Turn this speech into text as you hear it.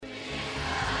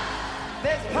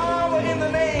There's power in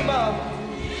the name of.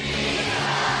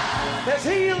 There's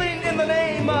healing in the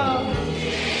name of.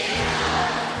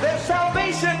 There's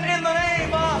salvation in the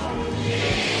name of.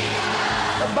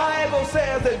 The Bible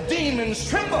says that demons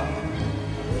tremble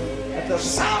at the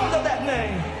sound of that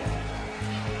name.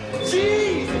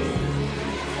 Jesus.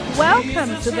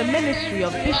 Welcome to the ministry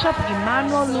of Bishop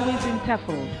Emmanuel Louis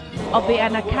Intefel of the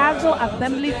Anagkazo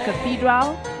Assemblies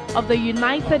Cathedral of the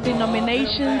United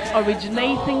Denominations,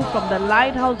 originating from the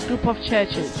Lighthouse Group of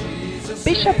Churches.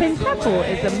 Bishop Intefel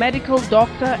is a medical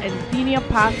doctor and senior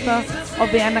pastor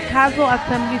of the Anagkazo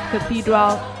Assemblies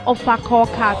Cathedral of Fakor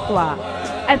Katwa.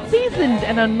 A seasoned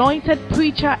and anointed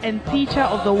preacher and teacher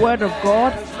of the Word of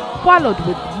God, followed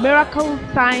with miracles,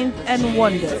 signs, and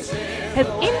wonders. His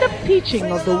in-depth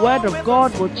teaching of the Word of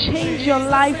God will change your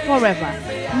life forever.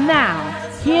 Now,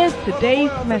 here's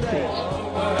today's message.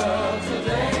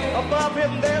 Above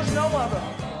him, there's no other.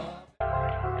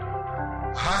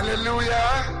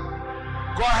 Hallelujah.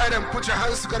 Go ahead and put your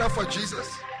hands together for Jesus.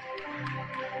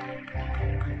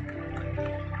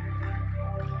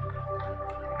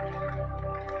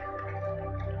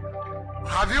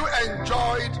 Have you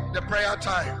enjoyed the prayer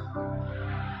time?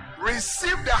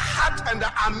 Receive the heart and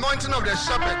the anointing of the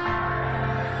shepherd.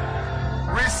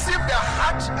 Receive the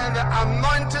heart and the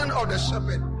anointing of the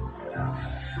shepherd.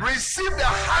 Receive the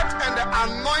heart and the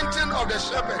anointing of the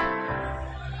shepherd.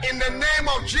 In the name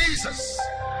of Jesus.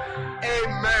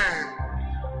 Amen.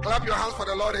 Clap your hands for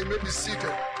the Lord and you may be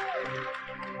seated.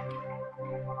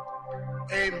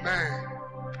 Amen.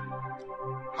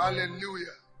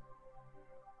 Hallelujah.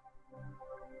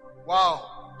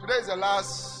 Wow. Today is the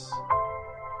last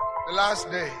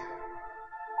day.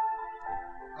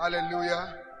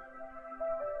 Hallelujah.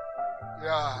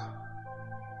 Yeah.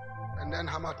 And then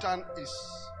Hamatan is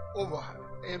over.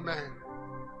 Amen.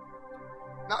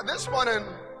 Now this morning,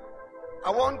 I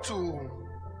want to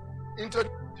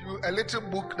introduce you a little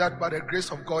book that by the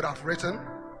grace of God I've written.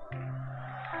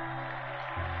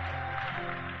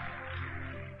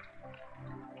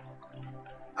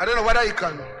 I don't know whether you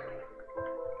can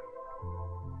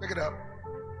pick it up.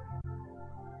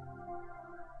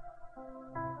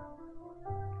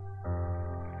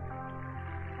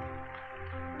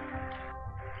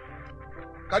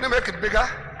 Can you make it bigger?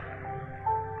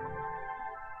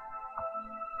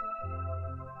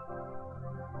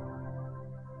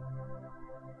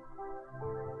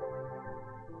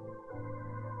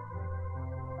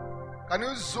 Can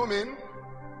you zoom in?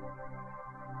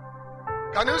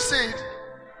 Can you see it?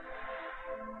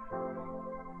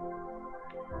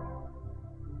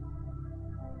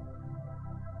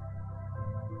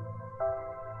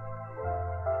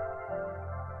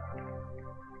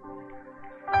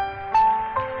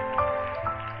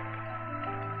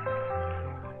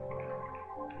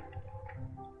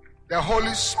 The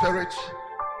Holy Spirit,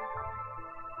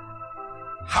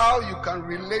 how you can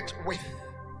relate with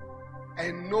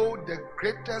and know the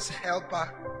greatest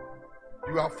helper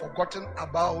you have forgotten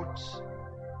about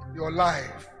in your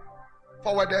life,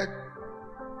 forwarded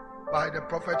by the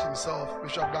prophet himself,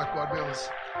 Bishop Blackwell Mills.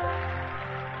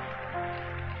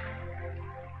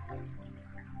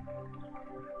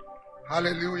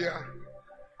 Hallelujah.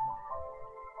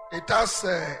 It has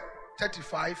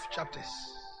 35 chapters.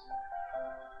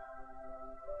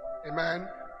 Amen.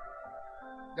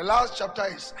 The last chapter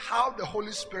is how the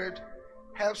Holy Spirit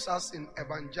helps us in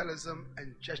evangelism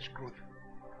and church growth.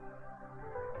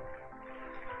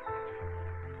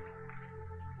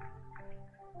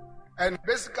 And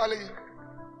basically,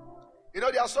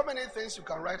 there are so many things you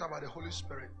can write about the Holy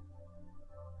Spirit.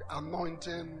 The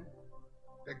anointing,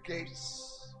 the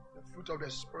gifts, the fruit of the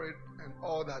Spirit, and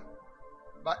all that.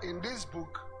 But in this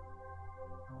book,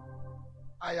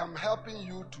 I am helping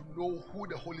you to know who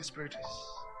the Holy Spirit is.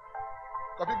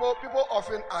 Because people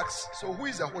often ask, so who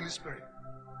is the Holy Spirit?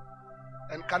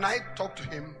 And can I talk to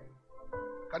him?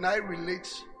 Can I relate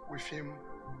with him?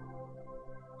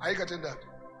 Are you getting that?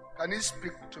 Can he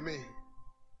speak to me?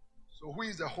 So who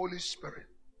is the Holy Spirit?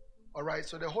 Alright,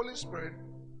 so the Holy Spirit,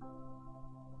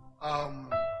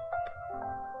 and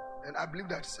I believe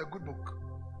that it's a good book.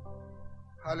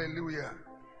 Hallelujah.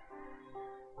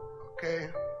 Okay.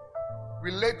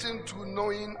 Relating to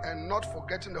knowing and not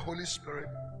forgetting the Holy Spirit,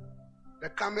 the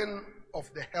coming of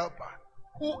the helper.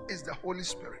 Who is the Holy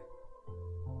Spirit?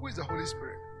 Who is the Holy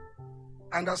Spirit?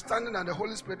 Understanding that the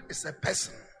Holy Spirit is a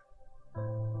person.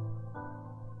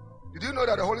 Did you know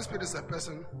that the Holy Spirit is a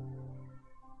person?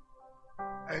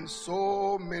 And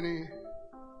so many,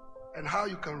 and how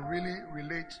you can really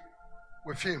relate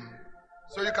with him.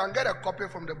 So you can get a copy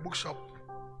from the bookshop,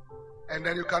 and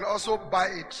then you can also buy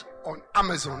it on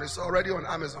Amazon. It's already on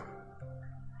Amazon.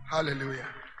 Hallelujah.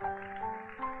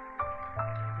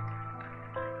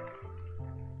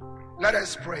 Let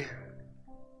us pray.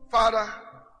 Father,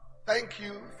 thank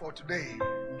you for today.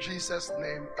 In Jesus'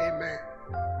 name, amen.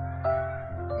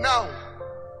 Now,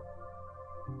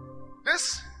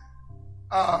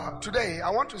 today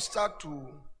I want to start to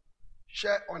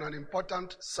share on an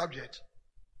important subject,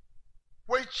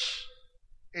 which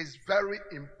is very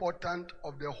important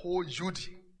of the whole UD.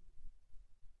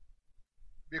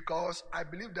 Because I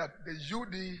believe that the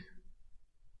UD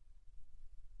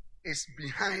is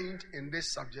behind in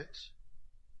this subject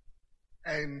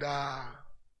and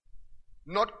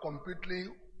not completely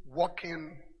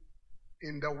walking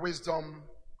in the wisdom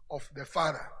of the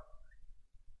Father.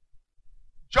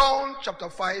 John chapter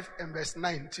 5 and verse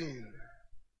 19.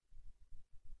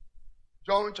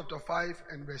 John chapter 5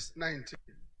 and verse 19.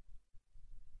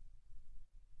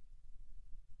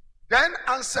 Then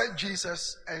answered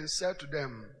Jesus and said to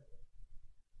them,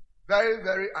 Very,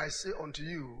 very, I say unto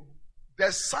you,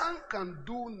 the Son can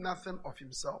do nothing of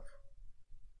himself,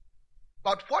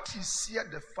 but what he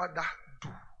seeth the Father do.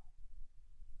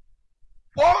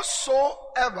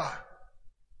 Whatsoever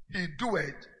he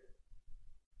doeth,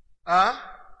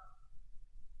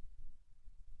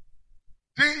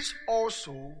 this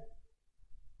also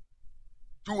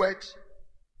doeth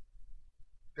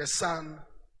the Son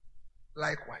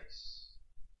likewise.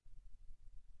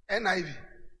 NIV.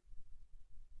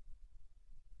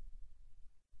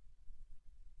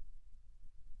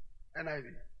 NIV.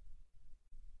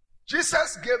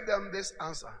 Jesus gave them this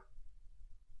answer.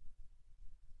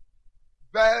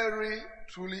 Very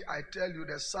truly I tell you,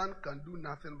 the Son can do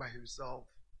nothing by himself.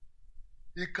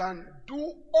 He can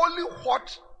do only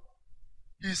what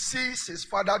he sees his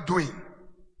Father doing.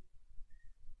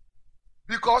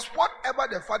 Because whatever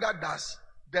the Father does,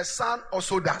 the Son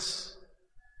also does.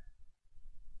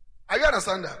 Are you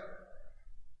understand that?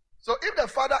 So if the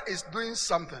Father is doing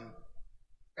something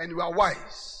and you are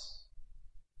wise,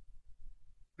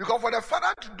 because for the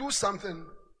Father to do something,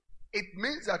 it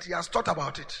means that he has thought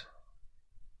about it.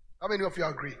 How many of you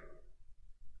agree?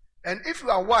 And if you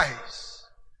are wise,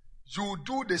 you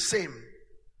do the same.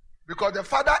 Because the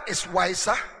Father is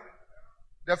wiser.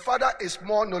 The Father is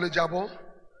more knowledgeable.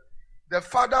 The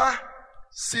Father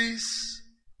sees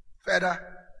further.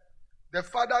 The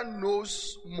Father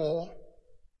knows more.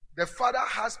 The Father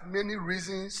has many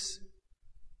reasons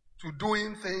to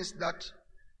doing things that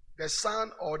the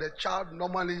Son or the child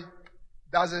normally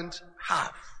doesn't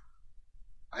have.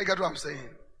 I get what I'm saying?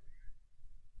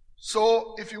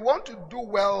 So if you want to do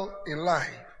well in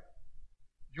life,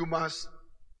 you must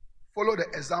follow the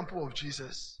example of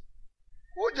Jesus,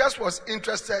 who just was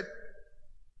interested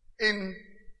in,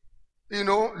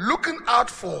 looking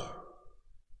out for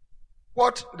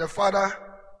what the Father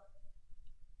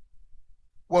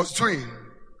was doing.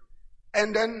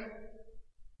 And then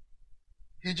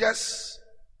he just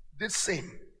did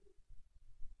same.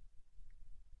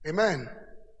 Amen.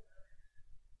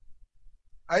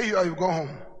 I hear you go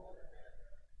home.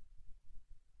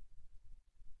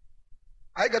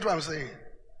 I get what I'm saying.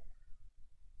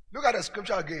 Look at the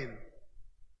scripture again.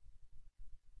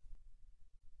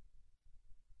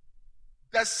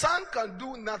 The Son can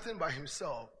do nothing by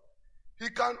himself. He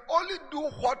can only do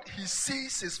what he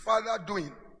sees his Father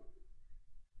doing.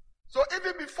 So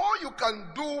even before you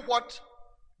can do what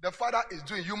the Father is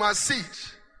doing, you must see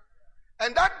it.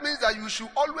 And that means that you should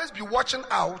always be watching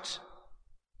out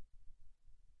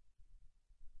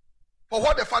for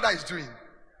what the Father is doing.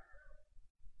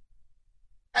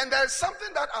 And there's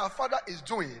something that our Father is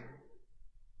doing,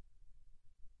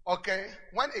 okay,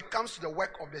 when it comes to the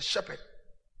work of the shepherd,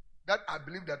 that I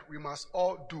believe that we must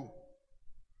all do.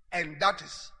 And that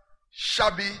is,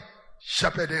 shabby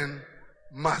shepherding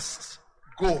must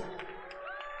go.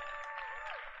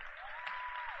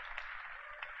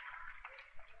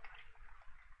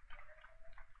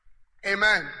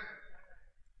 Amen.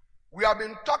 We have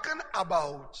been talking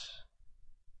about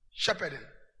shepherding.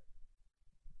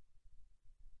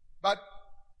 But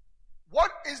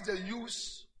what is the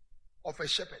use of a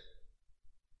shepherd?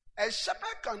 A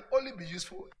shepherd can only be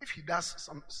useful if he does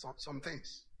some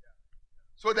things.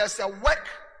 So there's a work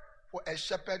for a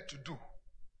shepherd to do.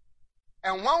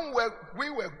 And when we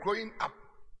were growing up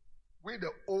with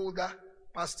the older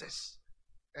pastors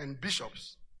and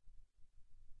bishops,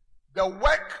 the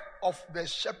work of the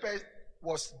shepherd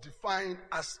was defined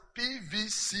as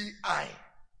PVCI: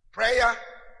 prayer,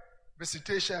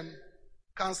 visitation,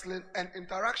 counseling, and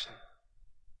interaction.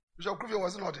 Bishop Kruger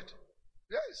was not it.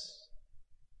 Yes.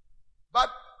 But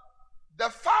the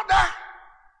Father,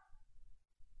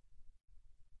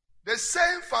 the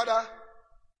same Father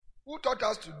who taught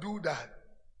us to do that,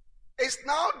 is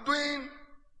now doing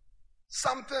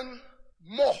something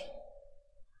more.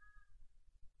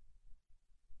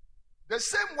 The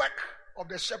same work of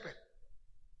the shepherd,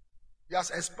 he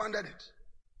has expanded it.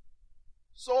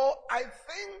 So I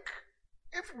think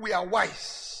if we are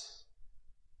wise,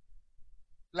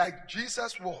 like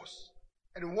Jesus was,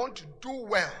 and we want to do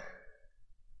well,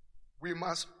 we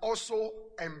must also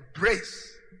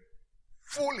embrace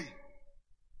fully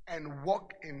and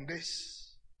walk in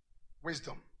this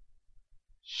wisdom.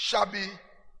 Shabby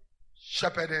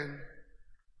shepherding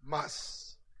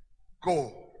must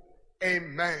go.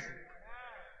 Amen.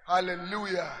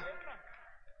 Hallelujah.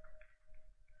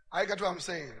 I get what I'm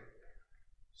saying.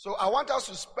 So I want us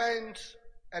to spend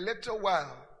a little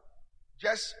while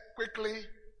just quickly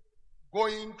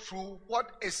going through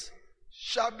what is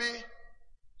shabby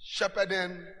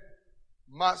shepherding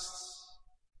must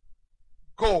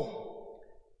go.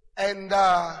 And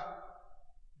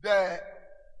the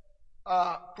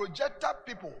projector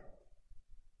people,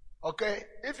 okay,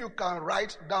 if you can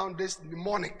write down this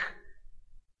mnemonic.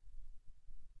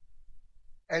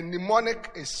 And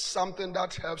mnemonic is something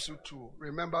that helps you to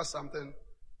remember something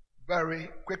very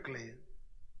quickly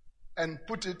and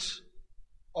put it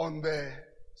on the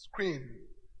screen.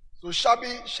 So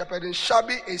shabby shepherding,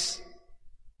 shabby is,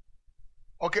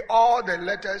 okay, all the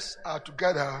letters are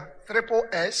together, triple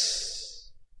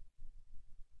S.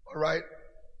 All right.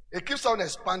 It keeps on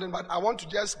expanding, but I want to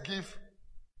just give,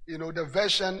 the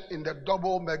version in the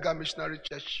Double Mega Missionary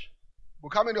Church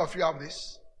book. How many of you have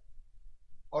this?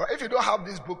 Or if you don't have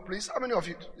this book, please, how many of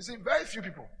you? You see, very few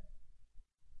people.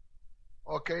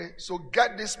 Okay, so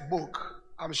get this book.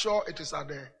 I'm sure it is at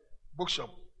the bookshop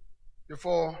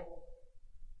before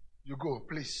you go,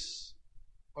 please.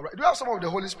 All right. Do you have some of the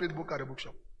Holy Spirit book at the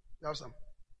bookshop? You have some?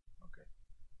 Okay.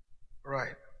 All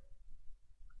right.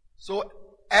 So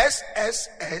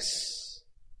SSS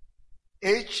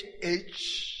HHA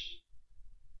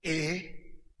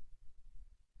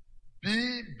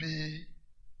BBIE.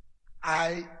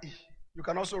 You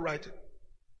can also write it.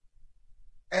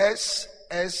 SSS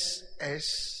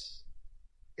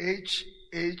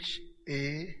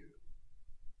HHA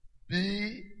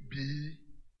BBIE.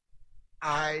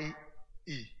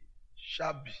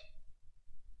 Shabby.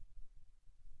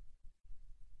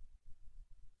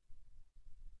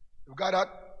 You got that?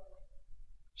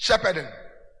 Shepherding.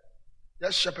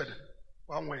 Yes, shepherding.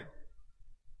 One way.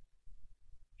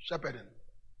 Shepherding.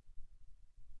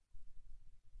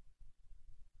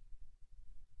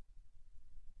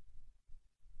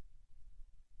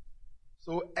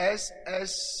 So SSSHHABBIE.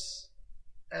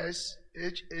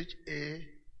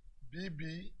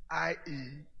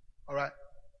 All right.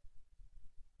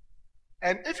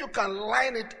 And if you can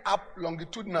line it up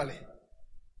longitudinally,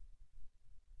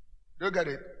 do you get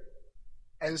it?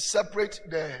 And separate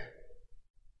the.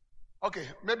 Okay,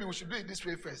 maybe we should do it this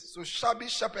way first. So shabby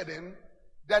shepherding,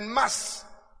 then mass.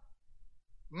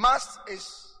 Mass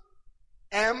is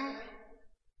M,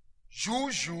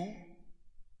 Juju,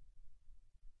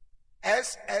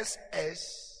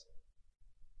 SSS,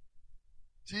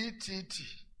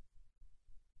 TTT.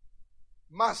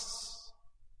 Mass.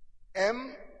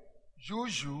 M,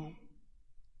 Juju,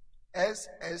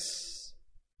 SSS,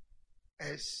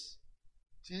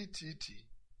 TTT.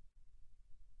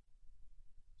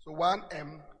 So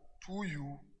 1M,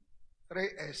 2U,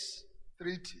 3S,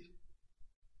 3T.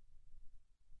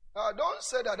 Now don't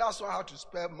say that that's not how to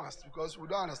spell mass because we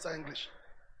don't understand English.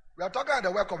 We are talking about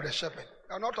the work of the shepherd.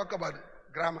 We are not talking about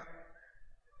grammar.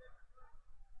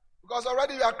 Because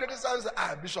already you are criticizing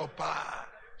Bishop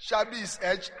Shabby is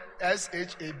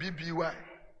SHABBY.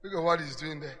 Look at what he's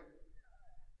doing there.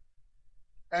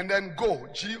 And then go,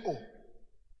 G-O.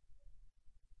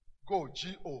 Go,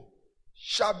 G-O.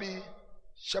 Shabby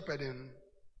shepherding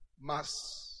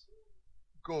must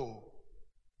go.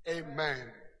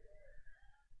 Amen.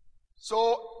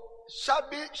 So,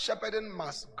 shabby shepherding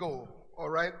must go. All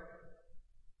right?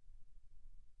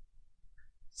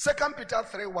 2 Peter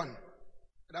 3:1.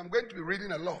 And I'm going to be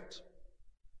reading a lot.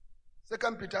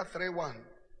 2 Peter 3:1.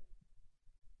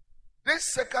 This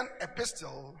second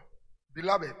epistle,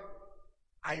 beloved,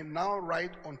 I now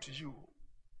write unto you,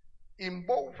 in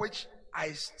both which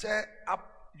I stir up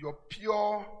your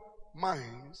pure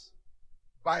minds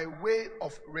by way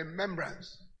of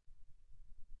remembrance.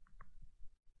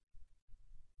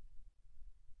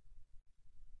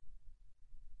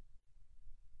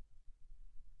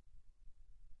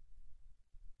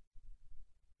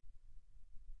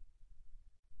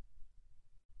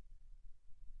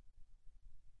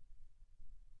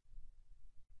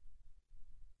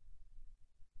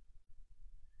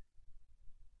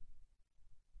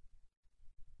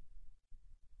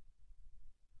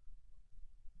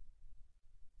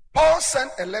 Paul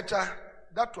sent a letter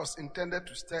that was intended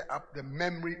to stir up the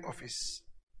memory of his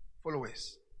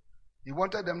followers. He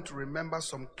wanted them to remember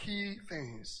some key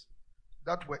things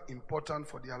that were important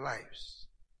for their lives.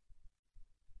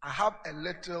 I have a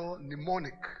little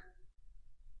mnemonic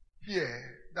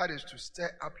here that is to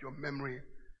stir up your memory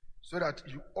so that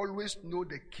you always know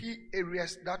the key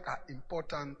areas that are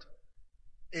important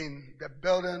in the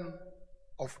building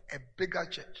of a bigger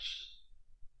church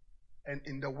and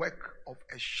in the work of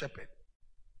a shepherd.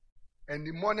 A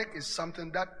mnemonic is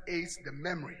something that aids the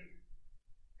memory.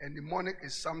 A mnemonic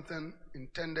is something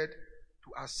intended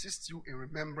to assist you in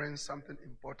remembering something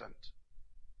important.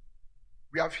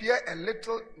 We have here a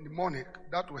little mnemonic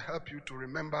that will help you to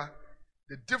remember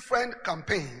the different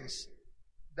campaigns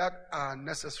that are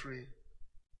necessary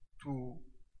to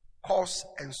cause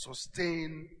and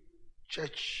sustain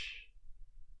church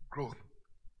growth.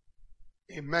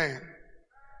 Amen.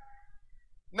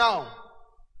 Now,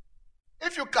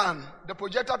 if you can, the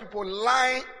projector people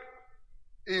line,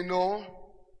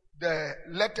 the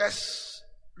letters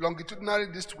longitudinally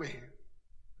this way.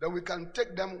 Then we can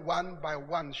take them one by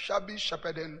one. Shabby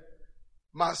shepherding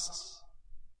must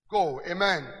go.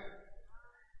 Amen.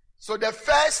 So the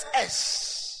first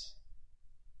S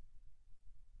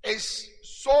is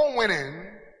soul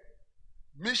winning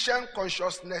mission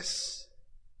consciousness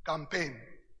campaign.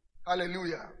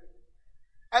 Hallelujah.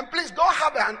 And please don't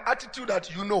have an attitude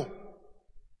that you know.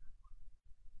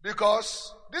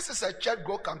 Because this is a church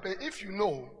growth campaign. If you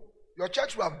know, your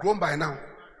church will have grown by now.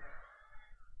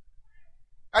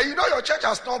 And you know your church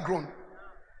has not grown.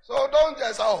 So don't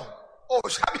just,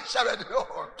 Shabby Shepherd.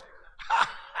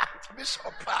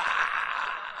 Bishop.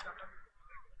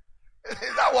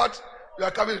 Is that what you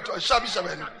are coming to? Shabby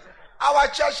Shepherd. Our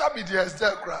church shall be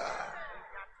the cry.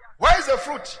 Where is the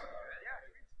fruit?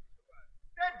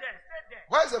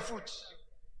 Where is the fruit?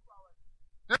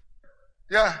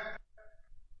 Yeah.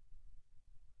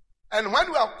 And when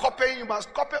you are copying, you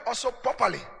must copy also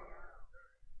properly.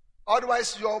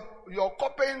 Otherwise, your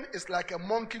copying is like a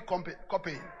monkey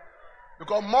copying.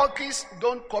 Because monkeys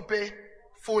don't copy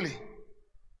fully.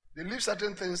 They leave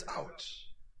certain things out.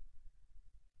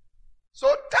 So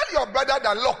tell your brother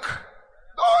that, look,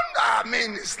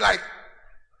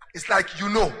 it's like you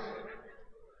know.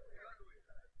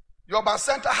 Your bus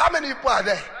center, how many people are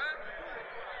there?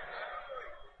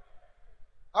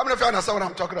 How many of you understand what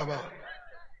I'm talking about?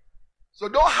 So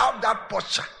don't have that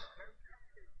posture.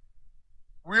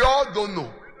 We all don't know.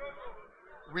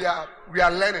 We are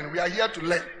learning. We are here to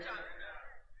learn.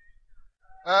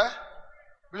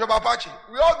 Bishop Apache,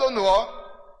 we all don't know.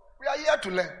 We are here to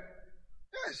learn.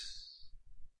 Yes.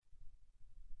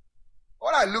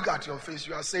 When I look at your face,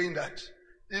 you are saying that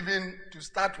even to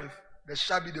start with, the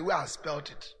shabby, the way I spelled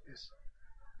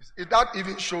it, that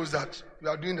even shows that you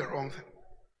are doing the wrong thing.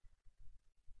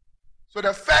 So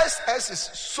the first S is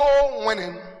soul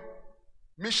winning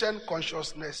mission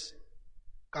consciousness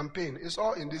campaign. It's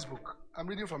all in this book. I'm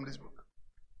reading from this book.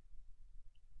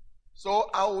 So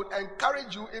I would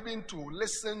encourage you even to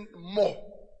listen more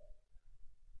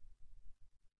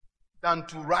than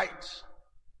to write,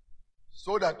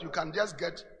 so that you can just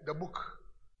get the book.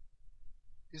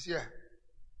 It's here.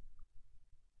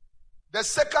 The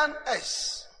second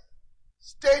S,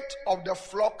 State of the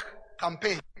Flock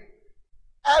campaign.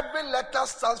 Every letter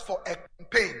stands for a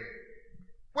campaign,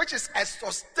 which is a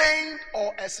sustained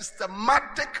or a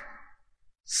systematic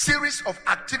series of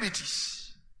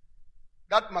activities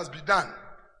that must be done.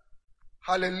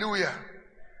 Hallelujah.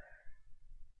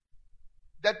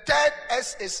 The third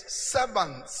S is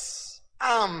servants,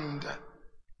 armed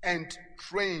and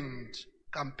trained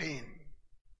campaign.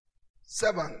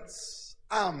 Servants,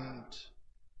 armed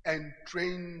and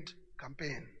trained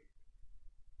campaign.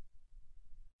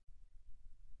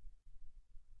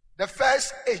 The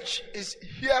first H is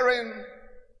hearing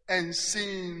and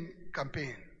seeing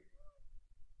campaign.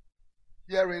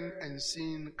 Hearing and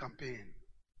seeing campaign.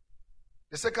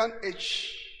 The second H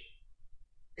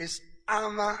is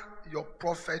honor your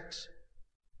prophet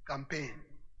campaign.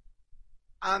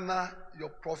 Honor your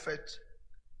prophet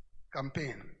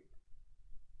campaign.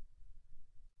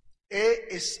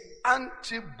 A is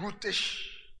anti-brutish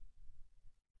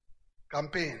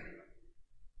campaign.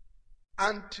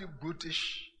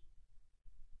 Anti-brutish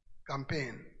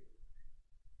campaign.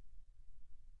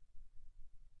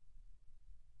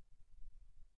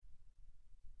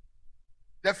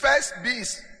 The first B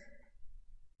is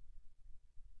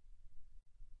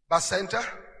Bacenta.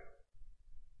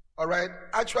 All right.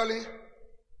 Actually,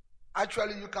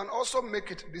 you can also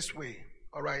make it this way.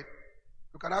 All right.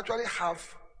 You can actually have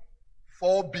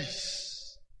 4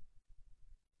 B's.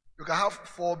 You can have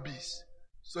 4 B's.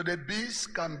 So the B's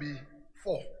can be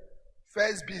 4.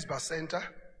 First B is Bacenta.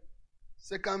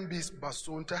 Second B is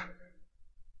Basonta.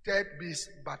 Third B is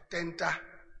Batenta.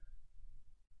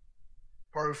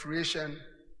 Proliferation.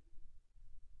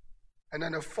 And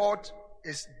then the fourth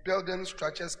is Building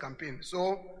Structures Campaign.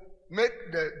 So make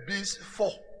the B's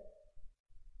 4.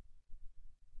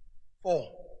 4.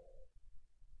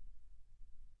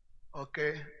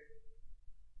 Okay.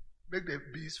 Make the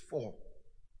B's 4.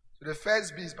 So the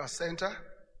first B is Basenta.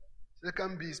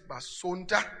 Second B is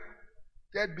Basonta.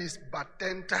 Third B is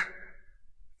Batenta.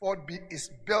 Fourth B is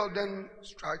Building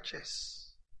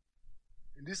Structures.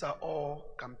 And these are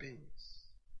all campaigns.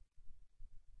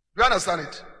 Do you understand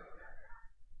it?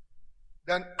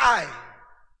 Then I,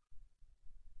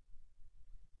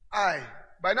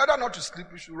 but in order not to sleep,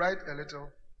 you should write a little.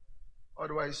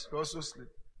 Otherwise, you also sleep.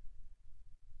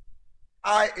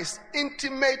 I is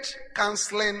Intimate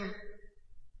Counseling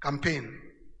Campaign.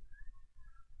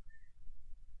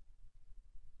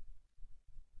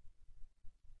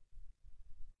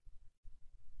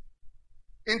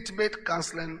 Intimate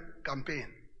Counseling Campaign.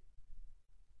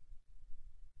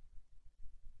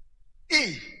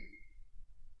 E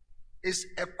is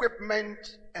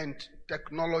Equipment and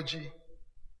Technology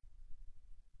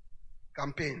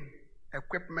Campaign.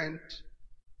 Equipment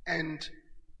and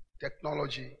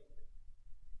Technology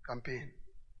Campaign.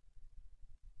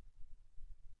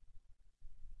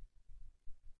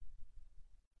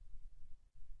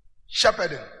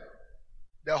 Shepherding.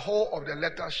 The whole of the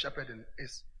letter shepherding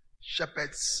is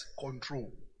shepherd's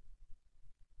control.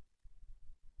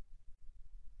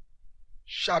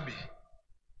 Shabby.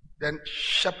 Then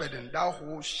shepherding, that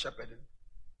whole shepherding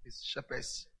is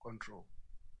shepherd's control.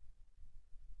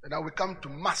 And now we come to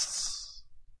masts.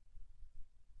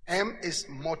 M is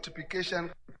multiplication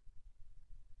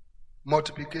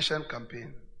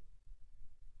campaign.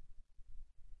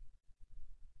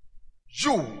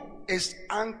 U is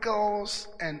uncles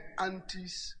and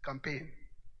aunties campaign.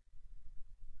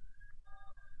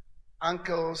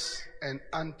 Uncles and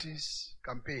aunties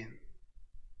campaign.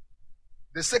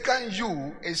 The second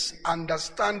U is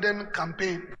understanding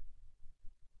campaign.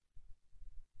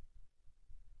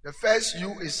 The first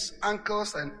U is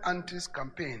uncles and aunties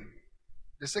campaign.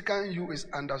 The second U is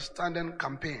understanding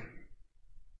campaign.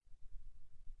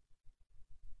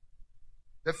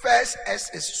 The first S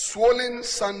is Swollen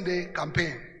Sunday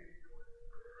campaign.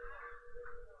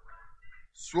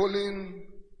 Swollen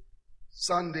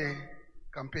Sunday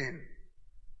campaign.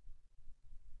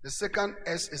 The second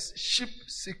S is Sheep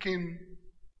Seeking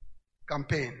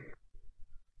campaign.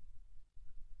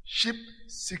 Sheep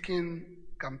Seeking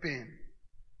campaign.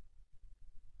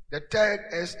 The third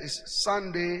S is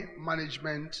Sunday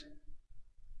Management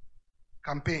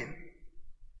campaign.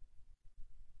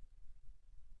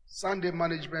 Sunday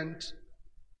Management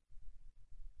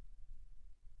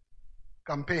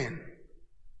campaign.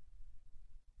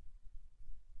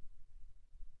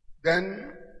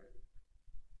 Then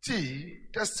T,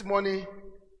 Testimony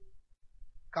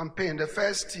campaign. The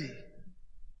first T,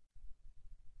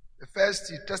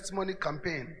 Testimony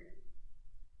campaign.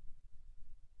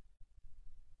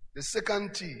 The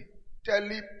second T,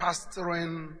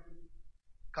 Telepastoring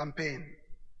campaign.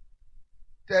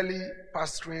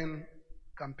 Telepastoring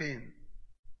campaign.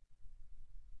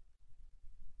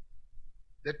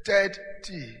 The third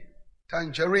T,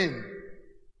 Tangerine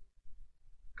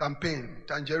campaign.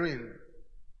 Tangerine.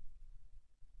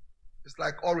 It's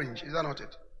like orange, is that not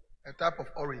it? A type of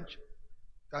orange.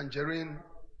 Tangerine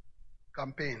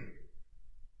campaign.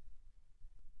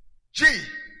 G.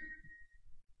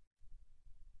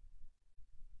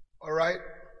 All right.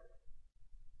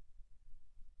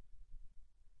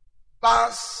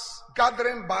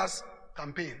 Gathering bus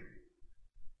campaign.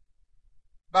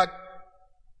 But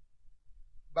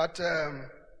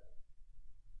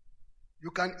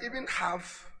you can even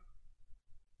have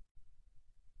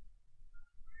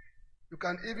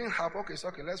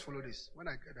okay, let's follow this. When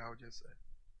I get there, I'll just say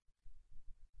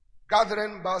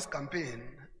gathering bus campaign,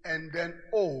 and then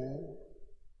O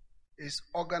is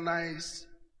organized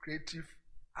creative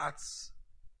arts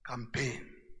campaign.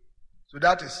 So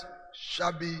that is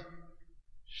shabby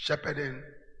shepherding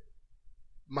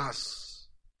must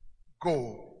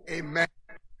go. Amen.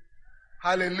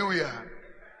 Hallelujah.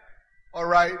 All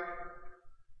right.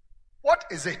 What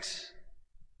is it?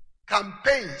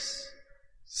 Campaigns.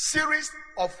 Series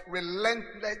of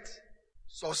relentless,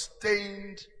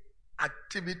 sustained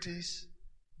activities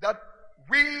that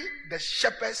we, the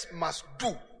shepherds, must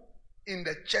do in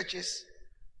the churches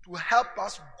to help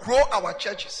us grow our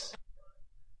churches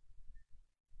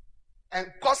and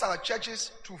cause our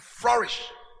churches to flourish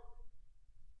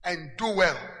and do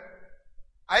well.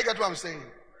 I get what I'm saying.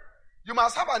 You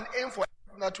must have an aim for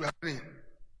that to happen.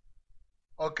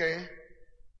 Okay?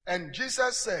 And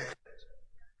Jesus said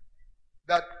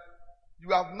that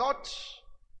you have not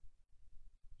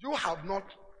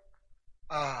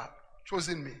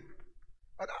chosen me,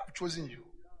 but I have chosen you.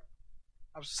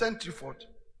 I've sent you forth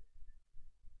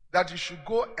that you should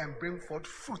go and bring forth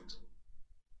fruit.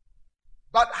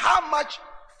 But how much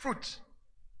fruit?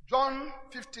 John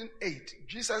 15:8,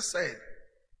 Jesus said,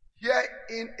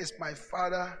 herein is my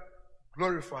Father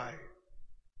glorified,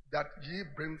 that ye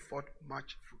bring forth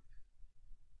much fruit.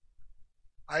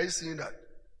 Are you seeing that?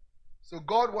 So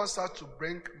God wants us to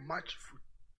bring much fruit.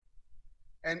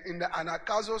 And in the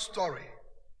Anagkazo story,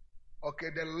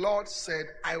 the Lord said,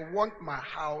 I want my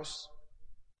house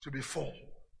to be full.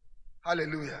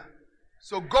 Hallelujah.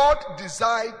 So God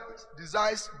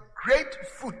desires great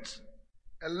fruit,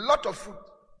 a lot of fruit.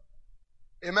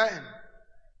 Amen.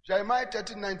 Jeremiah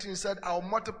 13:19 said, I'll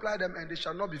multiply them and they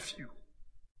shall not be few.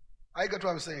 I get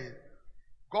what I'm saying.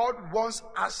 God wants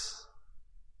us,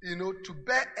 to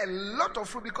bear a lot of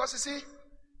fruit, because you see,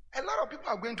 a lot of people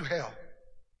are going to hell.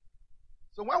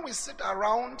 So when we sit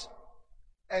around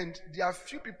and there are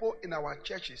few people in our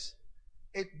churches,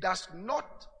 it does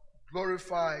not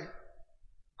glorify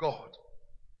God.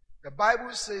 The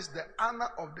Bible says the honor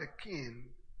of the king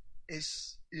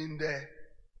is in the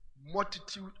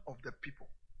multitude of the people,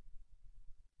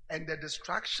 and the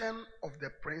destruction of the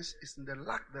prince is in the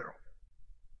lack thereof.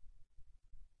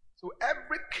 So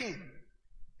every king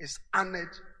is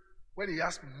honored when he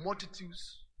has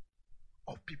multitudes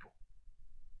of people.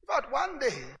 In fact, one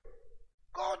day,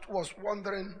 God was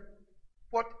wondering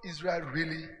what Israel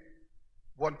really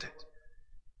wanted.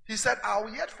 He said, I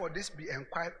will yet for this be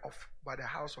inquired of by the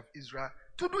house of Israel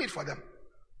to do it for them.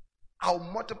 I will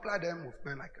multiply them with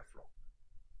men like a flock.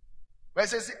 But he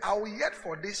says, I will yet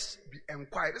for this be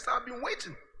inquired. He said, I've been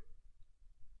waiting.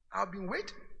 I've been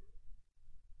waiting.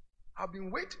 I've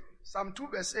been waiting. Psalm 2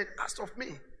 verse 8, ask of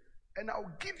me, and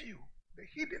I'll give you the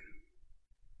hidden.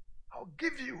 I'll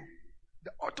give you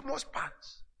the uttermost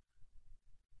parts.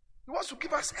 He wants to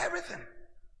give us everything.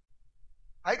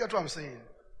 I get what I'm saying.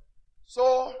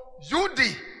 So,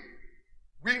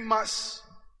 we must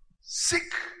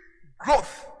seek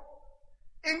growth,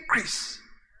 increase,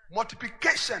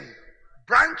 multiplication,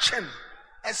 branching,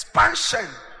 expansion,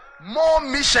 more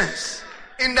missions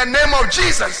in the name of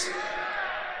Jesus.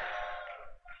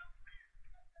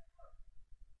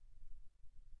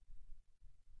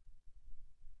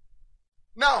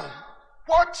 Now,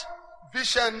 what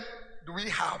vision do we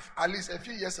have? At least a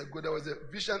few years ago, there was a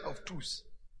vision of twos.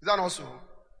 Is that also?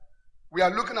 We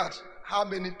are looking at how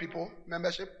many people,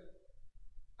 membership?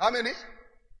 How many?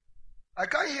 I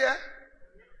can't hear.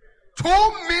 2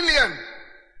 million.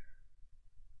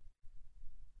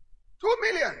 2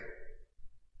 million.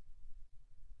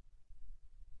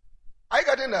 Are you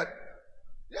getting that?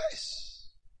 Yes.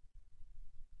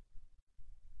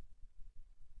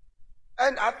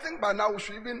 And I think by now we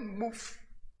should even move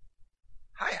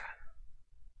higher.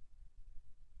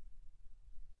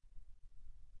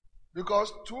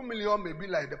 Because 2 million may be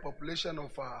like the population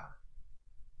of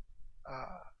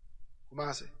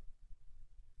Kumasi.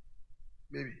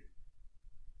 Maybe.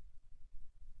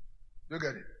 You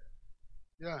get it?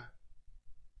 Yeah.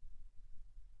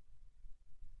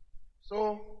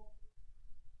 So,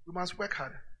 we must work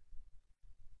hard.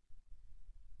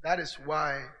 That is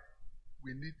why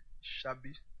we need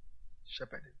shabby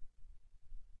shepherding.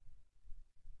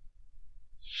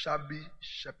 Shabby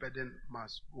shepherding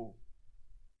must go.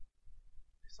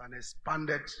 It's an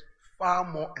expanded, far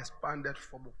more expanded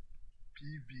form of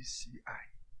PVCI.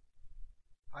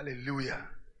 Hallelujah.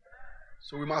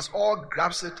 So we must all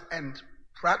grasp it and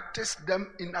practice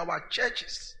them in our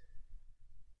churches.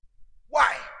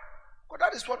 Why? Because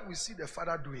that is what we see the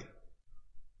Father doing.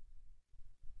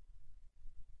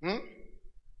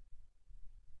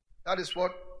 That is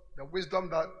what the wisdom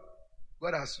that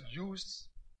God has used,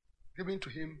 given to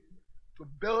him, to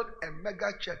build a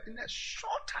mega church in a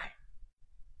short time.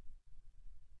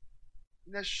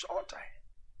 In a short time.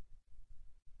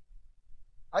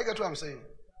 I get what I'm saying?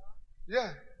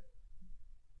 Yeah.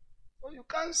 So you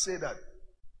can't say that.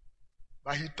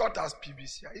 But he taught us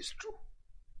PVCI. It's true.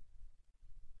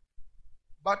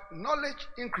 But knowledge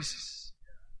increases.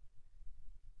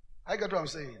 I get what I'm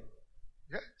saying?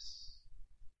 Yes.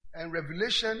 And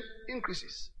revelation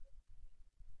increases.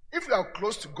 If you are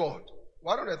close to God,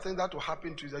 one of the things that will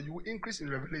happen to you is that you will increase in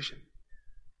revelation.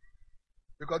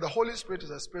 Because the Holy Spirit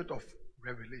is a spirit of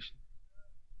revelation.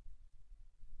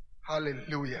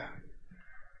 Hallelujah.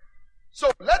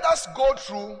 So let us go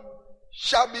through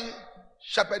shabby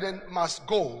shepherding must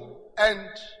go, and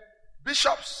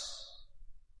bishops,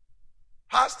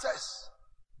 pastors,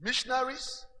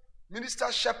 missionaries,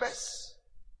 minister shepherds,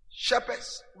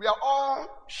 shepherds. We are all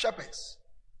shepherds.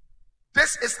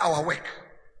 This is our work.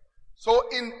 So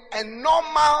in a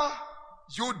normal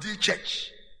UD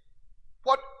church,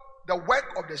 what the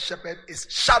work of the shepherd is,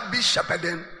 shabby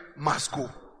shepherding must go.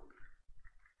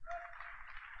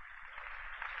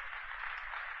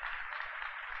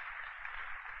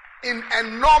 In a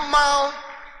normal,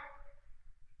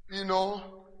 in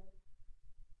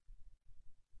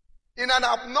an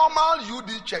abnormal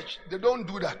UD church, they don't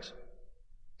do that.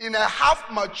 In a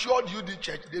half-matured UD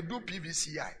church, they do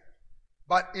PVCI.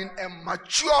 But in a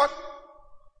matured,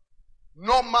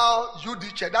 normal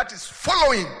UD church, that is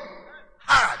following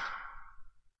hard,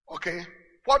 okay,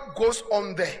 what goes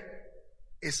on there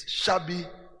is shabby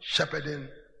shepherding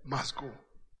must go.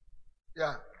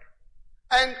 Yeah.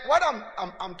 And what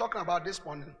I'm talking about this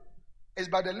morning is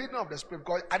by the leading of the Spirit,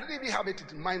 because I didn't even have it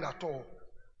in mind at all.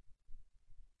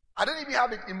 I didn't even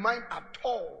have it in mind at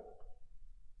all.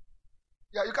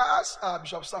 Yeah, you can ask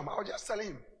Bishop Sam. I was just telling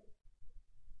him.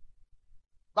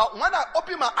 But when I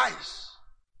open my eyes,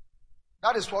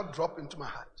 that is what dropped into my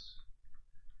heart.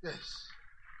 Yes.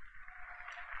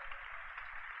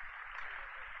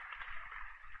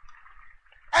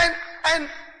 And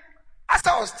as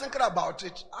I was thinking about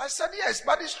it, I said, yes,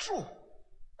 but it's true.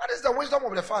 That is the wisdom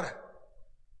of the Father.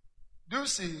 Do you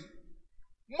see?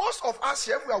 Most of us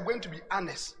here, if we are going to be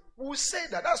honest, we will say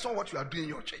that that's not what you are doing in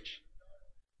your church.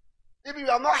 If you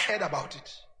have not heard about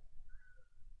it.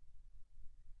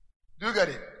 Do you get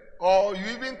it? Or you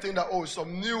even think that,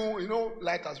 some new,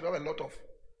 lighters, we have a lot of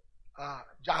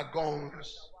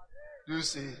jargons. Do you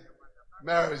see?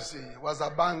 Mercy,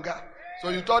 Wazabanga. So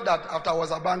you thought that after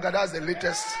Wazabanga, that's the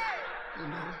latest,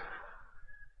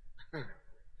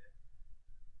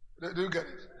 Do you get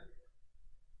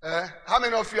it? How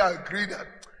many of you agree that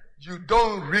you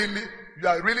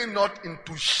are really not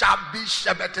into shabby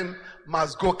shepherding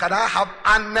must go? Can I have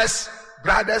honest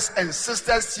brothers and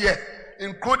sisters here,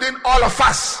 including all of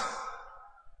us?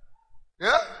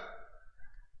 Yeah?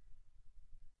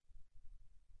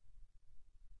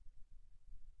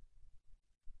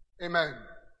 Amen.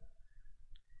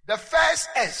 The first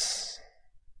S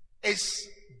is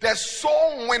the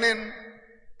soul winning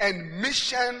and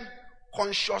mission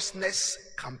consciousness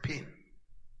campaign.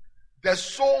 The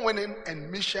soul winning and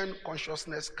mission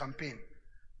consciousness campaign.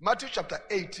 Matthew chapter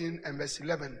 18 and verse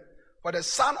 11. For the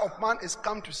Son of Man is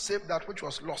come to save that which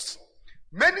was lost.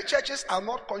 Many churches are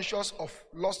not conscious of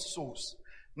lost souls.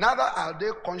 Neither are they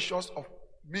conscious of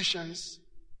missions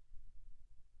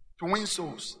to win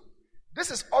souls.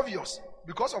 This is obvious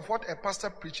because of what a pastor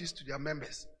preaches to their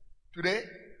members. Today,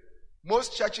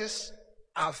 most churches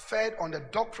are fed on the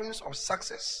doctrines of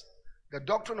success, the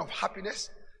doctrine of happiness,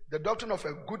 the doctrine of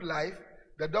a good life,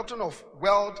 the doctrine of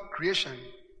wealth creation,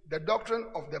 the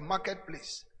doctrine of the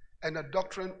marketplace, and the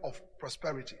doctrine of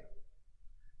prosperity.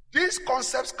 These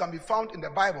concepts can be found in the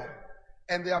Bible,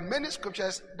 and there are many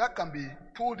scriptures that can be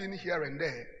pulled in here and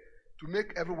there to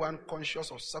make everyone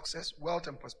conscious of success, wealth,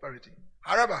 and prosperity.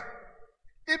 However,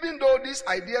 even though these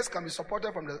ideas can be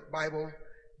supported from the Bible,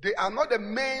 they are not the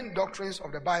main doctrines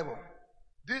of the Bible.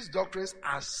 These doctrines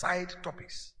are side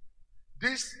topics.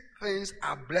 These things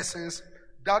are blessings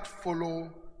that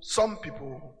follow some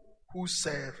people who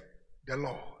serve the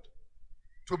Lord.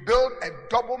 To build a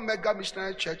double mega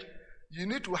missionary church, you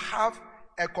need to have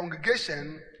a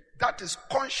congregation that is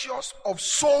conscious of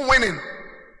soul winning.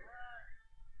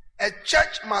 A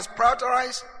church must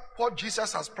prioritize what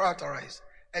Jesus has prioritized.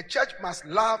 A church must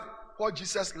love what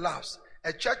Jesus loves.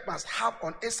 A church must have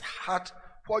on its heart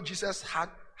what Jesus had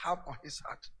have on his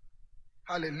heart.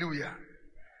 Hallelujah.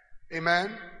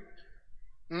 Amen.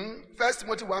 1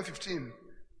 Timothy 1:15.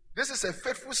 This is a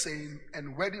faithful saying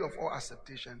and worthy of all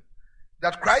acceptation,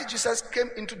 that Christ Jesus came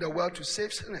into the world to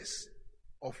save sinners,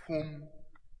 of whom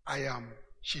I am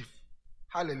chief.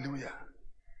 Hallelujah.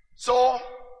 So,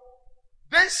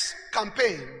 this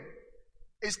campaign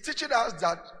is teaching us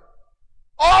that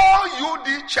all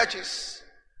UD churches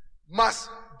must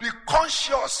be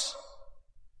conscious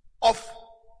of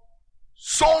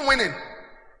soul winning.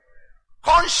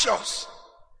 Conscious.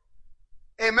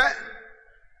 Amen.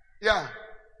 Yeah.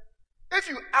 If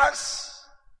you ask,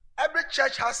 every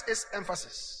church has its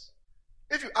emphasis.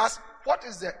 If you ask, what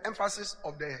is the emphasis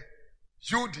of the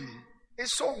UD?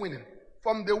 It's soul winning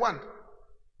from the one.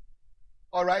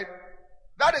 All right.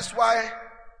 That is why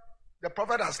the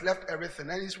prophet has left everything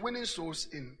and he's winning souls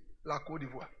in La Côte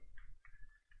d'Ivoire.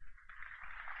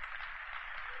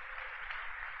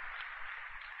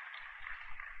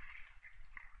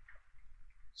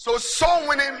 So soul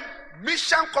winning,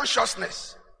 mission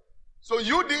consciousness. So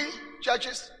UD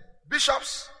churches,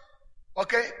 bishops,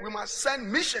 okay, we must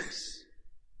send missions,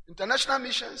 international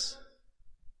missions,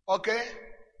 Okay?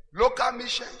 Local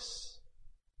missions,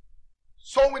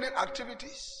 soul winning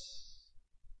activities.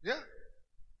 Yeah?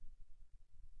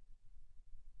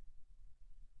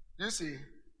 You see?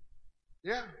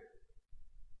 Yeah.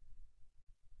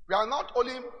 We are not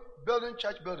only building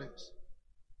church buildings,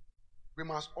 we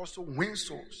must also win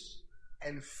souls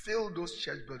and fill those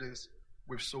church buildings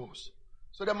with souls.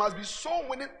 So there must be soul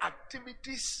winning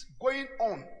activities going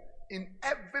on in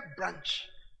every branch,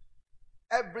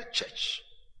 every church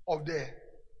of the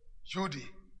UD.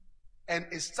 And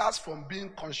it starts from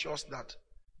being conscious that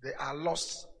they are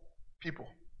lost people.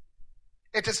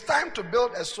 It is time to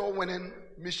build a soul winning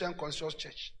mission conscious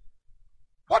church.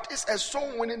 What is a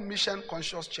soul winning mission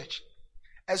conscious church?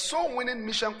 A soul winning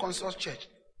mission conscious church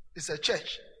is a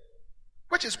church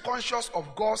which is conscious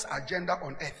of God's agenda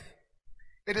on earth.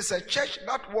 It is a church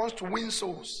that wants to win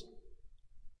souls,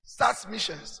 starts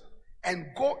missions, and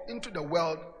go into the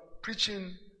world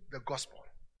preaching the gospel.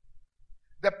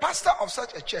 The pastor of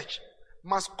such a church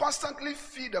must constantly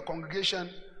feed the congregation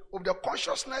with the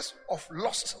consciousness of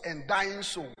lost and dying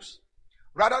souls,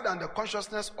 rather than the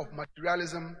consciousness of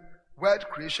materialism, world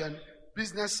creation,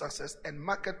 business success, and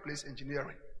marketplace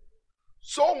engineering.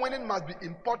 Soul winning must be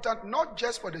important not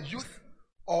just for the youth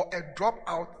or a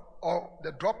dropout or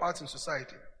the dropouts in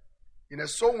society. In a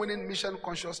soul winning mission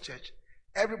conscious church,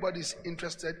 everybody is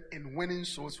interested in winning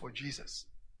souls for Jesus.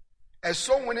 A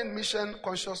soul winning mission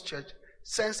conscious church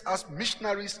sends us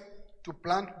missionaries to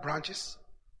plant branches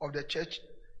of the church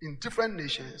in different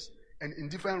nations and in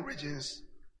different regions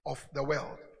of the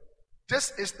world.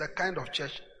 This is the kind of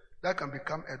church that can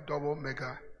become a double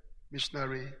mega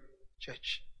missionary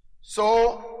church.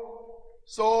 So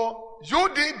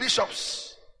UD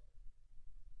bishops,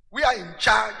 we are in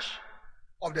charge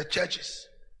of the churches.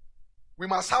 We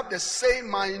must have the same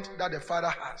mind that the Father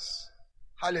has.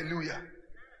 Hallelujah.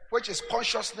 Which is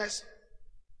consciousness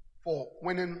for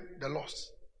winning the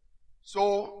lost.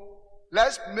 So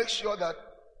let's make sure that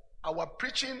our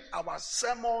preaching, our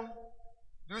sermon,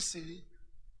 you see,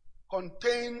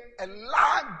 contain a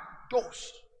large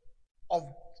dose of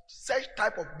such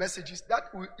type of messages that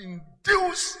will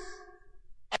induce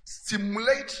and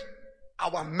stimulate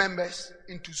our members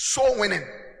into soul winning.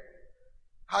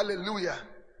 Hallelujah.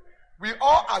 We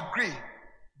all agree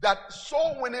that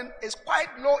soul winning is quite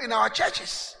low in our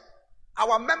churches.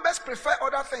 Our members prefer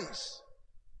other things.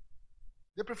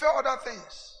 They prefer other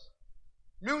things.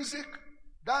 Music,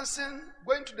 dancing,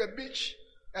 going to the beach,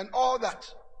 and all that.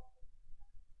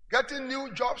 Getting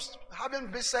new jobs,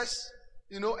 having visas,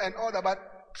 and all that. But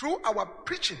through our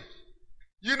preaching,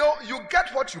 you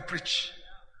get what you preach.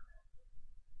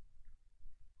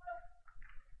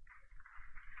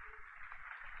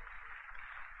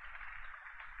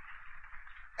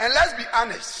 And let's be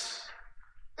honest.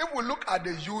 If we look at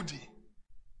the UD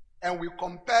and we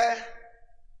compare,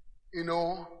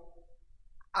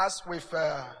 us with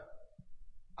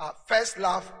our First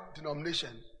Love denomination,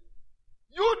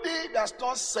 UD does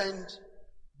not send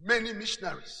many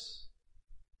missionaries.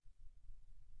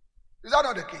 Is that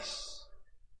not the case?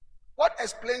 What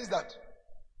explains that?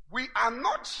 We are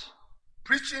not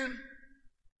preaching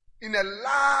in a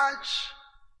large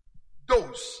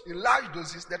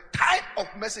doses, the type of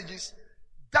messages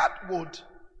that would,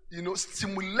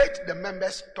 stimulate the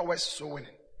members towards soul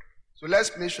winning. So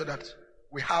let's make sure that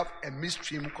we have a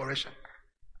midstream correction.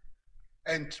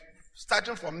 And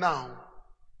starting from now,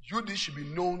 UD should be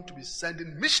known to be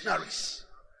sending missionaries.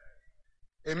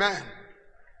 Amen.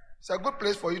 It's a good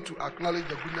place for you to acknowledge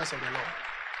the goodness of the Lord.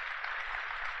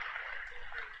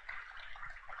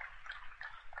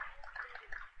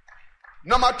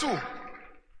 Number 2,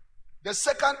 the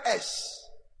second S,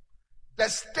 the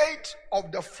State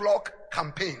of the Flock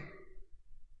campaign.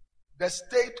 The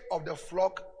State of the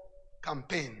Flock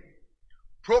campaign.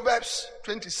 Proverbs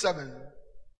 27,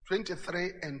 23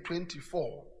 and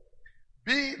 24.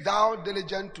 Be thou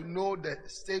diligent to know the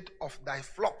state of thy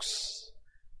flocks,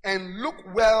 and look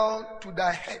well to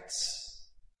thy heads.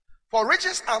 For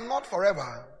riches are not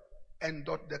forever, and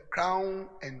doth the crown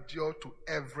endure to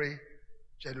every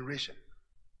generation.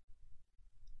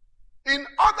 In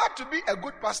order to be a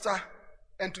good pastor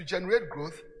and to generate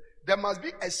growth, there must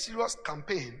be a serious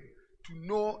campaign to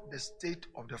know the state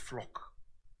of the flock.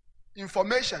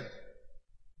 Information,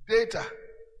 data,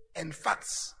 and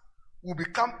facts will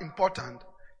become important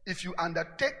if you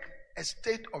undertake a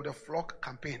state of the flock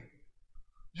campaign.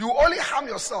 You only harm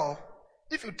yourself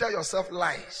if you tell yourself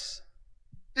lies.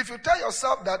 If you tell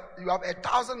yourself that you have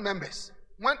 1,000 members,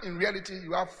 when in reality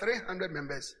you have 300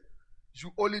 members,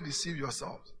 you only deceive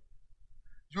yourself.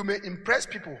 You may impress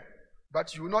people,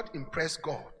 but you will not impress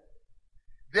God.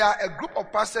 There are a group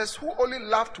of pastors who only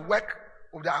love to work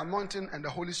of the anointing and the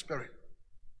Holy Spirit.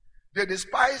 They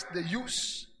despise the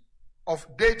use of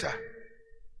data.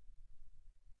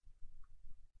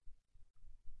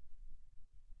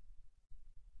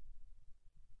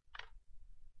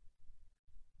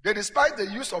 They despise the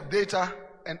use of data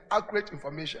and accurate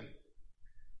information.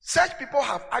 Such people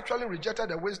have actually rejected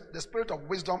the spirit of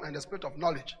wisdom and the spirit of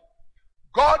knowledge.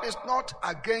 God is not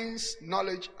against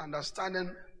knowledge, understanding,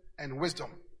 and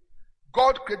wisdom.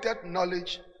 God created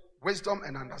knowledge, wisdom,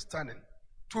 and understanding.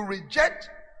 To reject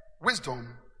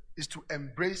wisdom is to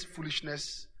embrace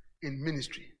foolishness in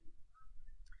ministry.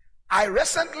 I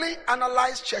recently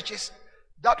analyzed churches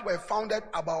that were founded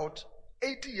about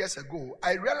 80 years ago.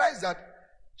 I realized that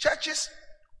churches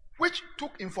which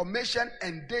took information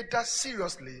and data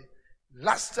seriously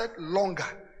lasted longer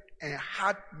and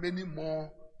had many more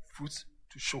fruits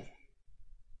to show.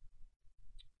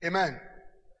 Amen.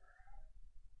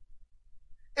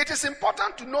 It is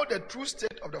important to know the true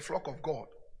state of the flock of God.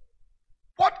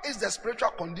 What is the spiritual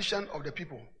condition of the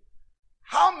people?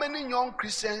 How many young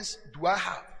Christians do I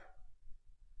have?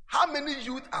 How many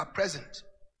youth are present?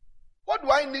 What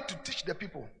do I need to teach the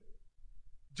people?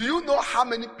 Do you know how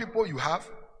many people you have?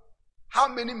 How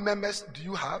many members do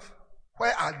you have?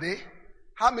 Where are they?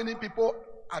 How many people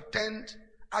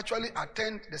actually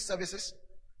attend the services?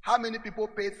 How many people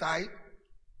pay tithe?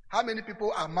 How many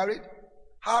people are married?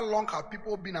 How long have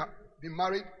people been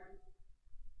married?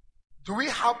 Do we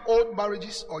have old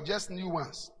marriages or just new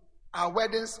ones? Are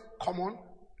weddings common?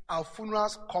 Are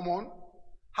funerals common?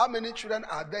 How many children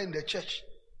are there in the church?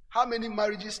 How many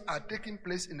marriages are taking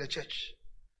place in the church?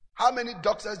 How many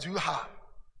doctors do you have?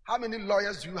 How many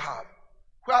lawyers do you have?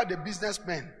 Where are the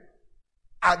businessmen?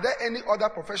 Are there any other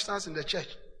professionals in the church?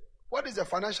 What is the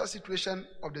financial situation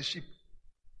of the sheep?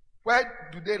 Where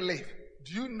do they live?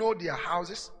 Do you know their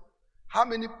houses? How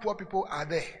many poor people are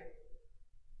there?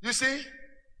 You see,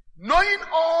 knowing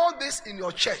all this in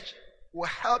your church will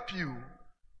help you,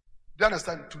 do you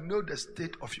understand, to know the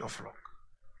state of your flock.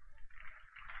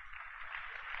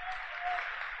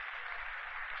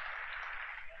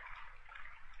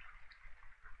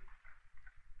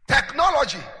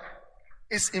 Technology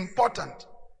is important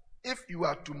if you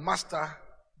are to master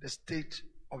the state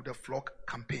of the flock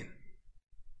campaign.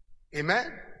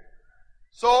 Amen.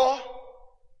 So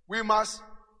we must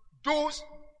do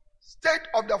state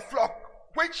of the flock,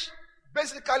 which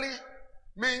basically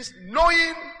means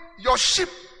knowing your sheep,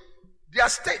 their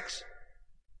state.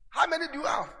 How many do you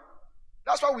have?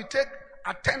 That's why we take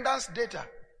attendance data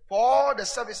for all the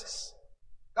services.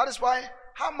 That is why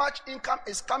how much income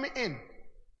is coming in.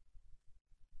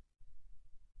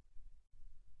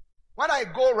 When I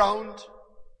go around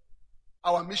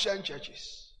our mission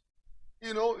churches,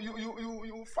 you know,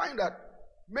 you find that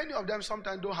many of them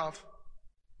sometimes don't have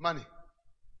money.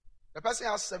 The person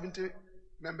has 70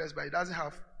 members, but he doesn't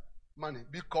have money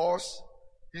because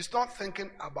he's not thinking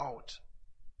about,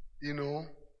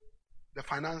 the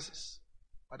finances.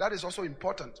 But that is also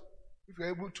important. If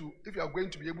you are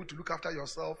going to be able to look after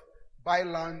yourself, buy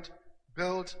land,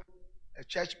 build a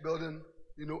church building,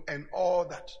 and all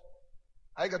that.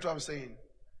 I get what I'm saying.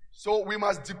 So we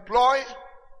must deploy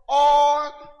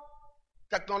all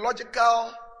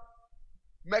technological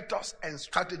methods and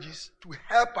strategies to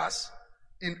help us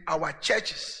in our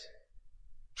churches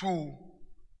to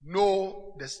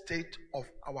know the state of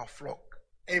our flock.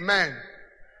 Amen.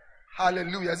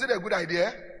 Hallelujah. Is it a good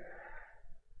idea?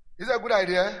 Is it a good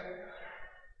idea?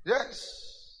 Yes.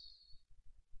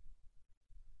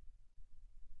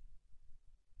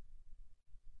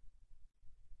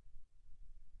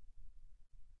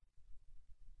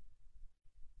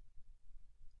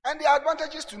 And the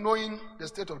advantages to knowing the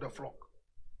state of the flock.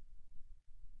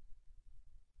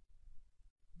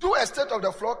 Do a state of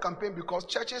the flock campaign because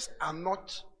churches are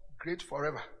not great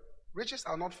forever. Riches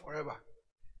are not forever.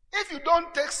 If you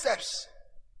don't take steps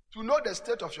to know the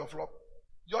state of your flock,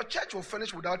 your church will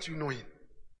finish without you knowing.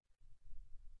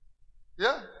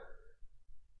 Yeah?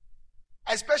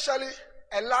 Especially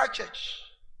a large church.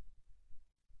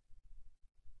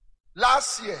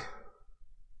 Last year,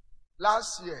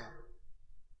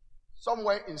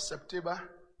 somewhere in September,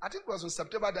 I think it was in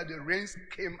September that the rains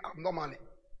came abnormally.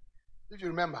 If you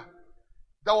remember,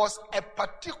 there was a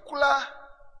particular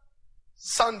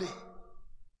Sunday,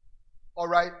 all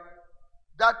right,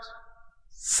 that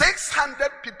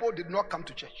 600 people did not come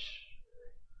to church.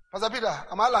 Pastor Peter,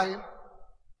 am I lying?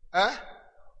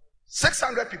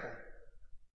 600 people.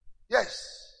 Yes.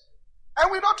 And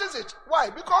we notice it. Why?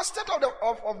 Because state of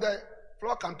the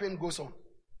flock campaign goes on.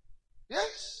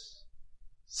 Yes.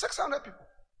 600 people.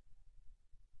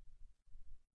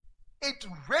 It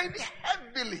rained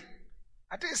heavily.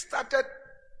 I think it started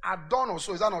at dawn or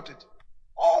so. Is that not it?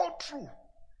 All true.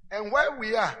 And where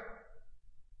we are,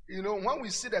 when we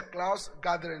see the clouds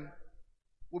gathering,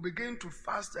 we begin to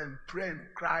fast and pray and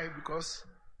cry because,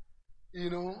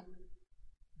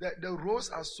 the roads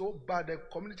are so bad, the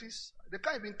communities, they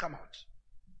can't even come out.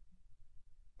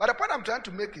 But the point I'm trying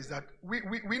to make is that we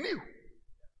knew.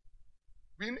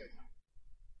 We knew.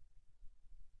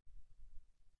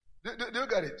 Do you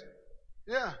get it?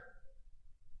 Yeah.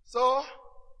 So,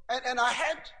 and I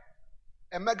had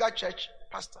a mega church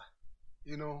pastor,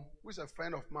 who is a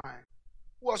friend of mine,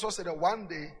 who also said that one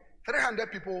day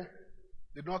 300 people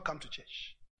did not come to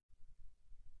church.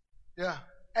 Yeah.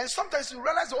 And sometimes you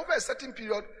realize over a certain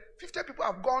period, 50 people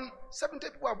have gone,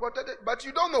 70 people have gone, but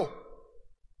you don't know.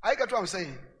 I get what I'm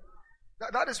saying.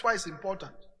 That is why it's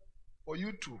important for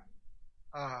you to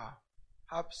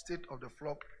have State of the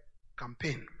Flock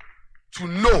campaign. To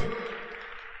know.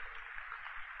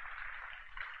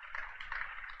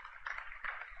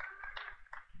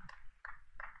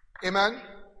 Amen.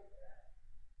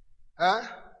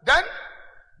 Then,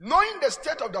 knowing the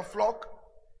state of the flock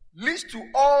leads to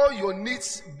all your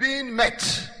needs being met.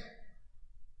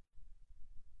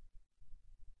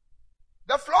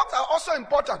 The flocks are also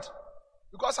important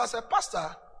because as a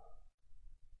pastor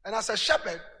and as a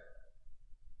shepherd,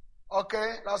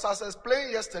 as I was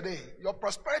explained yesterday, your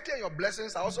prosperity and your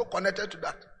blessings are also connected to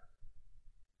that.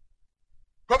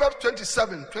 Proverbs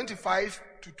 27, 25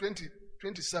 to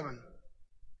 27.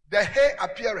 The hay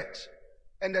appeareth,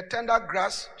 and the tender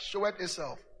grass showeth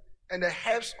itself, and the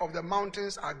herbs of the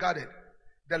mountains are gathered.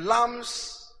 The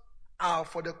lambs are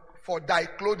for thy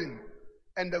clothing,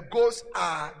 and the goats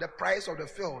are the price of the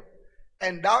field.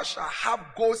 And thou shalt have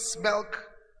goat's milk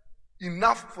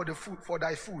enough for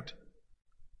thy food,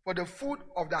 for the food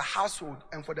of thy household,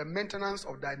 and for the maintenance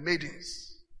of thy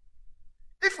maidens.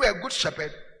 If we are a good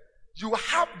shepherd, you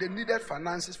have the needed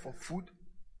finances for food,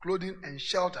 clothing, and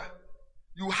shelter.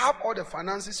 You have all the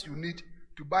finances you need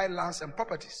to buy lands and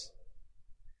properties.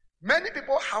 Many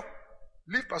people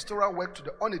leave pastoral work to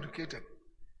the uneducated.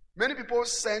 Many people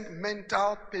send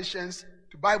mental patients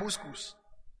to Bible schools.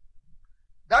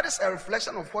 That is a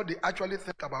reflection of what they actually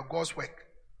think about God's work.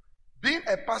 Being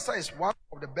a pastor is one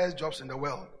of the best jobs in the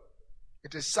world.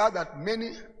 It is sad that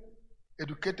many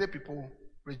educated people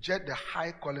reject the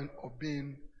high calling of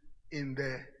being in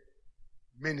the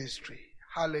ministry.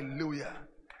 Hallelujah.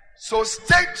 So,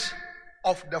 State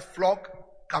of the Flock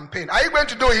campaign. Are you going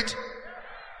to do it?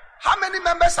 How many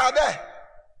members are there?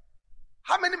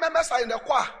 How many members are in the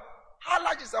choir? How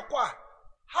large is the choir?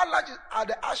 How large are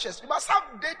the ashes? You must have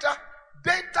data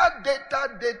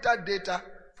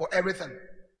for everything.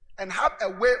 And have a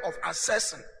way of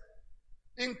assessing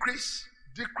increase,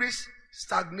 decrease,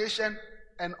 stagnation,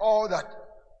 and all that.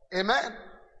 Amen.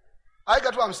 I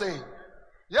get what I'm saying.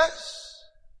 Yes.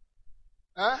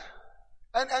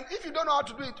 And if you don't know how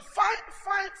to do it,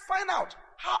 find out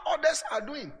how others are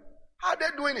doing. How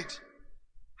they're doing it.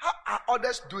 How are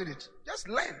others doing it? Just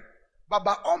learn. But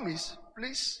by all means,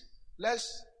 please,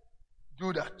 let's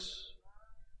do that.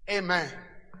 Amen.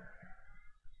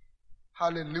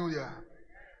 Hallelujah.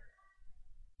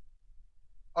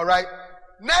 All right.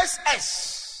 Next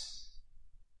S.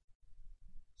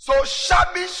 So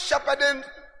shabby shepherding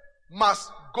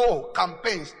must go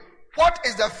campaigns. What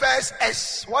is the first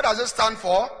S? What does it stand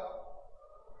for?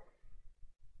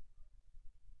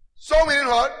 So meaning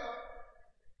what?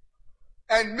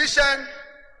 And mission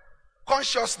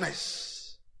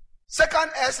consciousness.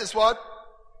 Second S is what?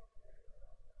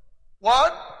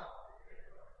 What?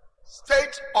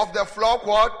 State of the flock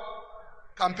what?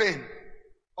 Campaign.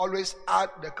 Always add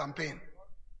the campaign.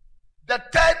 The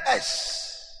third S.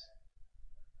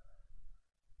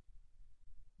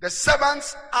 The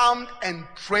servants armed and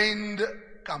trained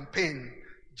campaign.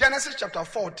 Genesis chapter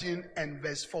 14 and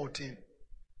verse 14.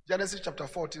 Genesis chapter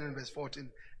 14 and verse 14.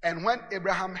 And when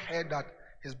Abraham heard that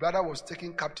his brother was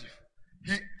taken captive,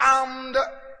 he armed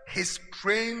his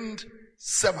trained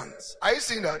servants. Are you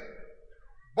seeing that?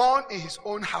 Born in his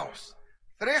own house,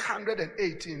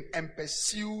 318, and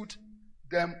pursued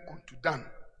them unto Dan.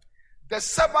 The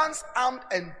servants armed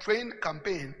and trained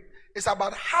campaign is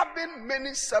about having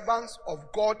many servants of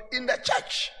God in the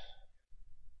church.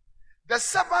 The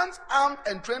servants armed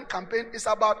and trained campaign is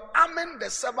about arming the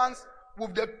servants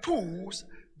with the tools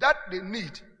that they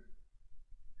need.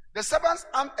 The servants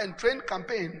armed and trained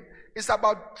campaign is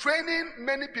about training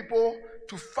many people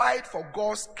to fight for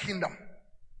God's kingdom.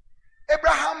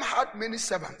 Abraham had many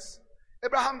servants.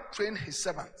 Abraham trained his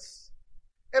servants.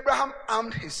 Abraham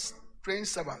armed his trained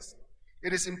servants.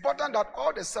 It is important that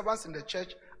all the servants in the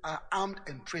church are armed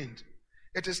and trained.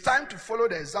 It is time to follow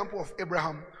the example of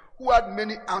Abraham, who had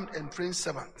many armed and trained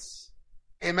servants.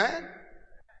 Amen.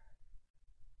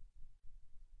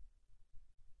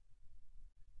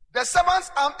 The Servants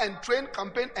Armed and Trained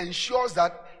campaign ensures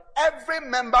that every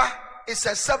member is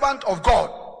a servant of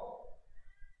God.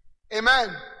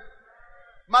 Amen.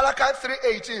 Malachi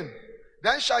 3:18.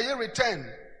 Then shall ye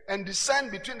return and discern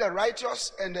between the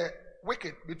righteous and the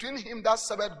wicked, between him that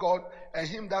serveth God and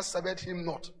him that serveth him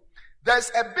not. There's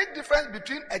a big difference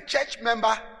between a church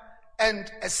member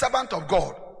and a servant of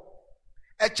God.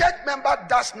 A church member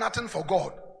does nothing for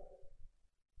God.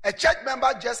 A church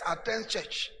member just attends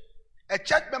church. A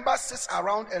church member sits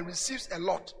around and receives a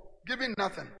lot, giving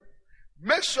nothing.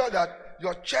 Make sure that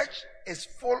your church is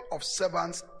full of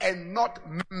servants and not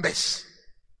members.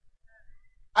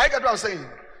 I get what I'm saying.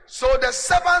 So the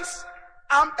Servants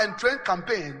Armed and Trained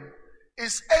campaign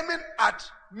is aiming at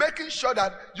making sure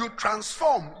that you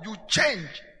transform, you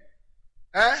change,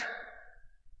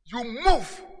 you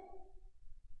move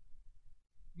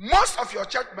most of your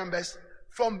church members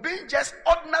from being just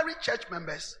ordinary church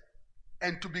members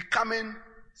and to becoming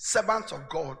servants of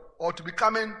God or to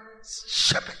becoming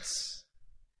shepherds.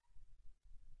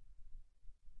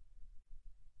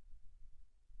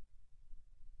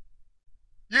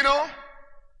 You know,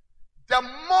 the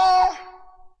more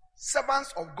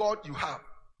servants of God you have,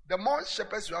 the more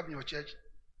shepherds you have in your church,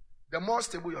 the more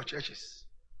stable your church is.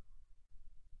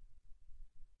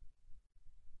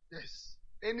 Yes.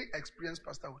 Any experienced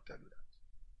pastor will tell you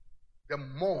that. The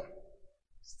more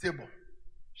stable.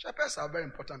 Shepherds are very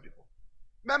important people.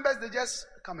 Members, they just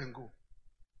come and go.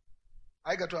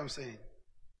 I get what I'm saying.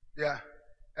 Yeah.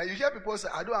 And you hear people say,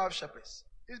 I don't have shepherds.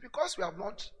 It's because we have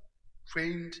not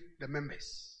trained the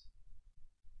members.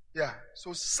 Yeah.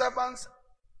 So servants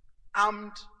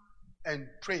armed and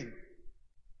trained.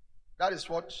 That is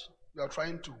what we are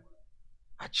trying to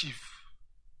achieve.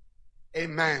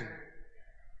 Amen.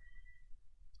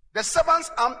 The Servants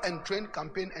Armed and Trained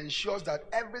campaign ensures that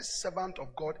every servant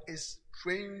of God is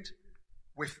trained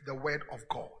with the word of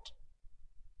God.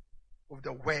 With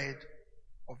the word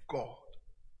of God.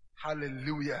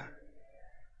 Hallelujah.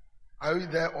 Are you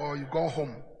there or you go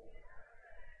home?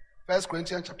 1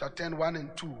 Corinthians chapter 10, 1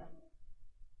 and 2.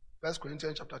 1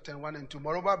 Corinthians chapter 10, 1 and 2.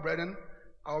 Moreover, brethren,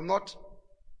 I would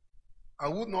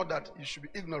not that you should be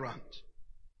ignorant.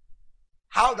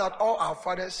 How that all our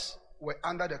fathers were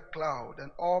under the cloud and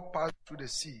all passed through the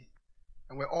sea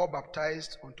and were all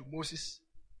baptized unto Moses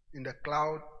in the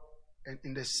cloud and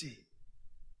in the sea.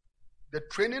 The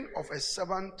training of a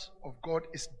servant of God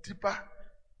is deeper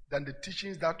than the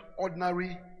teachings that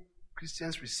ordinary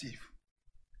Christians receive.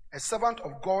 A servant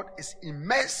of God is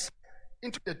immersed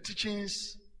into the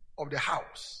teachings of the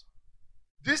house.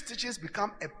 These teachings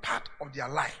become a part of their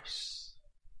lives.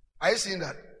 Are you seeing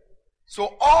that?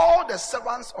 So all the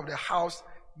servants of the house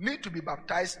need to be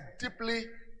baptized deeply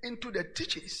into the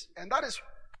teachings. And that is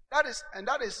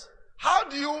how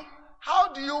do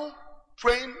you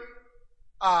train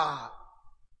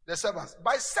the servants?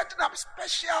 By setting up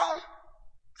special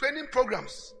training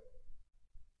programs.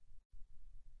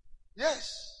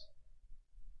 Yes.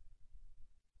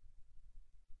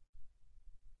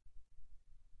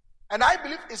 And I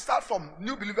believe it starts from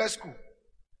New Believer School.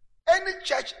 Any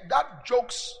church that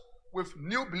jokes with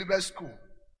New Believer School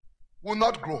will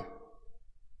not grow.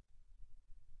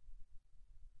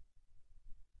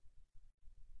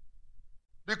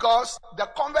 Because the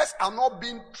converts are not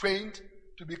being trained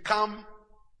to become,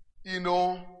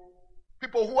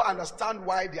 people who understand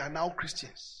why they are now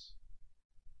Christians.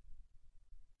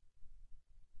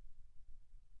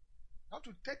 You have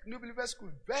to take New Believer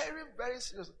School very, very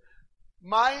seriously.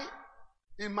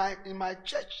 In my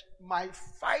church, my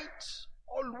fight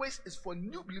always is for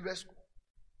New Believer School.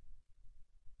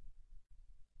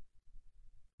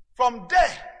 From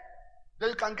there, then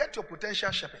you can get your potential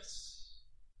shepherds.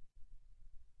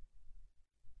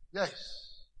 Yes.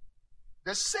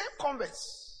 The same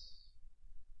converts.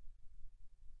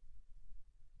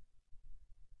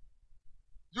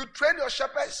 You train your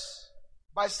shepherds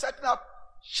by setting up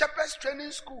shepherds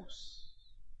training schools.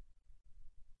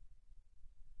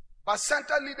 By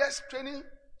center leaders training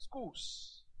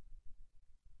schools.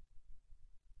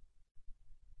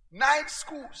 Night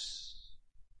schools.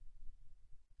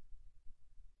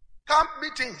 Camp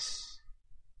meetings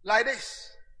like this.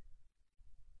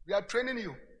 We are training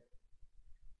you.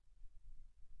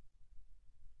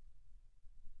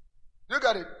 You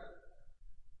got it?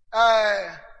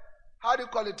 How do you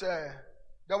call it?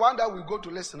 The one that we go to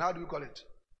listen, how do you call it?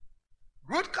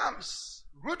 Root camps,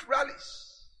 root rallies.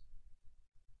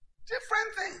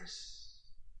 Different things.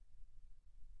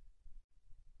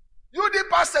 You the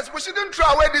pastors, we shouldn't throw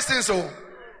away these things.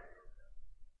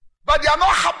 But But they are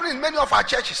not happening in many of our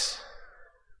churches.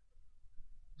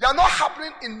 They are not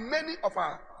happening in many of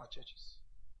our churches.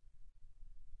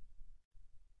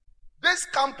 This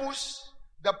campus,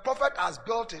 the prophet has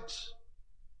built it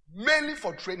mainly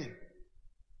for training.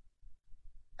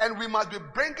 And we must be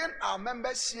bringing our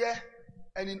members here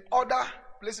and in other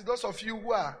places. Those of you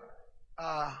who are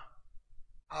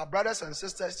our brothers and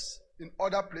sisters in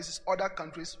other places, other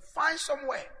countries, find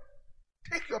somewhere.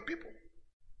 Take your people.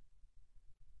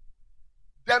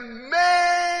 The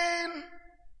main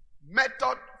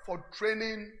method for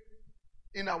training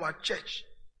in our church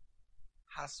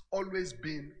has always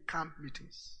been camp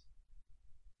meetings.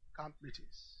 Camp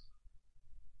meetings.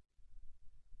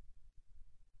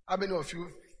 How many of you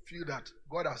feel that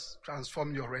God has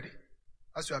transformed you already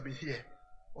as you have been here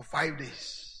for 5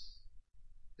 days?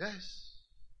 Yes.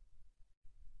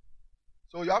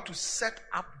 So you have to set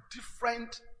up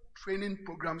different training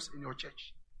programs in your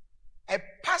church. A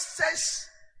pastor's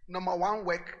number one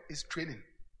work is training.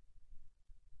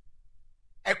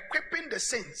 Equipping the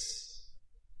saints.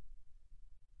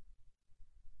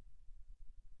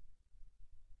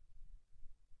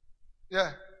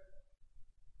 Yeah.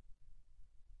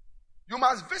 You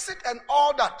must visit and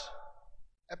all that.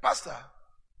 A pastor.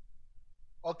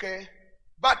 Okay.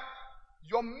 But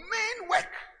your main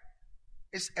work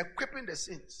is equipping the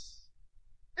saints.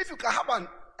 If you can have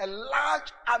a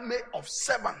large army of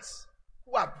servants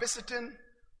who are visiting,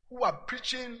 who are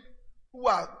preaching, who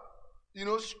are,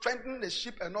 strengthening the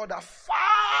sheep and all that, far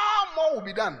more will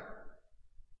be done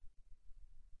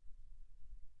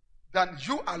than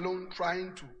you alone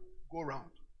trying to go around.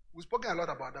 We've spoken a lot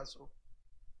about that, so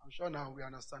I'm sure now we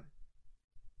understand.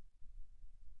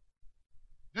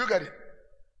 Do you get it?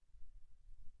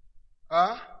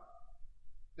 Huh?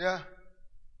 Yeah.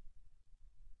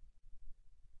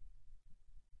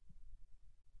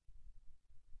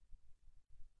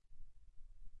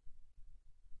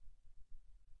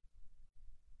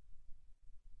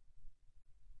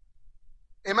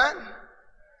 Amen.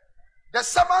 The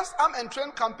Servants Arm and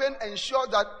Train campaign ensures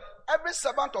that every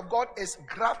servant of God is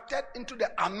grafted into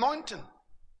the anointing.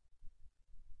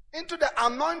 Into the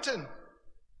anointing.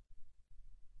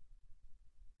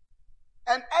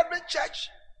 And every church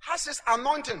has its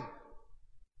anointing.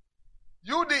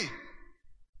 UD.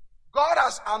 God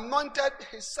has anointed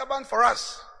his servant for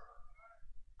us.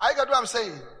 I get what I'm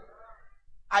saying.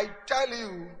 I tell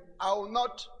you, I will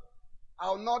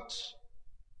not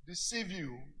deceive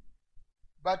you,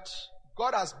 but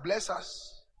God has blessed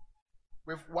us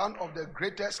with one of the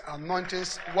greatest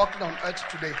anointings walking on earth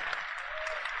today.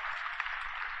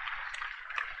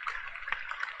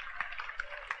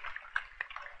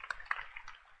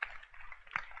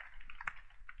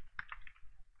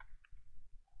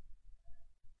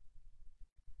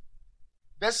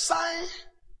 The sign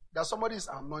that somebody is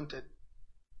anointed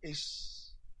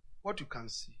is what you can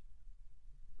see.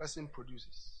 Person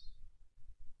produces.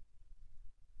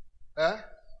 Yeah.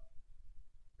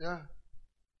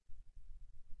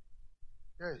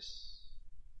 Yes.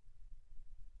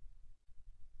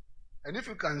 And if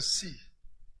you can see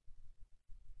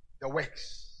the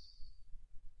works,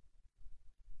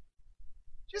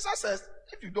 Jesus says,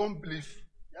 if you don't believe,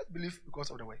 just believe because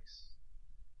of the works.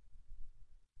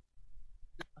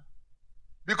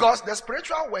 Because the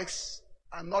spiritual works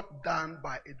are not done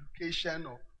by education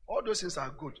or all those things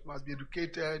are good. You must be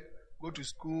educated, go to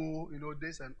school,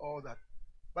 this and all that.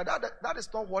 But that is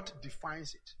not what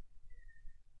defines it.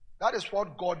 That is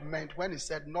what God meant when he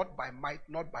said, not by might,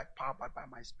 not by power, but by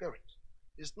my spirit.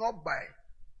 It's not by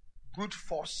brute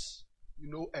force,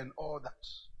 and all that.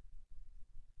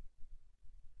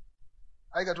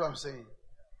 I get what I'm saying.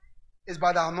 It's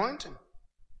by the anointing.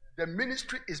 The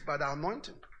ministry is by the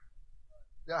anointing.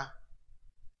 Yeah.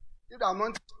 If the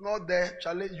anointing is not there,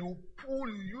 Charlie, you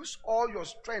use all your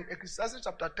strength. Ecclesiastes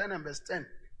chapter 10 and verse 10.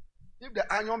 If the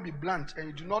iron be blunt and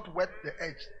you do not wet the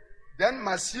edge, then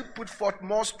must you put forth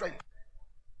more strength.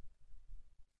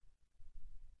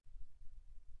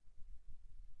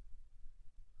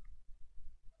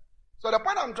 So the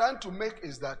point I'm trying to make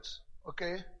is that,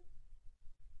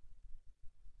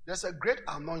 there's a great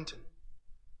anointing.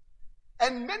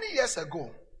 And many years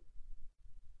ago,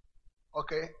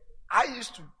 I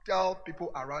used to tell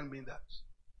people around me that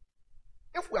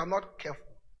if we are not careful,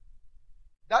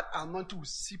 that anointing will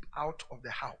seep out of the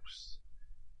house.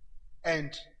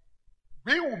 And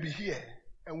we will be here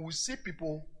and we'll see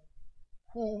people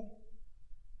who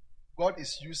God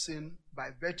is using by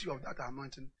virtue of that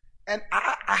anointing. And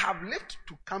I have lived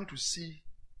to come to see,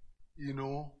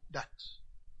 that.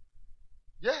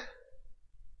 Yeah.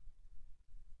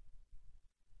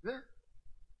 Yeah.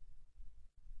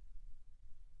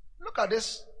 Look at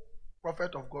this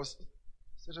prophet of God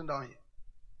sitting down here.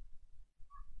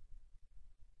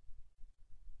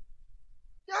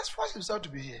 He has forced himself to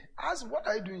be here. I asked him, what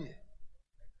are you doing here?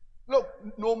 Look,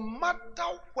 no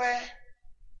matter where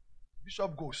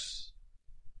Bishop goes,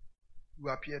 you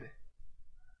appear there.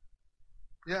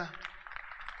 Yeah.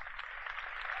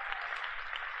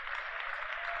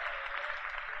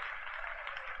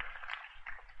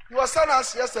 He was telling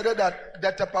us yesterday that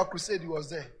the Tepa Crusade, he was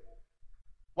there.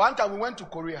 One time we went to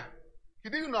Korea. He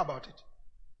didn't know about it.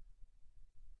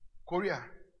 Korea.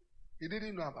 He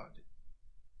didn't know about it.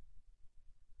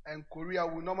 And Korea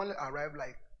will normally arrive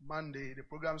like Monday. The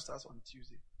program starts on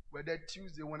Tuesday. We're there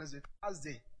Tuesday, Wednesday,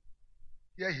 Thursday.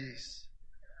 Here he is.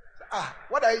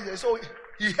 What are you doing? So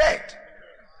he heard.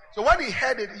 So when he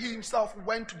heard it, he himself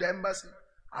went to the embassy.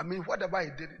 I mean, whatever he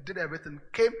did everything.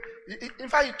 Came. In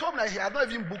fact, he told me that he had not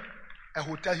even booked a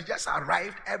hotel. He just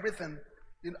arrived, everything.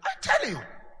 I tell you,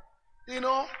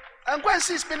 and go and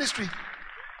see his ministry.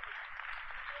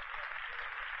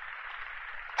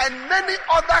 And many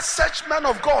other such men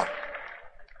of God.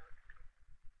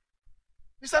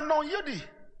 He said, non-Yudi.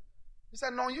 He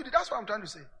said, non-Yudi. That's what I'm trying to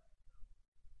say.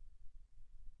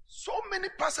 So many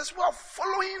pastors who are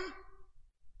following,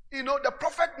 the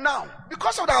prophet now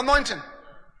because of the anointing.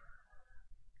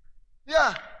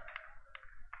 Yeah.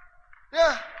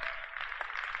 Yeah.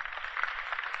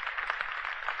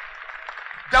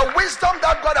 The wisdom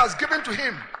that God has given to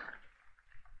him.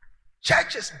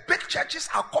 Churches, big churches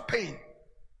are copying.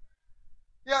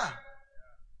 Yeah.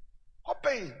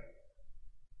 Copying.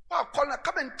 Wow,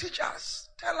 come and teach us.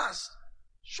 Tell us.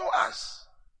 Show us.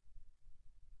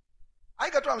 I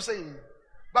get what I'm saying.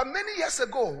 But many years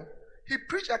ago, he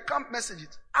preached a camp message,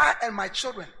 I and my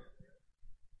children.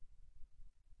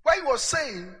 Where he was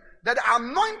saying that the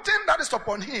anointing that is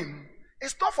upon him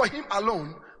is not for him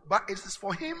alone, but it is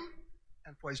for him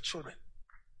and for his children.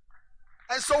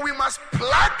 And so we must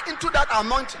plug into that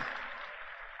anointing.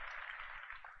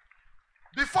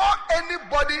 Before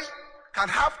anybody can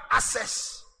have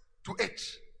access to it.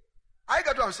 I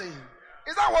get what I'm saying.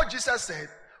 Is that what Jesus said?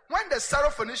 When the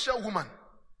Syrophoenician woman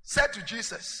said to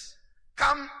Jesus,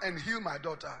 come and heal my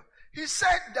daughter. He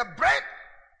said the bread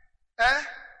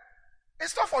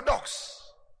it's not for dogs.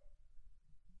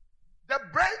 The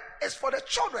bread is for the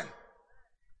children.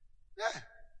 Yeah.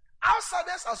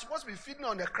 Outsiders are supposed to be feeding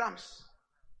on the crumbs.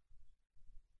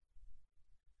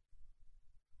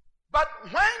 But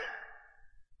when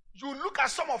you look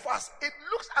at some of us, it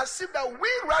looks as if that we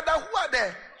rather who are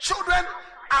the children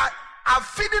are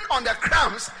feeding on the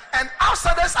crumbs and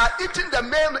outsiders are eating the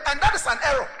meal, and that is an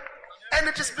error. And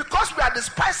it is because we are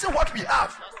despising what we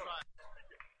have.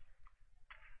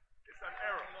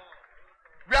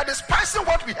 We are despising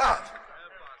what we have.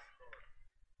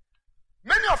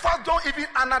 Many of us don't even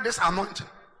honor this anointing.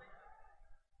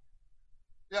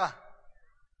 Yeah.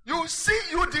 You see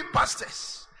UD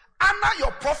pastors. Honor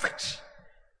your prophet.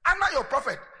 Honor your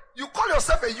prophet. You call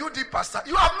yourself a UD pastor.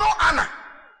 You have no honor.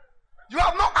 You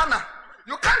have no honor.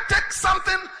 You can't take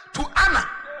something to honor.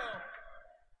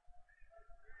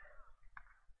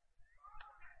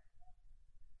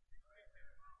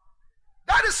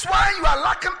 That is why you are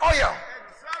lacking oil.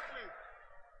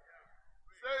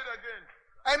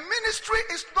 And ministry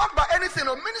is not by anything.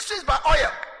 No, ministry is by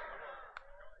oil.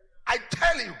 I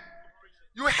tell you.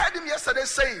 You heard him yesterday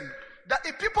saying that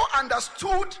if people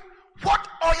understood what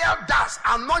oil does,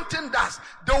 anointing does,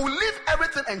 they will leave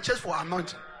everything and chase for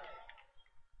anointing.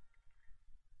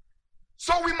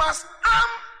 So we must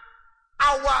arm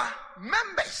our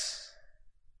members.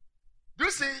 Do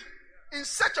you see? In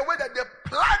such a way that they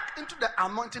plug into the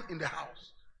anointing in the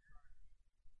house.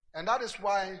 And that is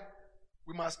why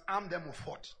we must arm them with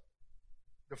what?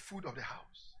 The food of the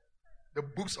house, the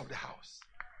books of the house,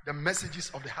 the messages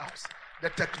of the house, the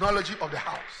technology of the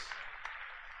house.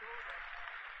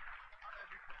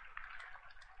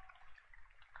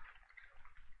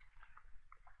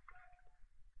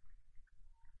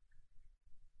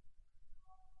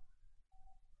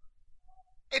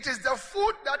 It is the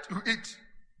food that you eat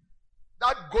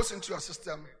that goes into your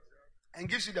system and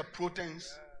gives you the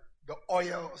proteins, the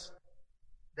oils,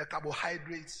 the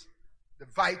carbohydrates, the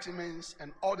vitamins,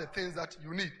 and all the things that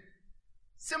you need.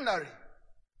 Similarly,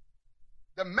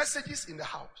 the messages in the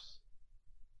house,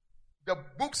 the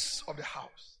books of the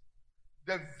house,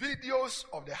 the videos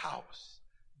of the house,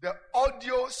 the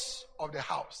audios of the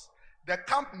house, the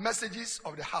camp messages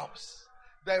of the house,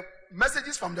 the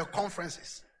messages from the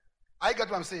conferences. I get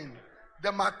what I'm saying. The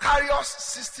Macarius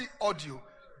 60 audio.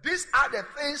 These are the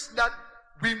things that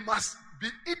we must be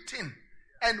eating.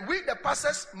 And we, the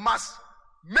pastors, must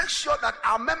make sure that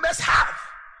our members have.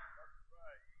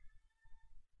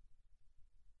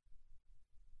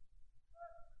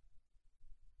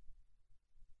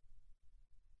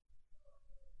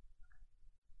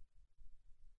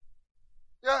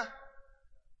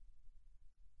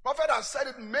 has said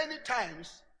it many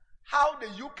times, how the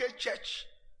UK church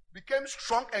became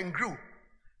strong and grew.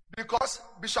 Because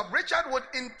Bishop Richard would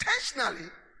intentionally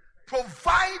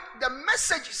provide the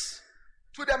messages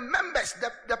to the members,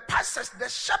 the pastors, the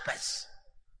shepherds,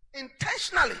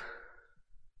 intentionally.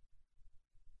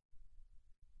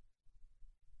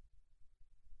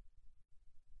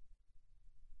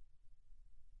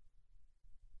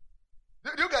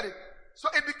 Do you get it? So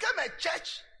it became a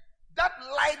church that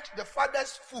liked the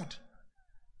Father's food.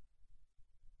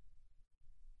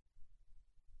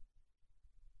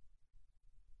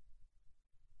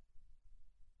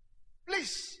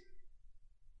 Please,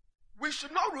 we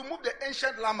should not remove the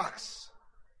ancient landmarks.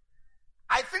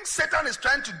 I think Satan is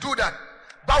trying to do that,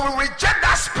 but we reject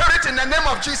that spirit in the name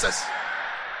of Jesus.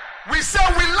 We say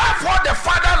we love what the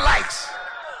Father likes.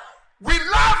 We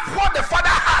love what the Father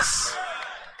has.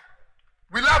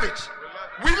 We love it.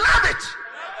 We love it.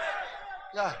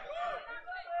 Yeah.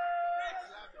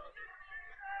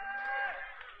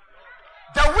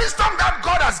 The wisdom that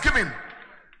God has given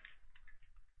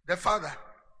the Father,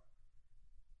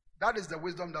 that is the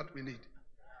wisdom that we need.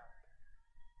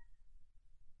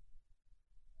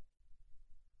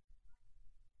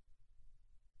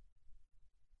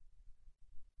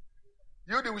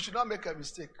 We should not make a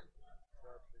mistake.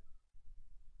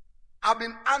 I've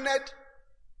been honored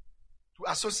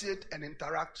to associate and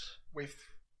interact with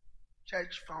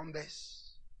church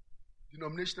founders,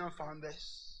 denominational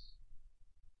founders,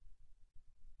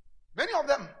 many of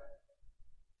them,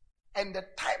 and the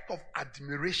type of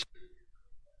admiration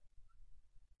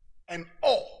and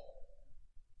awe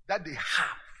that they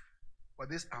have for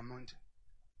this anointing,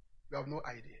 you have no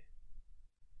idea.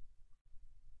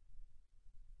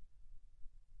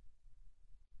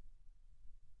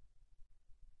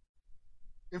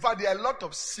 In fact, there are a lot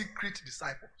of secret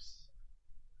disciples.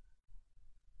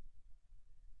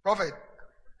 Prophet.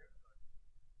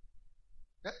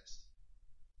 Yes.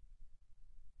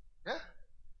 Yeah.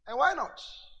 And why not?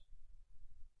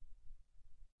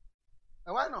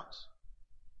 And why not?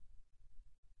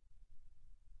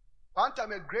 One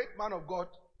time a great man of God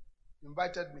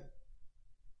invited me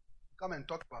to come and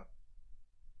talk about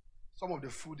some of the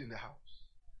food in the house.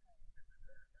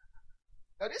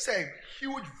 Now, this is a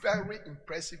huge, very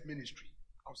impressive ministry.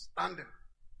 Outstanding.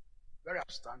 Very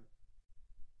outstanding.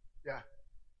 Yeah.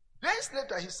 Days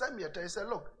later, he sent me a text. He said,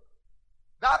 look,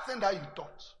 that thing that you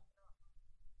taught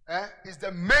is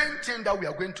the main thing that we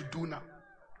are going to do now.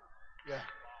 Yeah.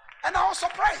 And I was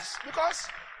surprised because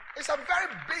it's a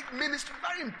very big ministry,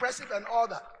 very impressive and all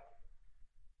that.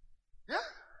 Yeah.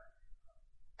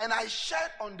 And I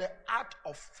shared on the art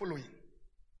of following.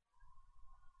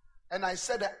 And I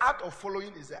said the art of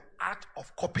following is the art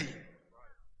of copying.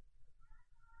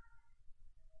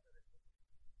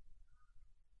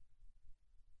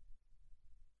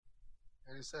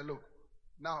 And he said, look,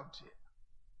 now dear,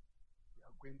 we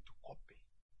are going to copy.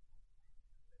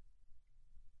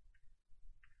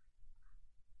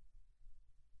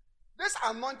 This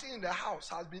anointing in the house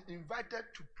has been invited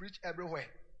to preach everywhere.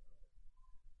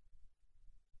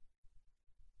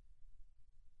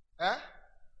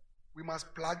 We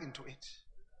must plug into it.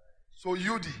 So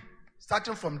UD,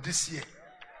 starting from this year,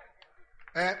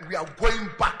 we are going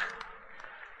back.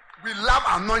 We love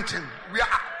anointing. We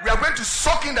are going to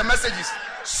soak in the messages,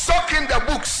 soak in the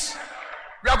books.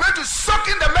 We are going to soak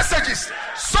in the messages,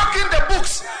 soak in the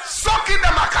books, soak in the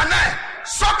Makane,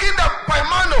 soak in the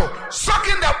Paimano, soak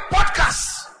in the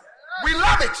podcasts. We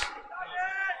love it.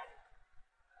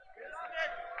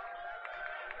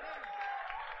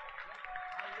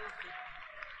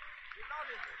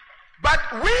 But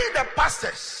we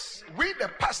the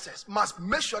pastors must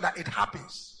make sure that it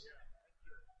happens.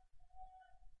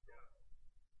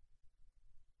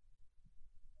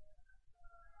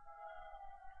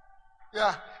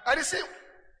 Yeah. And you see,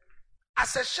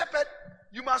 as a shepherd,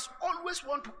 you must always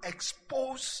want to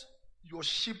expose your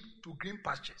sheep to green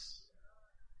pastures.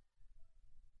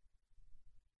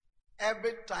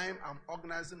 Every time I'm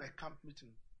organizing a camp meeting,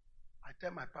 I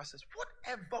tell my pastors,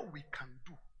 whatever we can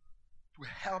do to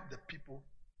help the people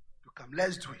to come,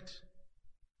 let's do it.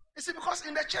 You see, because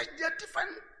in the church, there are different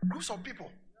groups of people.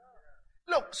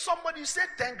 Look, somebody said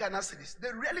 10 Ghana cedis.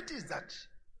 The reality is that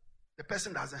the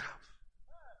person doesn't have.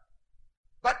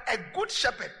 But a good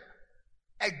shepherd,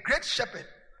 a great shepherd,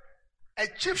 a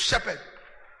chief shepherd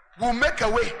will make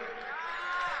a way.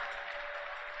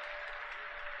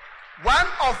 One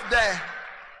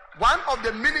of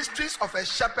the ministries of a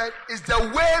shepherd is the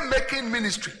way-making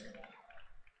ministry.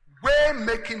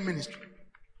 Way-making ministry.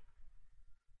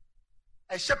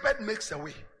 A shepherd makes a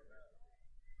way.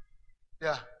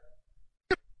 Yeah.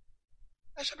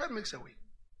 A shepherd makes a way.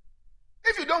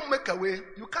 If you don't make a way,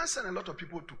 you can't send a lot of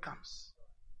people to camps.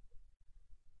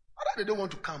 Not that they don't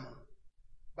want to come,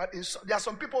 but there are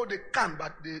some people they can,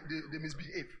 but they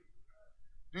misbehave.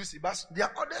 Do you see? But there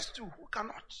are others too who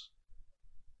cannot.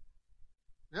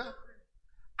 Yeah.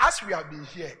 As we have been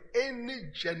here,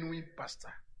 any genuine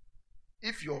pastor,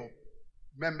 if your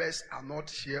members are not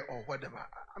here or whatever,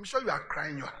 I'm sure you are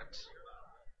crying your heart.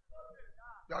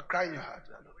 You are crying your heart.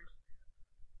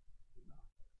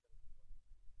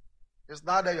 It's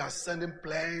not that you are sending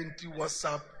plenty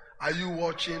WhatsApp. Are you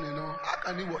watching? How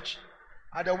can you watch?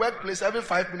 At the workplace, every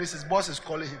 5 minutes, his boss is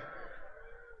calling him.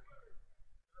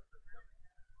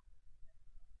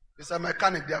 He's a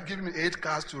mechanic. They have given me 8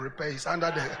 cars to repair. He's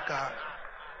under the car.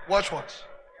 Watch what?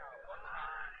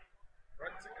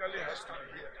 Practically has to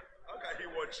be here. How can he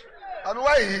watch? I mean,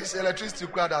 why his electricity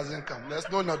crowd doesn't come? There's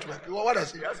no network. What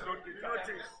does he do?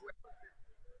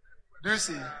 Do you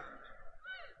see?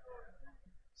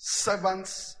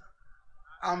 Servants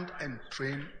Armed and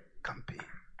Trained campaign.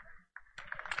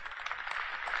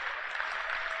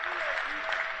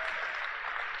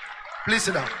 Please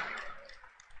sit down.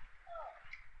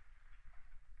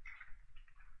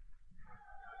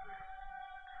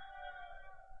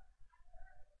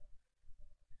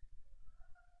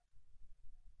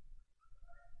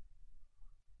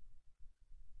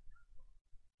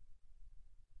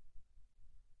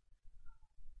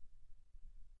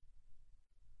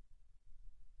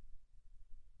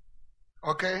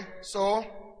 Okay, so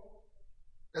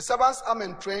the Servants Armed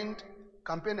and Trained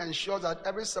campaign ensures that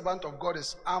every servant of God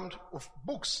is armed with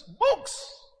books. Books!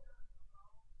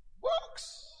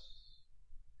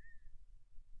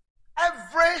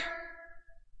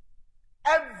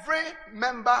 Every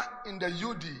member in the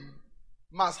UD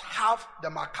must have the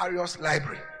Macarius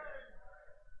Library.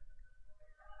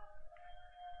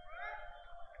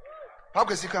 How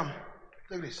can you come?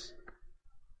 Take this.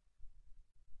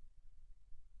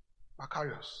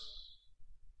 Macarius.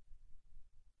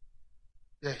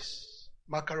 Yes.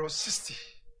 Macarius 60.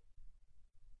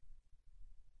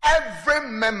 Every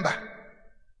member,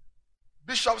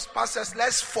 bishops, pastors,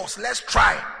 let's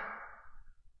try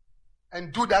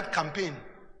and do that campaign.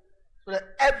 So that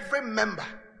every member,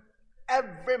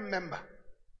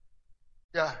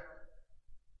 yeah.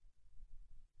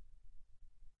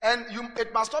 And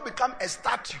it must not become a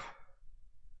statue.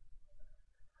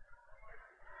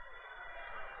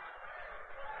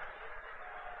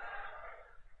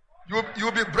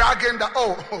 You'll be bragging that,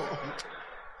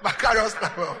 Macarius,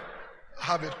 I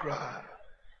have it, cry.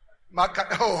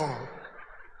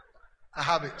 I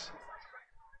have it.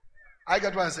 I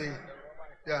get what I'm saying.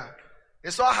 Yeah.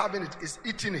 It's not having it, it's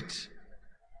eating it.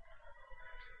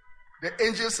 The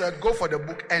angel said, go for the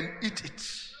book and eat it.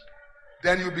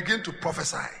 Then you begin to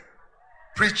prophesy,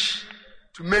 preach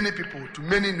to many people, to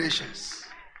many nations.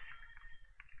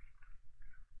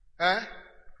 Yeah.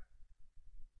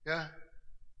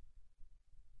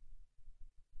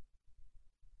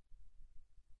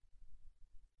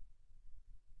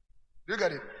 Do you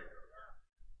get it?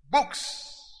 Books.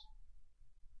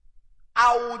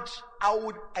 I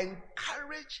would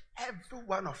encourage every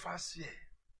one of us here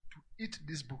to eat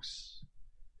these books.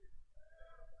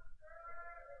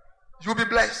 You'll be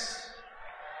blessed.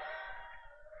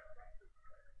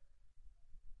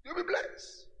 You'll be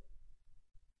blessed.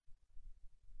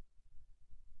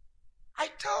 I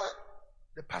tell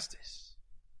the pastors,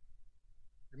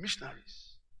 the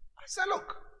missionaries, I say,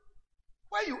 look,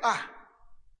 where you are,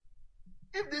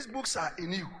 if these books are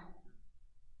in you,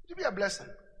 it will be a blessing.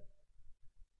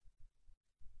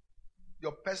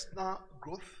 Your personal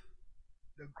growth,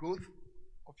 the growth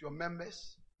of your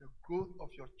members, the growth of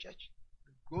your church,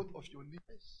 the growth of your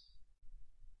leaders,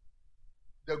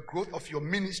 the growth of your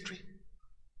ministry.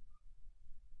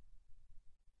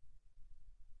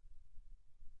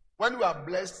 When we are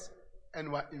blessed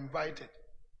and we are invited,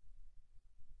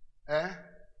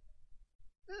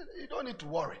 you don't need to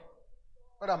worry.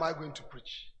 What am I going to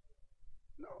preach?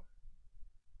 No.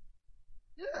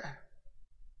 Yeah.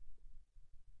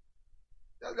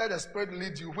 Just let the Spirit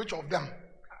lead you. Which of them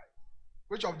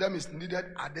is needed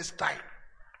at this time?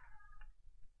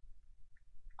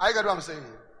 I get what I'm saying.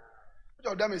 Which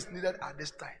of them is needed at this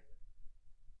time?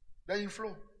 Then you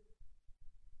flow.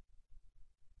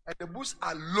 And the books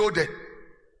are loaded.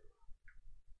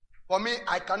 For me,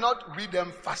 I cannot read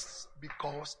them fast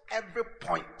because every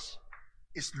point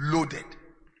is loaded.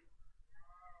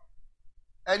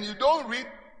 And you don't read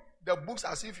the books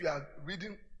as if you are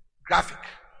reading graphic.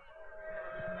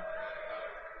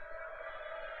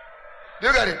 Do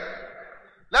you get it?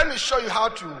 Let me show you how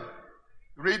to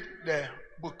read the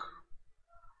book.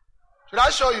 Should I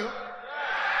show you?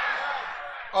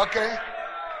 Okay.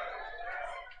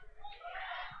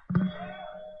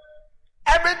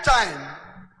 every time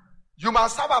you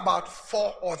must have about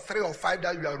 4 or 3 or 5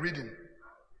 that you are reading.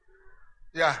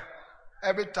 Yeah,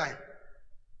 every time.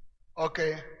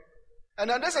 Okay. And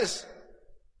then this is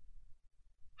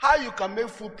how you can make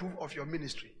full proof of your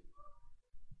ministry.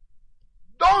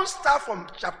 Don't start from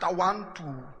chapter 1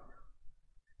 to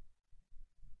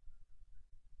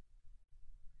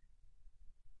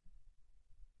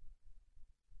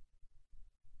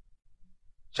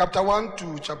chapter 1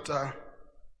 to chapter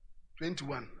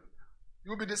 21.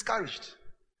 You'll be discouraged.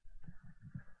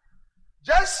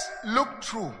 Just look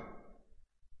through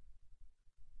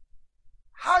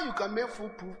how you can make full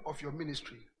proof of your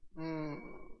ministry.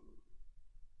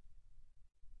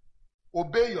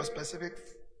 Obey your specific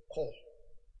call.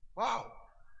 Wow.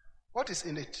 What is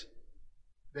in it?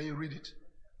 Then you read it.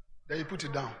 Then you put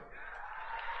it down.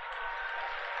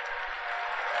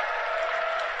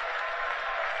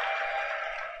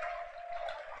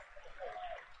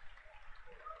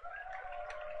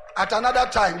 At another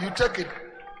time, you take it.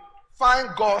 Find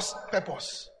God's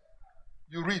purpose.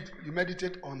 You read, you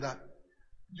meditate on that.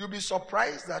 You'll be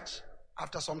surprised that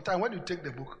after some time, when you take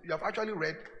the book, you have actually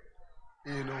read,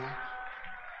 And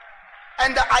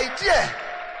the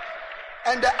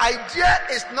idea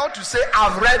is not to say,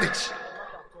 I've read it.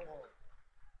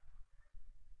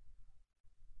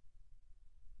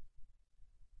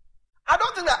 I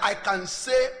don't think that I can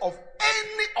say of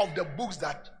any of the books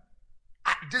that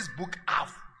this book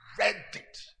I've read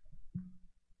it.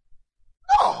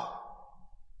 No.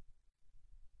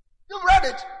 You've read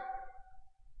it.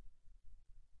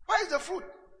 Where is the fruit?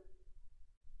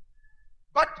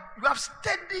 But you have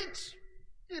studied,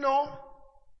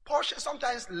 portions,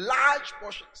 sometimes large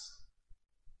portions.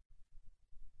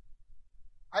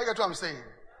 I get what I'm saying?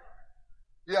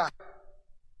 Yeah.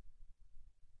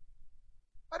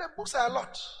 But the books are a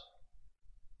lot.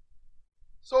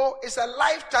 So it's a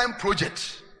lifetime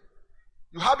project.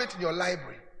 You have it in your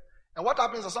library. And what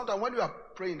happens is sometimes when you are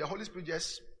praying, the Holy Spirit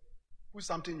just puts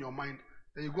something in your mind,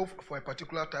 then you go for a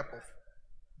particular type of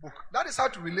book. That is how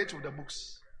to relate with the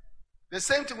books. The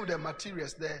same thing with the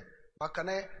materials there. But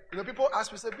people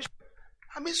ask me, say, Bishop,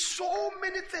 so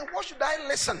many things. What should I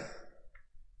listen?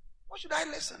 What should I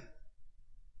listen?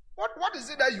 What is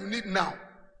it that you need now?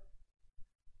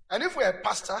 And if we're a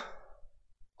pastor,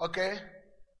 okay,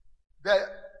 there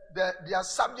are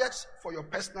subjects for your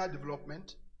personal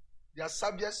development. There are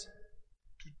subjects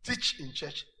to teach in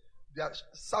church. There are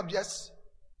subjects,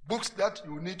 books that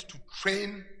you need to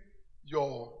train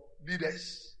your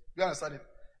leaders. You understand it?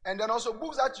 And then also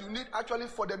books that you need actually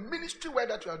for the ministry work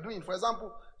that you are doing. For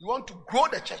example, you want to grow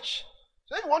the church.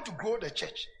 So if you want to grow the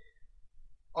church,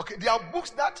 okay, there are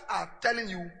books that are telling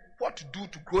you what to do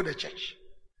to grow the church.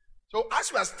 So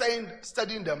as we are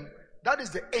studying them, that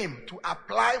is the aim, to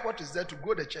apply what is there to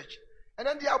grow the church. And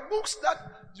then there are books that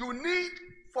you need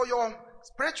for your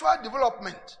spiritual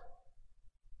development.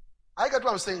 I get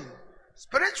what I'm saying.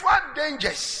 Spiritual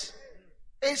dangers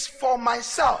is for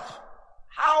myself.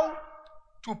 How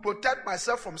to protect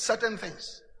myself from certain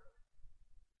things.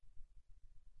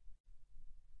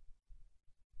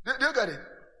 Do you get it?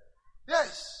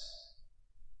 Yes.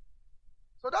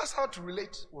 So that's how to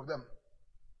relate with them.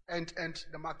 And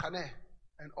the Makane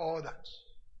and all that.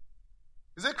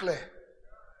 Is it clear?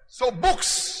 So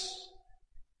books.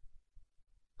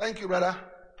 Thank you, brother.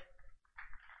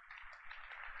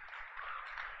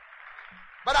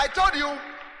 But I told you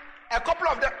a couple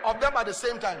of them at the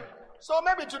same time. So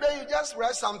maybe today you just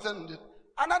read something.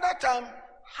 Another time,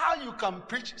 how you can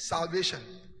preach salvation.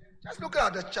 Just look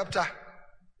at the chapter,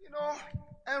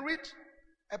 and read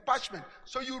a parchment.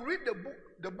 So you read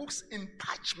the books in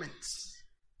parchments.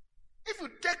 If you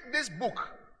take this book,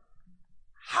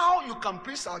 how you can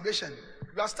preach salvation,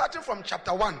 you are starting from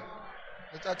chapter 1,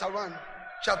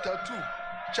 chapter 2,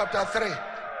 chapter 3.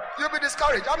 You'll be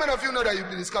discouraged. How many of you know that you'll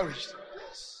be discouraged?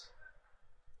 Yes.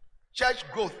 Church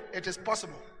growth, it is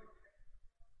possible.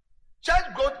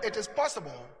 Church growth, it is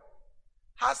possible,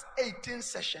 has 18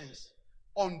 sessions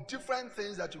on different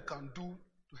things that you can do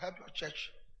to help your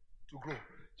church to grow.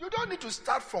 You don't need to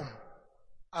start from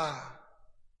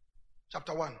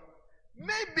chapter 1.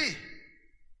 Maybe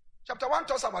chapter 1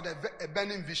 talks about a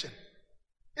burning vision.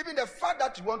 Even the fact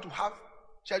that you want to have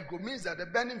church growth means that the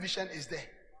burning vision is there.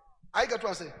 I get what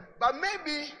I'm saying. But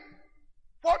maybe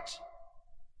what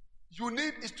you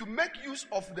need is to make use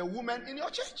of the women in your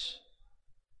church.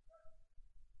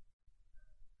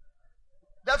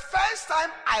 The first time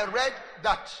I read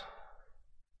that,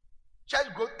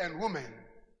 church growth and women,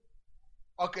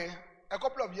 okay, a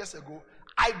couple of years ago,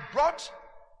 I brought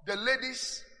the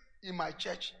ladies in my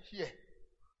church here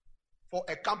for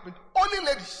a camping. Only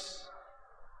ladies.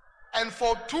 And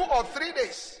for 2 or 3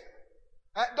 days,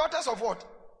 daughters of what?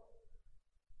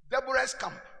 Deborah's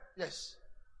camp. Yes.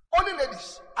 Only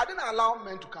ladies. I didn't allow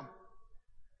men to come.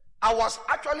 I was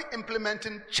actually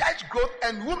implementing church growth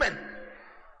and women.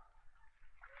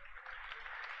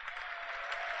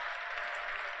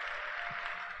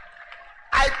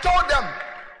 I told them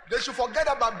they should forget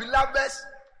about beloveds,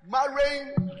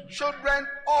 marrying, children,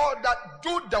 all that.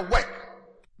 Do the work.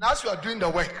 Now, as you are doing the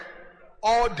work,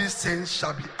 all these things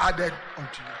shall be added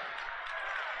unto you.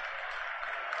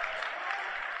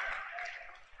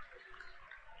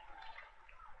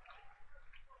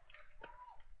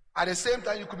 At the same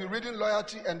time, you could be reading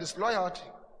loyalty and disloyalty.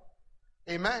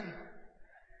 Amen.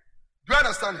 Do you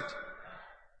understand it?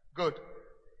 Good.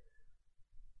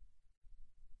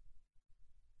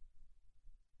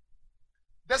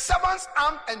 The Servants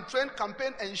Armed and Trained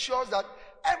campaign ensures that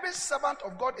every servant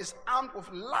of God is armed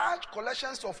with large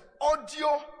collections of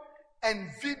audio and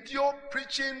video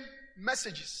preaching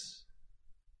messages.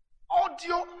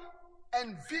 Audio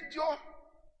and video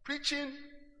preaching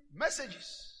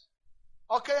messages.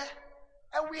 Okay?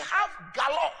 And we have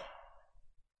galore.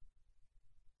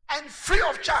 And free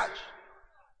of charge.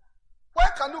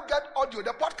 Where can you get audio?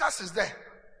 The podcast is there.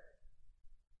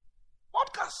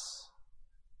 Podcast.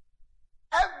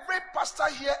 Every pastor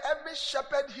here, every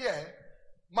shepherd here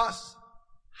must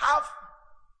have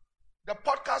the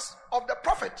podcast of the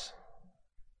prophet.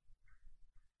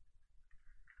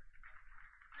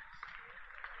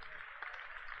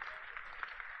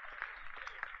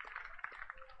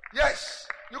 Yes,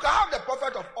 you can have the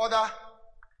prophet of other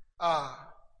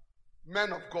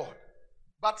men of God.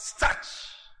 But start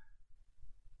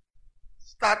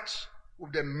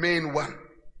with the main one.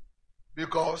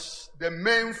 Because the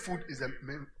main food is the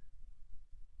main.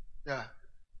 Yeah.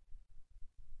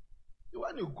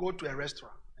 When you go to a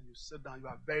restaurant and you sit down, you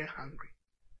are very hungry.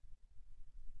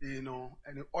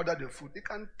 And you order the food. It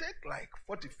can take like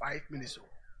 45 minutes.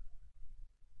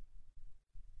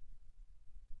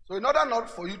 So in order not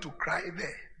for you to cry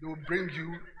there, they will bring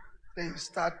you things,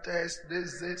 starters,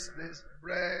 this,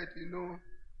 bread,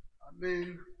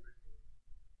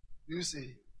 you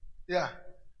see. Yeah.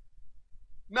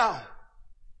 Now,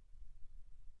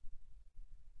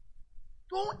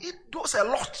 don't eat those a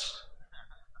lot.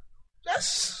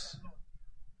 Yes.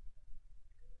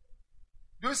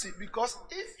 Do you see? Because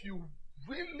if you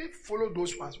really follow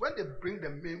those ones, when they bring the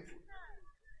main food,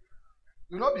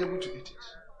 you'll not be able to eat it.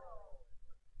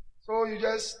 So you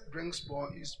just drink small,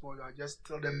 eat small, just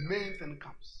till the main thing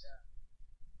comes.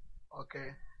 Okay.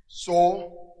 So,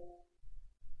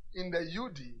 in the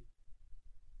UD,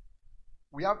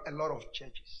 we have a lot of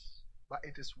churches, but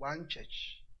it is one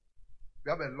church.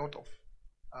 We have a lot of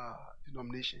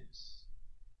denominations,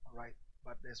 all right?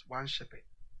 But there's one shepherd.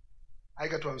 I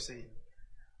get what I'm saying.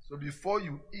 So before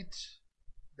you eat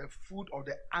the food of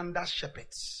the under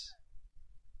shepherds,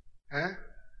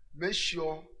 make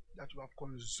sure that you have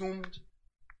consumed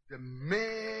the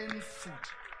main food.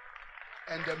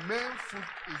 And the main food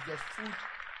is the food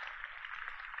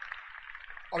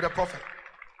of the prophet.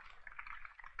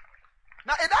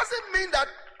 Now, it doesn't mean that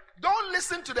don't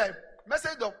listen to the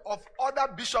message of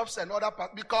other bishops and other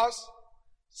pastors, because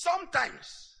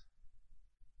sometimes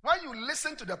when you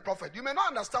listen to the prophet, you may not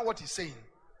understand what he's saying.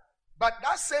 But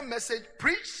that same message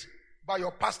preached by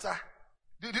your pastor,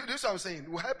 do you see what I'm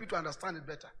saying? Will help you to understand it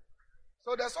better.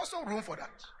 So there's also room for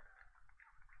that.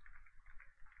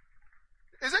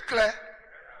 Is it clear?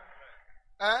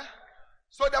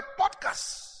 So the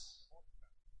podcast.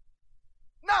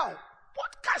 Now,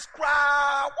 podcast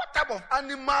cry, what type of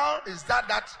animal is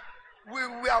that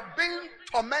we are being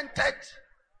tormented?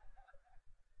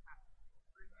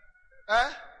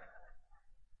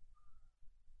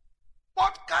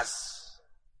 Podcast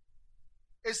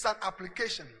is an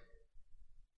application.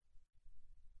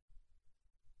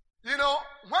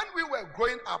 When we were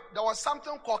growing up, there was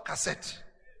something called cassette.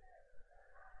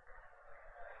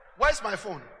 Where's my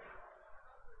phone?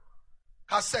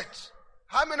 Cassette.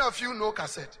 How many of you know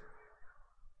cassette?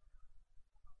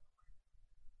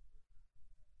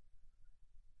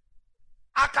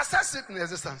 Are cassettes in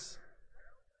existence?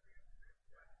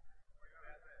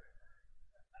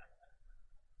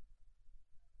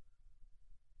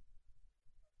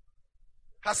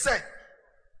 Cassette.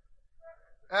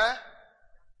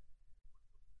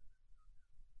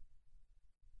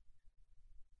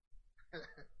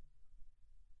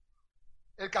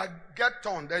 It can get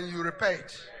torn, then you repair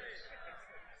it.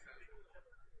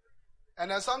 And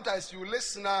then sometimes you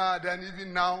listen, then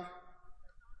even now,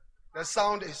 the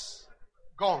sound is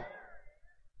gone.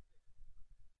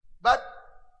 But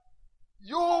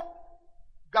you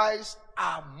guys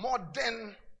are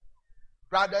modern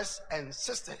brothers and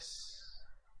sisters.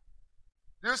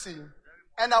 Do you see?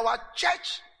 And our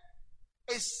church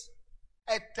is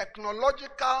a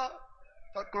technologically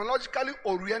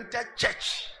oriented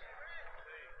church.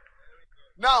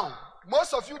 Now,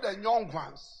 most of you, the young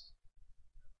ones,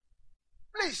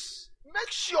 please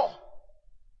make sure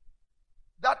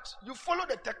that you follow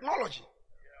the technology.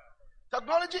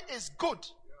 Technology is good.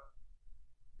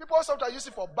 People sometimes use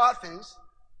it for bad things,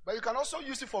 but you can also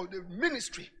use it for the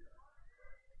ministry.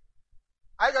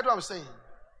 I get what I'm saying.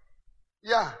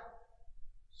 Yeah.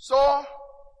 So,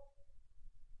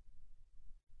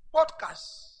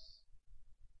 podcasts.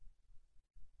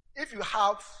 If you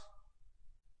have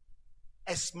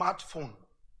a smartphone,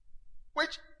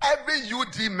 which every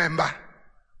UD member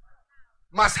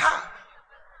must have.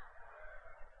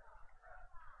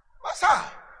 Must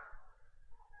have.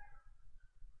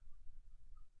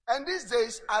 And these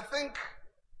days, I think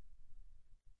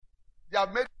they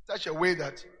have made such a way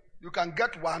that you can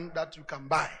get one that you can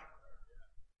buy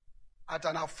at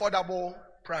an affordable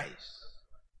price.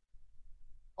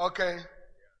 Okay?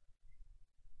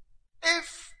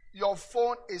 If your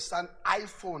phone is an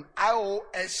iPhone,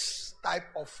 iOS type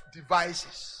of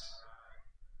devices,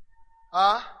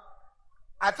 I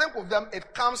think with them,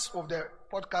 it comes with the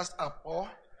podcast app, or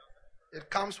it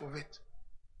comes with it.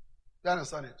 Do you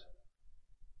understand it?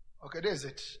 Okay, there's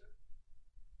it.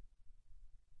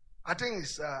 I think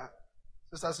it's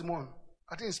Sister Simone.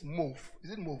 I think it's mauve.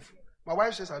 Is it mauve? My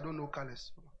wife says I don't know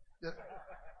colors. Yeah.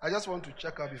 I just want to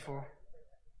check her before.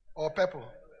 Or purple.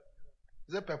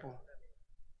 Is it purple?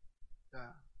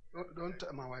 Yeah. Don't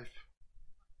tell my wife.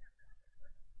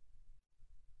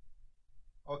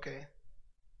 Okay.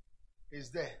 It's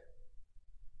there.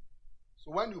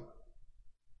 So when you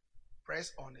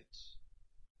press on it,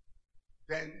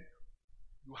 then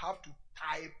you have to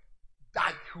type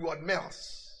Dag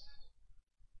Heward-Mills.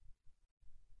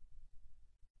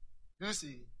 You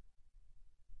see?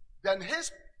 Then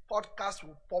his podcast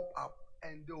will pop up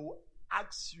and they will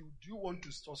ask you, do you want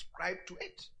to subscribe to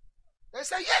it? They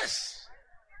say yes.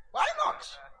 Why not?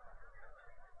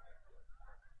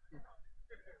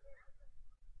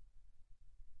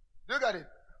 Do you get it?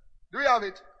 Do you have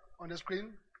it on the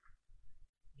screen?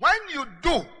 When you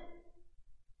do,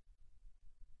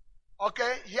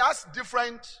 okay, he has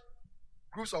different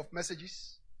groups of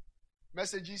messages.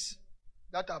 Messages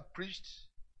that are preached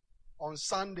on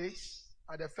Sundays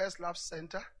at the First Love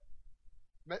Center.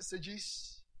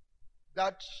 Messages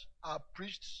that are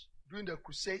preached during the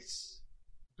crusades,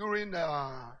 during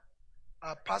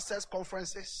pastors'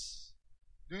 conferences.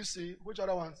 Do you see? Which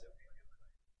other ones?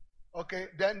 Okay,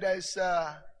 then there's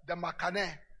the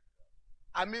Makane.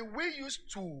 I mean, we used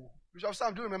to, Bishop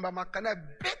Sam, do you remember Makane?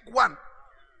 Big one.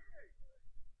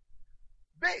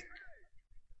 Big.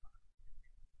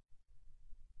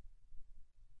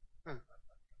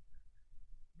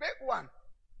 Big one.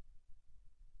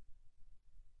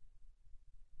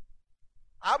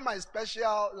 I have my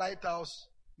special lighthouse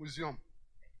museum.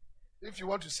 If you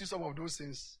want to see some of those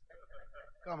things,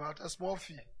 come at a small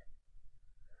fee.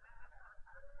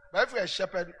 But if you're a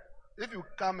shepherd, if you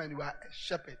come and you are a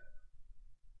shepherd,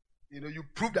 you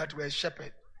prove that you're a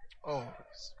shepherd. Oh,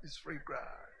 it's free grant.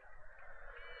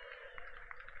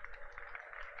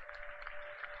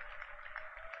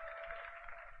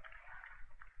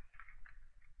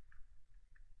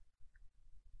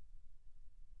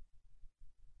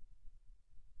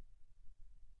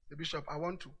 The bishop, I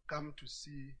want to come to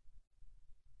see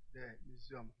the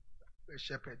museum. A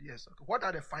shepherd, yes. Okay. What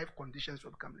are the 5 conditions for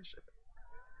becoming a shepherd?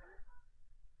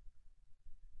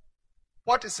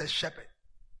 What is a shepherd?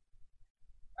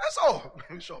 That's all.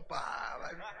 Bishop,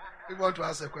 we want to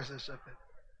ask a question, shepherd.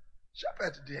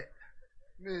 Shepherd, dear.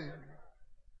 Me.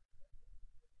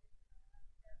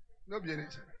 No be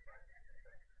anything.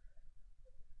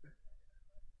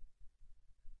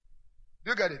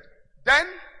 Do you get it? Then,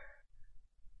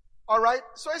 all right,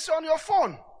 so it's on your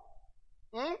phone.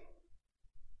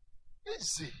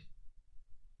 Easy.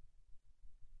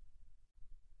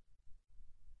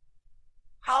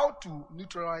 How to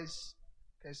neutralize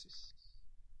curses.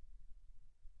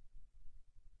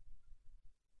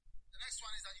 The next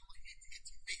one is that you will hit it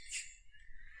big.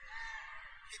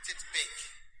 Hit it big.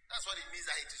 That's what it means,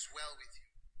 that it is well with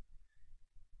you.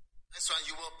 Next one,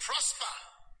 you will prosper.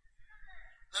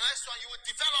 The next one, you will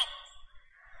develop.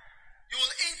 You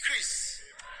will increase.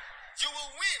 You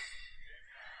will win.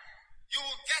 You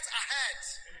will get ahead.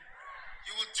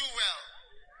 You will do well.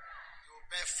 You will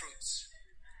bear fruit.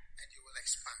 And you will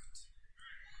expand.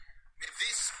 May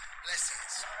these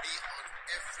blessings be on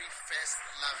every first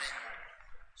loving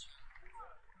child.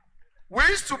 We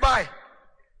used to buy.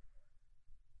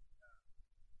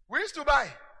 We used to buy.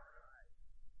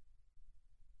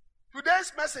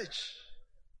 Today's message.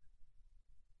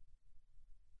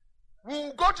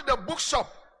 We'll go to the bookshop.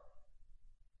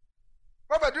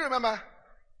 Prophet, do you remember?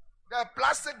 The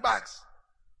plastic bags.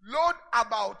 Load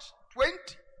about 20.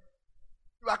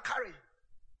 You are carrying.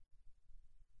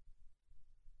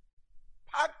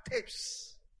 Pack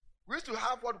tapes. We used to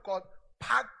have what we call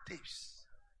pack tapes.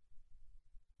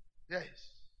 Yes.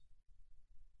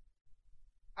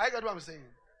 I get what I'm saying.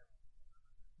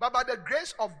 But by the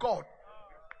grace of God,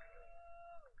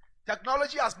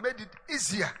 technology has made it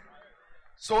easier.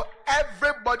 So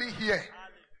everybody here,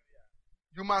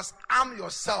 you must arm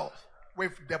yourself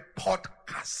with the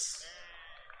podcast.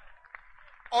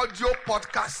 Audio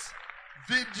podcast,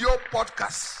 video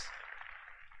podcast.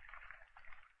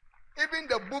 Even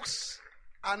the books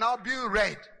are now being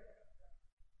read.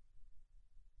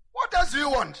 What else do you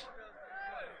want?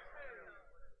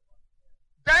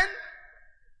 Then,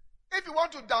 if you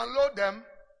want to download them,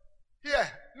 here,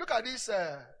 look at these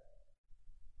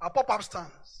pop-up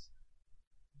stands.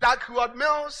 Darkwood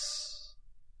Mills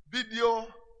Videos.org.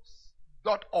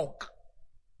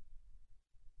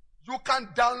 You can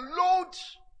download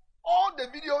all the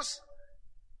videos.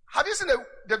 Have you seen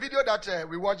the video that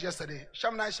we watched yesterday?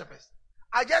 Shamanite Shepherds.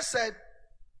 I just said,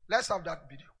 let's have that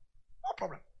video. No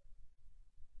problem.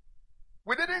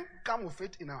 We didn't come with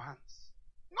it in our hands.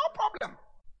 No problem.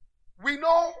 We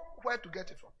know where to get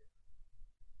it from.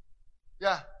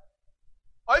 Yeah.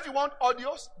 Or if you want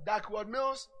audios, Darkwood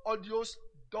Mills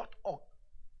Audios.org.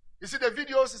 You see the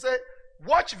videos, you say,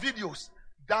 watch videos,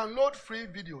 download free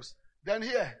videos. Then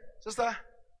here, sister,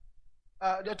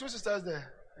 the two sisters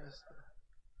there. Yes.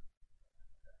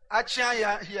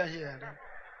 Achia, here.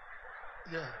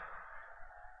 Yeah.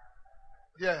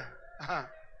 Yeah. Uh-huh.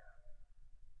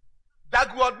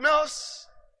 Darkwood Mills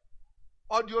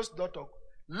Audios.org.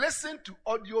 Listen to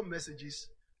audio messages,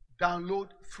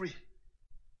 download free.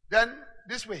 Then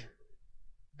this way,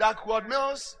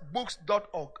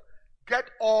 darkwordmillsbooks.org.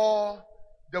 Get all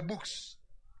the books.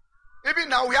 Even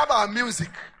now we have our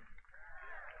music.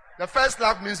 The First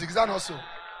Love music, is that also?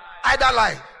 Either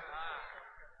live.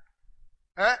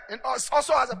 And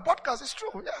also as a podcast, it's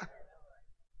true, yeah.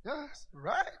 Yes,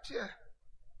 right, yeah.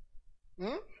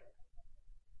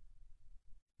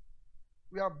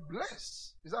 We are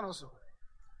blessed. Is that also?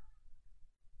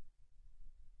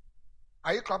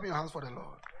 Are you clapping your hands for the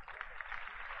Lord?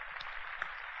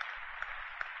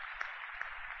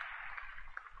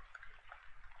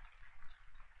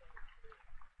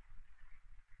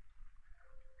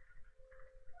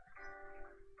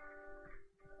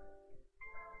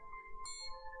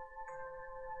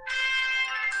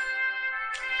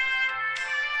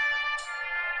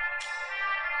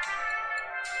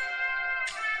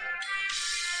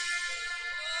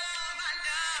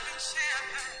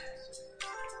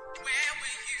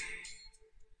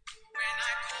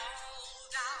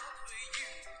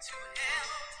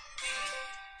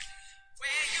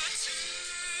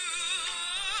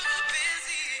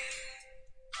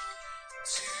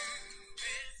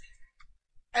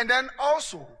 And then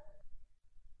also,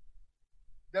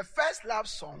 the First Love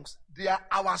songs, they are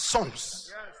our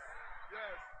songs. Yes.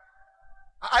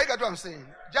 I get what I'm saying.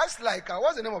 Just like,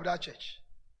 what's the name of that church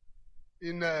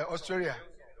in Australia?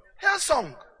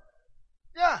 Hillsong.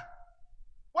 Yeah.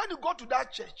 When you go to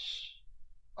that church,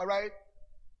 all right,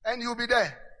 and you'll be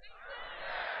there.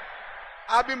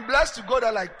 I've been blessed to go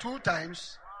there like 2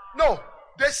 times. No,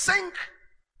 they sing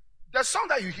the song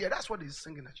that you hear. That's what they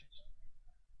sing in the church.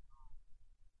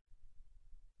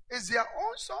 It's their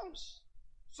own songs.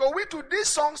 So these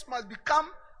songs must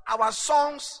become our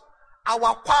songs.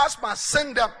 Our choirs must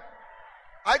sing them.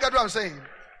 I get what I'm saying?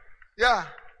 Yeah.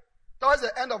 Towards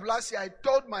the end of last year, I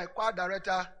told my choir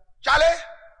director, Charlie,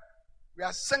 we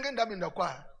are singing them in the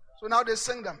choir. So now they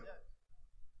sing them.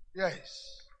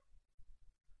 Yes.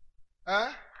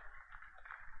 Huh?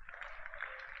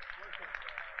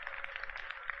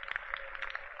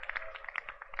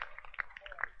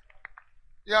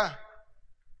 Yeah.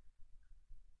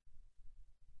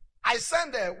 I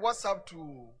sent a WhatsApp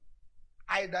to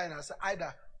Ida and I said,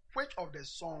 Ida, which of the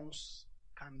songs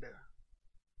can the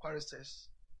choristers,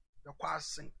 the choir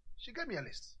sing? She gave me a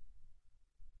list.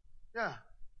 Yeah.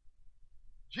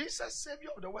 Jesus,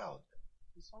 Savior of the world.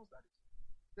 The songs that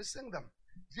they sing them.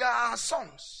 They are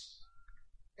songs.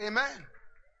 Amen.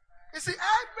 You see,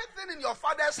 everything in your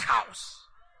father's house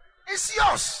is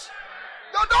yours.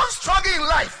 Don't struggle in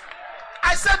life.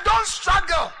 I said, don't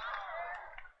struggle.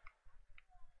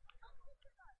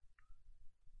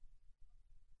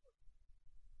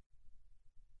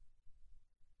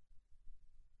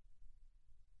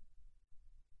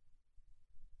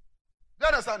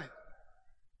 understand it?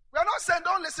 We are not saying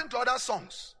don't listen to other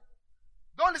songs.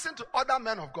 Don't listen to other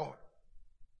men of God.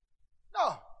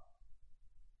 No.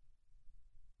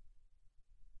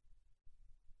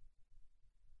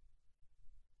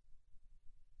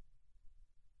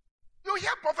 You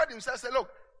hear prophet himself say, look,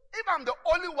 if I'm the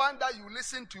only one that you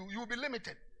listen to, you'll be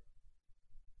limited.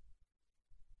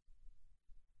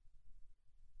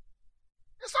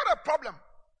 It's not a problem.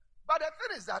 But the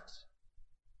thing is that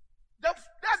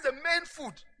that's the main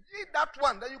food. Eat that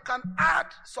one, then you can add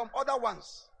some other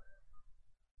ones.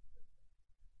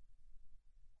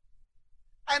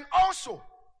 And also,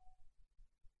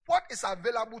 what is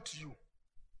available to you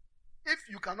if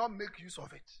you cannot make use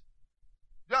of it?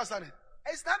 Do you understand it?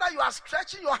 It's not that you are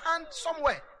stretching your hand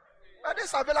somewhere. But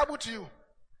it's available to you.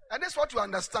 And this is what you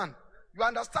understand. You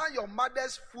understand your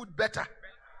mother's food better.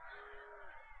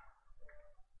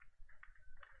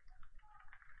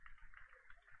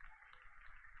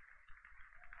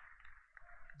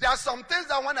 There are some things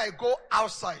that when I go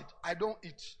outside, I don't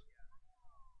eat.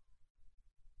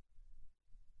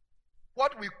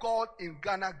 What we call in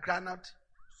Ghana, granite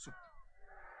soup.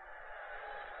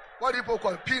 What people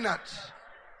call peanut.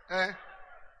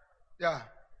 Yeah.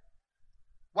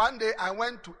 One day I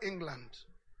went to England.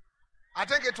 I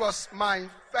think it was my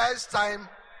first time.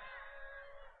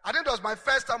 I think it was my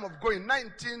first time of going,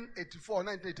 1984,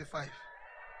 1985.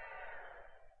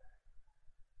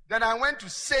 Then I went to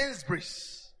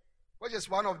Sainsbury's, which is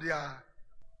one of their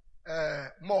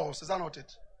malls, is that not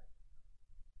it?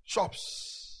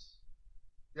 Shops.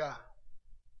 Yeah.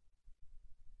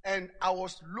 And I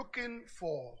was looking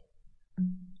for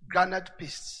granite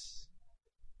paste.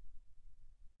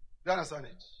 Do you understand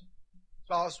it?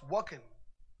 So I was walking.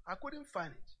 I couldn't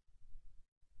find it.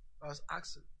 I was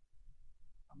asking.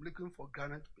 I'm looking for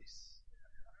granite paste.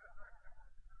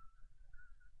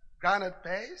 Granite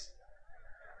paste?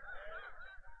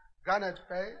 Granite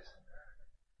paste?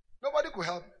 Nobody could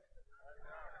help me.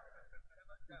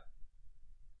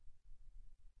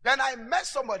 Then I met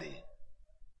somebody.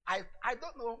 I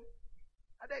don't know.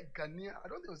 Are they Ghanaian?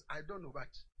 I don't know, but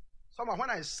someone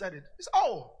when I said it, it's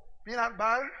peanut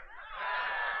butter.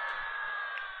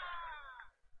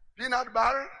 Peanut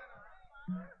butter.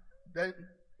 Then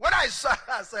when I saw,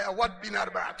 I said, what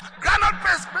peanut butter? Granite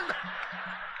paste.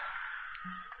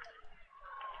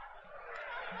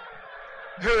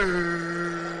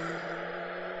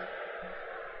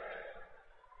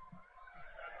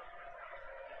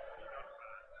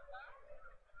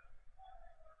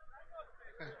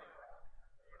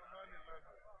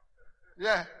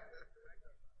 Yeah.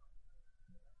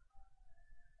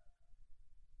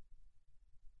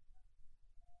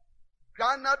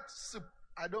 Granite soup,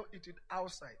 I don't eat it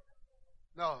outside.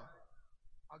 No.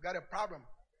 I got a problem.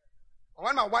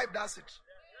 When my wife does it,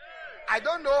 I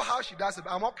don't know how she does it,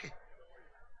 but I'm okay.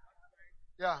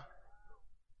 Yeah.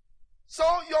 So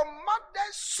your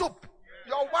mother's soup,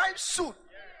 your wife's soup.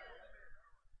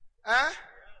 I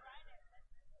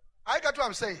get what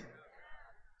I'm saying.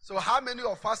 So how many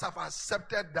of us have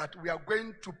accepted that we are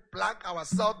going to plug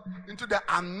ourselves into the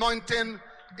anointing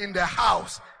in the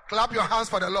house? Clap your hands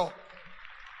for the Lord.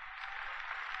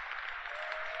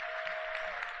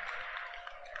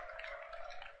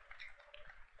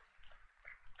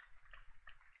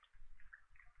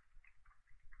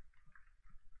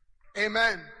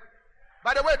 Amen.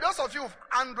 By the way, those of you with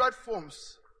Android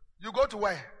phones, you go to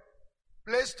where?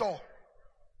 Play Store.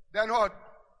 Then what?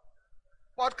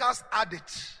 Podcast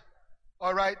Addict.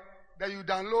 All right. Then you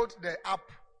download the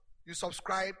app, you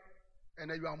subscribe,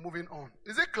 and then you are moving on.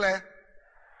 Is it clear?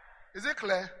 Is it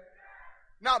clear?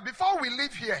 Now, before we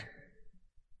leave here,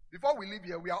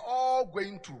 we are all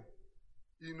going to,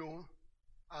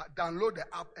 download the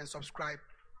app and subscribe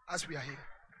as we are here.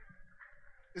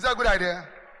 Is that a good idea?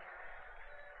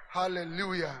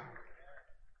 Hallelujah.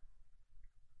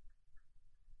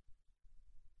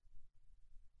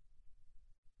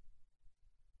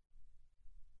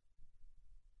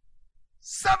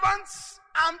 Servants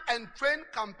Armed and Trained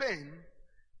campaign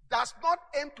does not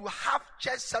aim to have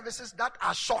church services that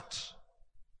are short.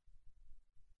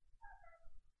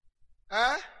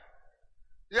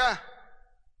 Yeah.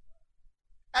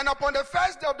 And upon the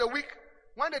first day of the week,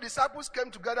 when the disciples came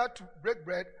together to break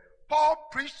bread, Paul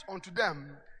preached unto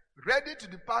them, ready to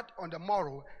depart on the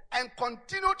morrow, and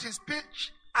continued his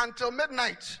speech until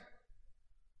midnight.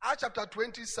 Acts chapter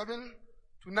 27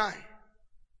 to 9.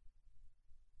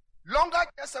 Longer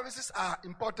church services are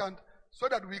important so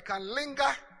that we can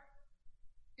linger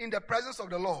in the presence of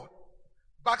the Lord.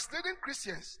 Backsliding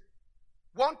Christians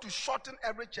want to shorten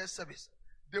every church service.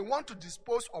 They want to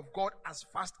dispose of God as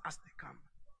fast as they can.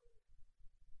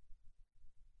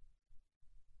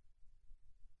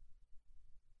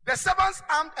 The Servants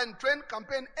Armed and Trained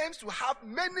campaign aims to have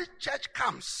many church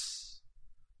camps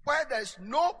where there is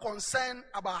no concern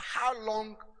about how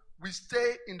long we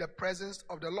stay in the presence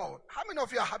of the Lord. How many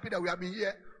of you are happy that we have been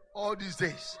here all these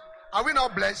days? Are we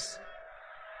not blessed?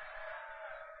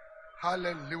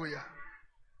 Hallelujah.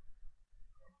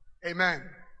 Amen.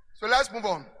 So let's move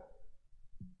on.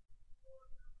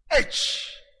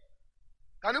 H.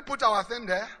 Can you put our thing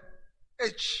there?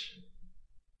 H.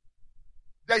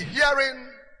 The Hearing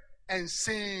and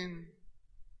Seeing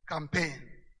campaign.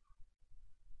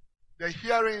 The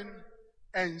Hearing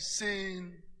and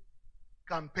Seeing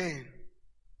campaign.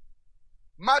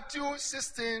 Matthew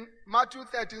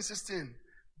 13:16.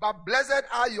 But blessed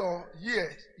are your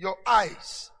ears, your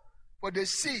eyes, for they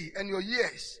see, and your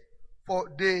ears,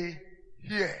 for they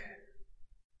hear.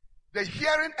 The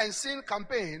Hearing and Seeing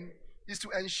campaign is to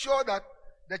ensure that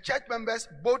the church members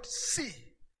both see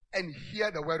and hear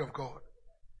the word of God.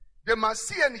 They must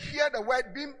see and hear the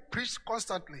word being preached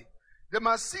constantly. They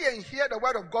must see and hear the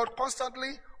word of God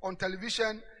constantly on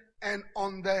television and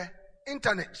on the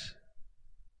internet.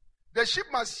 The sheep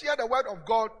must hear the word of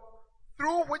God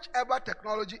through whichever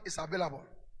technology is available.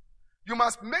 You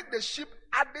must make the sheep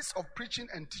addicts of preaching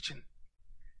and teaching.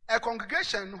 A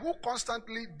congregation who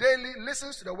constantly, daily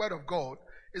listens to the word of God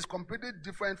is completely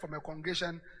different from a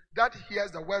congregation that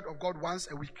hears the word of God once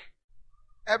a week.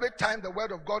 Every time the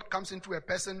word of God comes into a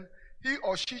person, he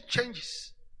or she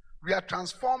changes. We are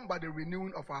transformed by the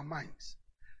renewing of our minds.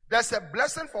 There's a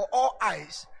blessing for all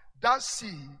eyes that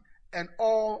see and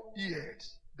all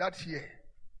ears that hear.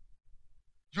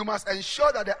 You must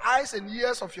ensure that the eyes and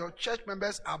ears of your church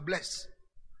members are blessed.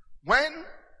 When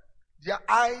their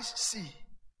eyes see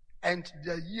and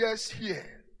their ears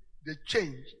hear, they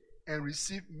change and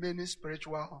receive many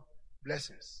spiritual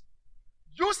blessings.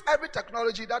 Use every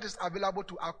technology that is available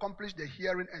to accomplish the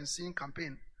Hearing and Seeing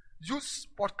campaign. Use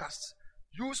podcasts,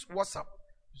 use WhatsApp,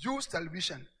 use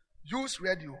television, use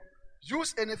radio,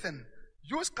 use anything.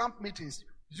 Use camp meetings,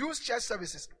 use church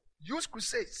services, use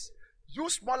crusades,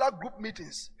 use smaller group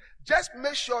meetings. Just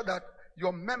make sure that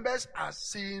your members are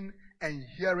seeing and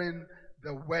hearing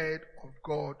the word of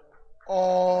God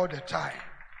all the time.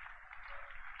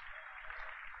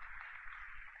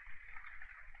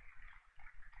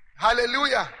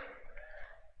 Hallelujah.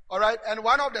 All right. And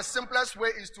one of the simplest way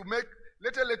is to make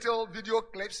little video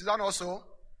clips. Is that also?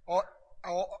 Or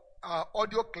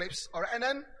audio clips. All right. And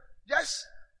then just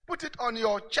put it on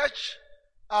your church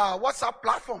WhatsApp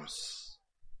platforms.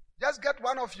 Just get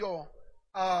one of your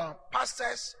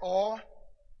pastors or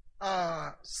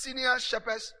senior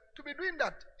shepherds to be doing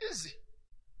that. Easy.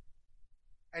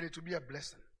 And it will be a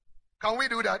blessing. Can we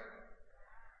do that?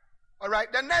 All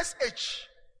right. The next H.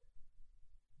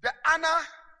 The Honor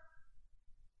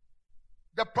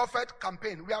the Prophet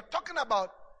campaign. We are talking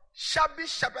about shabby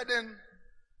shepherding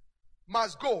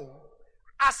must go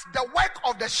as the work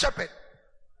of the shepherd.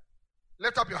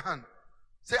 Lift up your hand.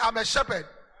 Say, I'm a shepherd.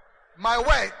 My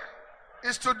work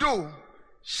is to do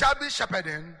shabby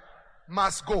shepherding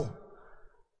must go.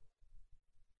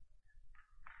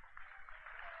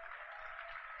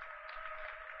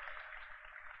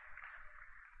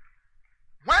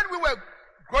 When we were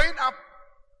growing up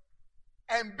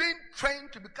and being trained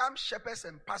to become shepherds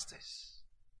and pastors,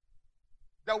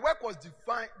 the work was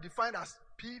defined as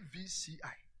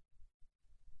PVCI.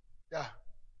 Yeah,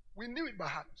 we knew it by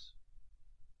heart.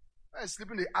 When I was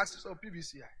sleeping, they asked us,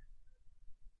 PVCI.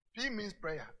 P means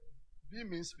prayer, V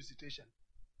means visitation,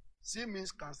 C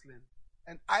means counseling,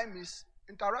 and I means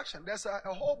interaction. There's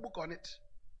a whole book on it.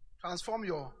 Transform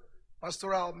your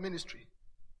pastoral ministry.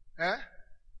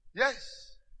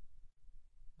 Yes.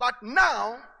 But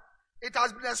now, it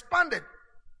has been expanded.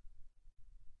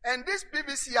 And this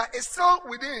PVCI is still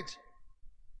within it.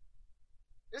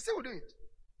 It's still within it.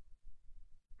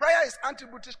 Prayer is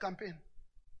anti-British campaign.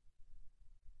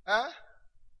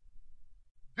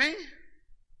 B,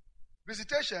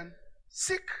 visitation,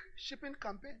 sick shipping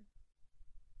campaign.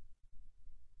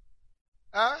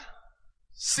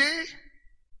 C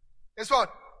is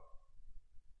what?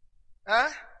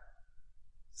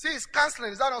 C is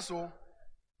counseling. Is that also?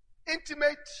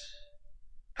 Intimate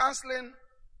counseling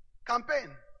campaign.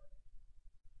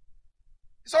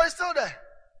 So it's still there.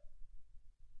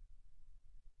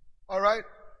 All right.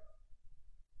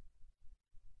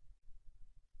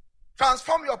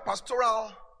 Transform your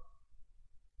pastoral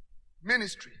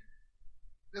ministry.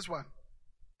 This one.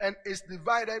 And it's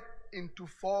divided into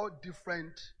 4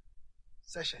 different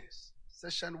sessions.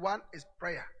 Session 1 is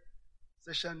prayer.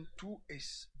 Session 2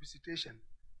 is visitation.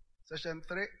 Session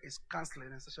 3 is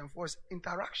counseling. And session 4 is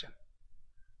interaction.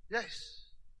 Yes.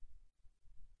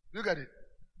 Look at it.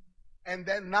 And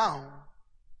then now,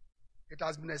 it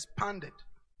has been expanded.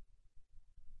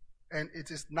 And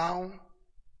it is now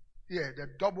here, the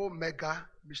Double Mega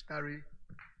Missionary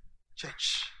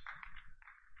Church.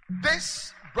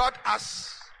 This brought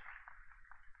us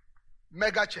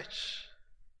Mega Church.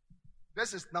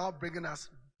 This is now bringing us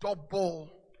double,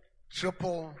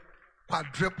 triple,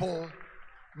 quadruple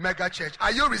Mega Church.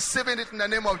 Are you receiving it in the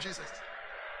name of Jesus?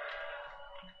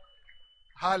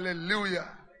 Hallelujah.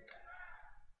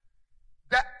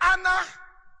 The Honor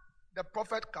the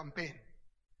Prophet campaign.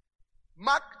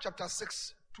 Mark chapter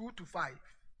 6, 2-5.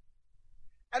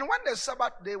 And when the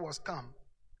Sabbath day was come,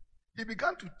 he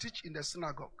began to teach in the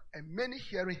synagogue, and many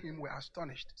hearing him were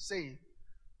astonished, saying,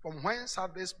 From whence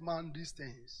hath this man these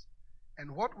things?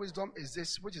 And what wisdom is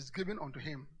this which is given unto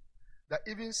him, that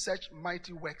even such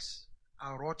mighty works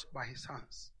are wrought by his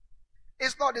hands?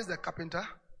 Is not this the carpenter,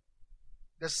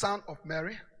 the son of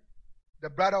Mary, the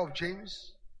brother of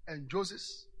James and Joseph,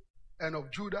 and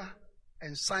of Judah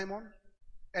and Simon?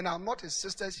 And are not his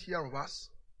sisters here of us?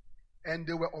 And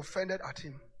they were offended at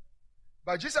him.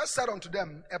 But Jesus said unto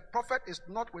them, A prophet is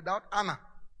not without honor,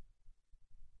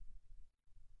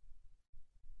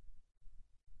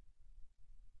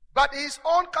 but in his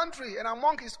own country and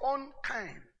among his own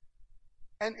kind,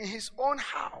 and in his own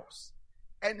house.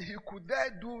 And he could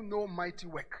there do no mighty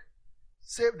work,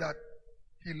 save that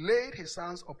he laid his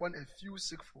hands upon a few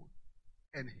sick folk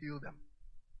and healed them.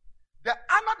 The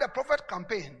Honor the Prophet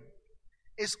campaign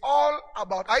is all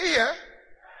about, are you here?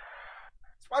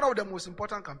 It's one of the most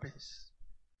important campaigns.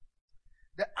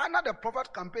 The Honor the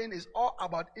Prophet campaign is all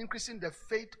about increasing the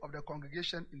faith of the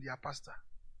congregation in their pastor.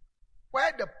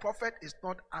 Where the prophet is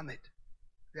not honored,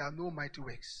 there are no mighty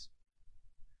works.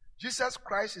 Jesus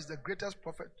Christ is the greatest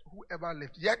prophet who ever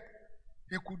lived, yet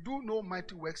he could do no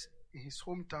mighty works in his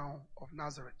hometown of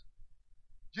Nazareth.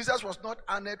 Jesus was not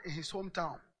honored in his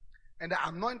hometown, and the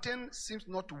anointing seems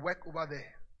not to work over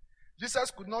there.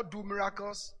 Jesus could not do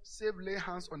miracles, save lay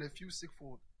hands on a few sick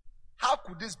folk. How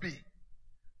could this be?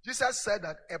 Jesus said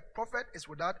that a prophet is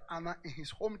without honor in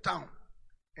his hometown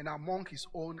and among his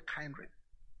own kindred.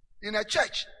 In a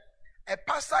church, a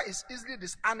pastor is easily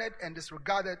dishonored and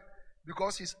disregarded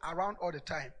because he's around all the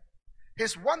time.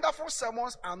 His wonderful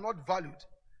sermons are not valued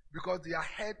because they are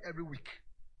heard every week.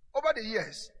 Over the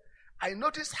years, I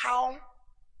noticed how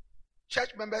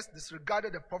church members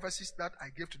disregarded the prophecies that I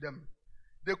gave to them.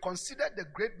 They considered the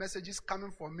great messages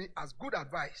coming from me as good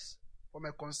advice from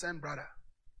a concerned brother.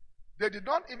 They did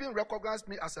not even recognize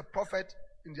me as a prophet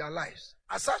in their lives.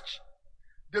 As such,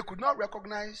 they could not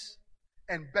recognize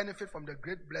and benefit from the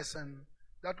great blessing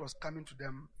that was coming to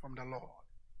them from the Lord.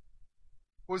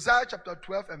 Hosea chapter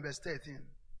 12 and verse 13.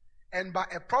 And by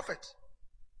a prophet,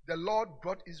 the Lord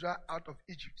brought Israel out of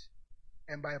Egypt,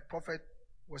 and by a prophet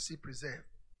was he preserved.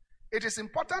 It is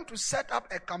important to set up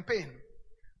a campaign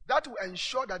that will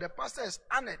ensure that the pastor is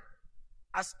honored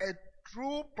as a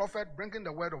true prophet bringing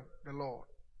the word of the Lord.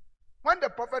 When the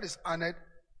prophet is honored,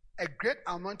 a great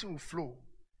anointing will flow,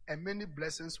 and many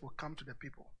blessings will come to the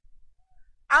people.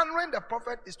 Honoring the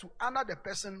prophet is to honor the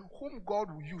person whom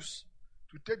God will use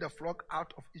to take the flock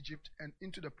out of Egypt and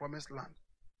into the promised land.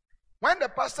 When the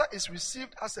pastor is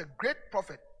received as a great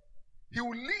prophet, he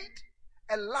will lead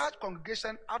a large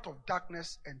congregation out of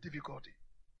darkness and difficulty.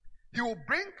 He will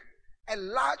bring a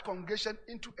large congregation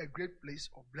into a great place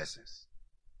of blessings.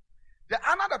 The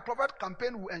Honor the Prophet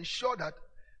campaign will ensure that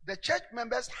the church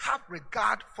members have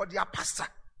regard for their pastor.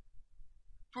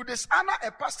 To dishonor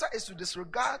a pastor is to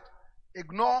disregard,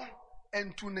 ignore,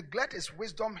 and to neglect his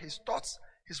wisdom, his thoughts,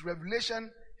 his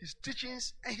revelation, his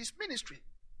teachings, and his ministry.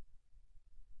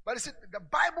 But you see, the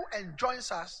Bible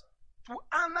enjoins us to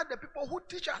honor the people who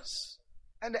teach us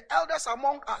and the elders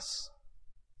among us.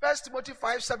 1 Timothy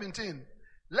 5:17.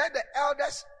 Let the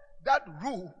elders that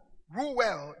rule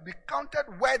well, be counted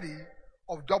worthy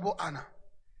of double honor,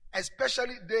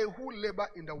 especially they who labor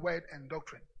in the word and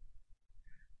doctrine.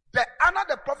 The Honor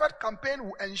the Prophet campaign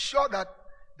will ensure that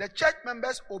the church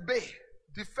members obey,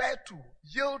 defer to,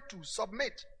 yield to,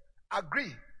 submit,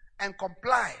 agree, and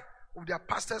comply with their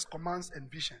pastor's commands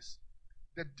and visions.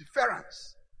 The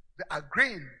deference, the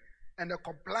agreeing, and the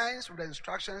compliance with the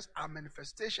instructions are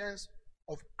manifestations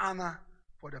of honor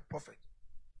for the prophet.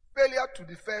 Failure to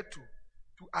defer to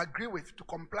agree with, to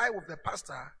comply with the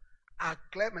pastor are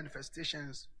clear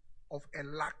manifestations of a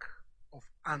lack of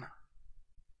honor.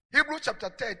 Hebrews chapter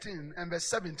 13 and verse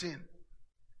 17.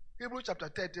 Hebrews chapter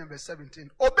 13 and verse 17.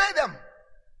 Obey them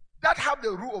that have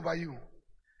the rule over you,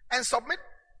 and submit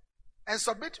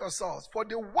yourselves, for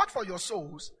they work for your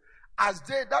souls as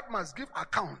they that must give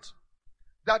account,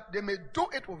 that they may do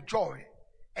it with joy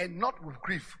and not with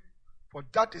grief, for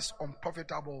that is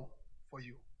unprofitable for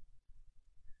you.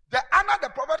 The Honor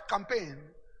campaign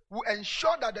will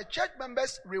ensure that the church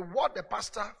members reward the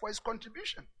pastor for his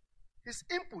contribution, his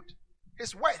input,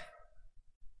 his worth,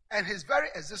 and his very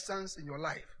existence in your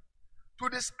life. To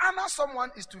dishonor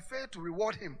someone is to fail to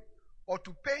reward him or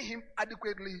to pay him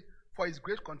adequately for his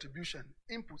great contribution,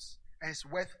 inputs, and his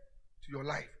worth to your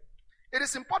life. It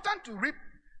is important to reap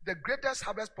the greatest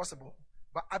harvest possible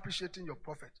by appreciating your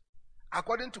prophet.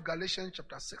 According to Galatians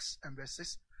chapter 6 and verse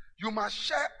 6, you must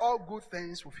share all good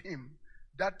things with him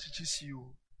that teaches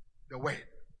you the word.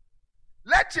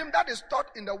 Let him that is taught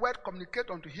in the word communicate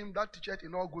unto him that teacheth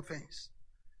in all good things.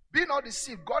 Be not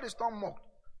deceived, God is not mocked.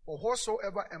 For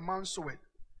whatsoever a man soweth,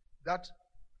 that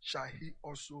shall he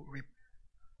also reap.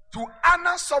 To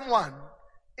honor someone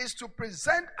is to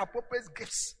present appropriate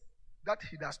gifts that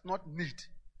he does not need,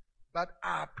 but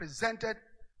are presented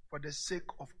for the sake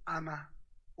of honor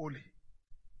only.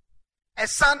 A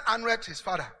son honoreth his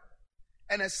father,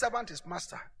 and a servant his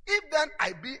master. If then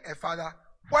I be a father,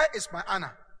 where is my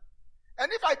honor?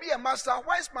 And if I be a master,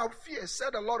 where is my fear,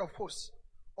 said the Lord of hosts,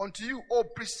 unto you, O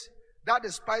priests, that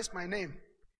despise my name?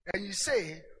 And ye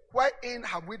say, wherein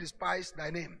have we despised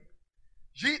thy name?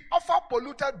 Ye offer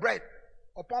polluted bread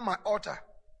upon my altar.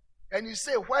 And ye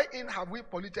say, wherein have we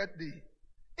polluted thee?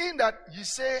 In that ye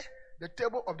say, the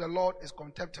table of the Lord is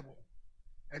contemptible.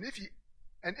 And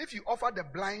if you offer the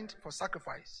blind for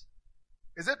sacrifice,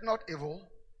 is it not evil?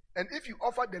 And if you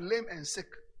offer the lame and sick,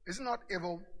 is it not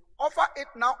evil? Offer it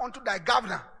now unto thy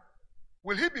governor.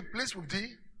 Will he be pleased with thee,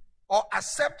 or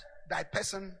accept thy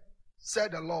person,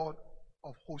 said the Lord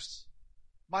of hosts?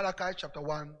 Malachi chapter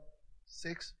 1,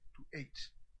 6 to 8.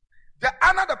 The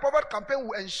Honor the Prophet campaign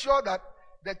will ensure that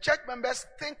the church members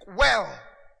think well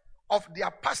of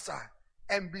their pastor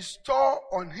and bestow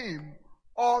on him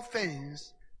all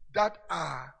things that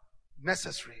are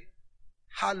necessary.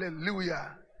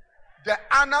 Hallelujah. The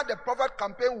Honor the Prophet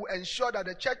campaign will ensure that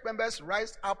the church members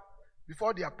rise up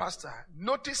before their pastor,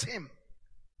 notice him,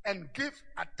 and give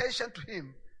attention to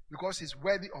him because he's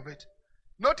worthy of it.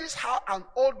 Notice how an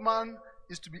old man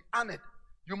is to be honored.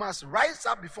 You must rise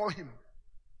up before him,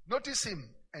 notice him,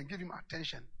 and give him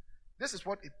attention. This is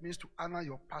what it means to honor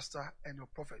your pastor and your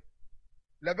prophet.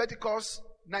 Leviticus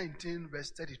 19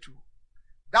 verse 32.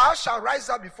 Thou shalt rise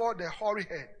up before the hoary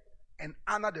head and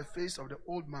honor the face of the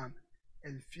old man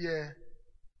and fear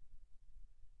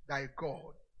thy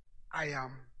God. I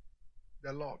am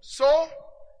the Lord. So,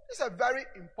 it's a very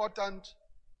important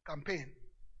campaign.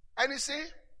 And you see,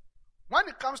 when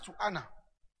it comes to honor,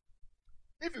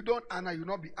 if you don't honor, you'll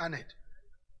not be honored.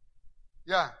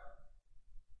 Yeah.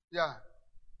 Yeah.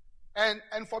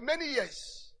 And for many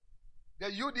years, the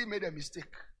UD made a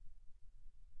mistake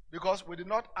because we did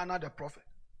not honor the prophet.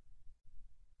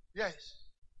 Yes.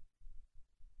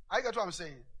 I get what I'm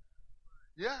saying.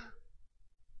 Yeah.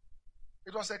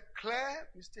 It was a clear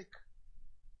mistake.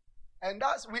 And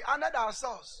that's, we honored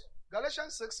ourselves.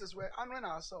 Galatians 6 says we're honoring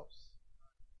ourselves.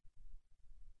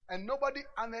 And nobody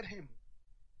honored him.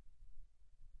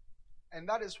 And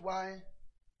that is why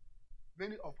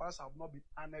many of us have not been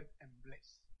honored and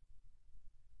blessed.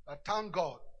 But thank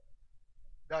God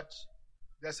that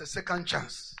there's a second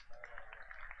chance.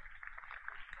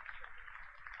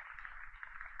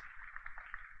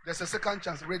 There's a second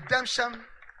chance. Redemption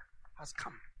has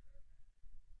come.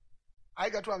 I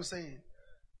get what I'm saying.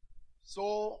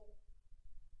 So,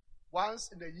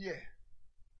 once in a year,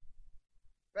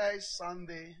 first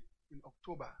Sunday in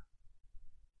October,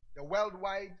 the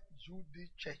Worldwide UD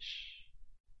Church.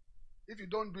 If you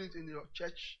don't do it in your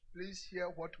church, please hear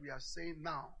what we are saying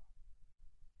now.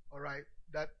 All right,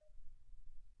 that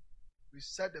we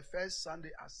set the first Sunday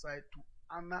aside to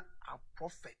honor our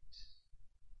prophet.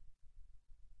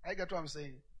 I get what I'm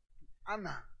saying.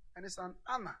 Honor, and it's an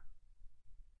honor,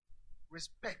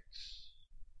 respect,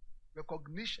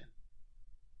 recognition.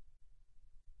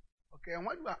 Okay, and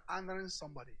when you are honoring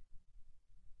somebody,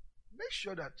 make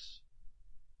sure that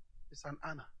it's an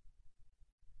honor.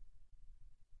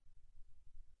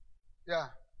 Yeah.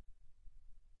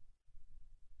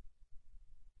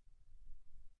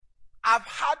 I've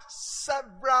had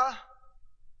several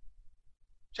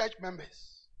church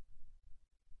members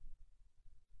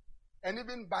and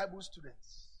even Bible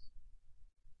students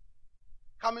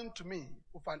coming to me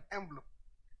with an envelope.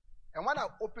 And when I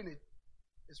open it,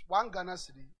 it's 1 Ghana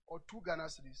cedi or 2 Ghana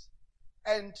cedis.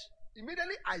 And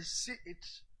immediately I see it,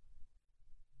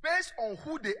 based on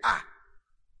who they are,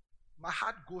 my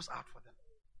heart goes out for them.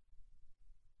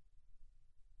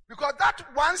 Because that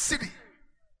 1 cedi,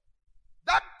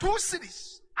 that 2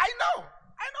 cedis, I know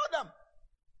them.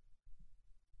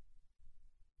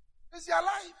 It's their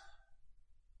life.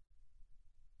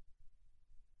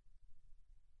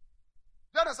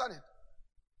 Do you understand it?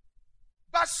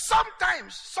 But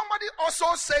sometimes somebody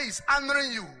also says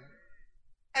honoring you,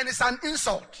 and it's an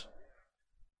insult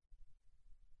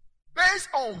based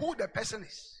on who the person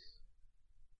is.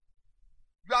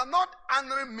 You are not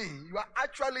honoring me, you are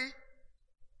actually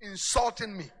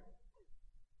insulting me.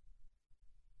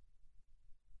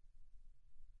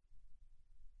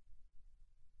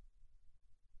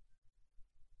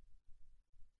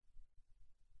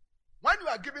 When you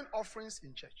are giving offerings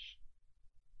in church,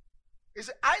 you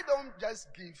see, I don't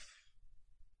just give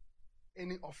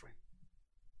any offering.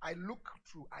 I look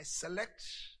through, I select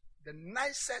the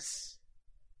nicest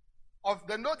of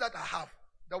the note that I have,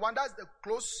 the one that's the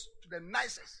close to the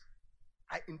nicest.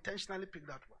 I intentionally pick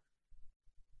that one.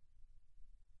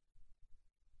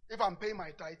 If I'm paying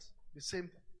my tithe, the same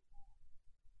thing.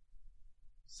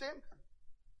 Same thing.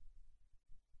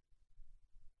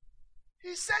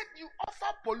 He said, you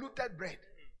offer polluted bread.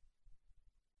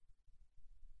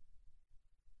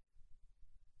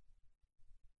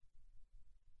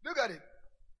 Look at it.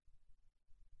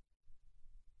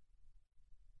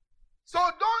 So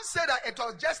don't say that it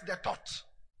was just the thought.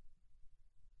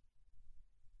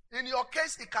 In your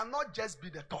case, it cannot just be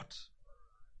the thought.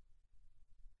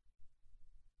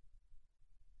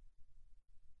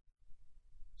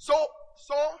 So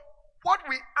what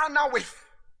we honor with,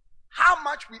 how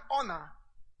much we honor,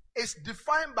 is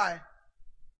defined by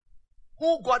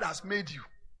who God has made you.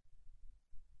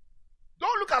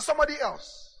 Don't look at somebody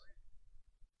else.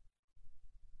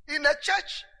 In a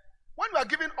church, when we are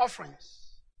giving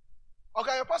offerings,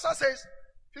 okay, your pastor says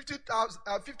 50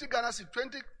 Ghana cedis,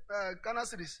 20 Ghana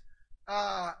cedis,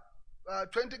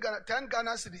 10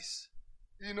 Ghana cedis,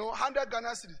 100 Ghana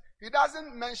cedis. He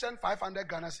doesn't mention 500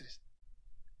 Ghana cedis.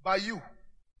 But you,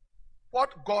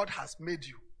 what God has made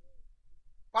you,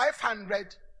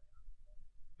 500,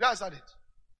 that's it.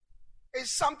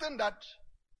 It's something that,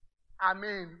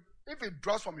 if it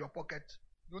draws from your pocket,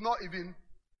 you will not even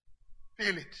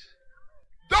feel it.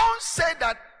 Don't say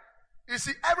that, you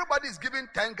see, everybody is giving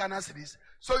 10 Ghana cedis,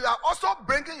 so you are also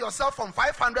bringing yourself from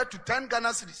 500 to 10 Ghana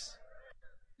cedis.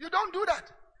 You don't do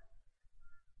that.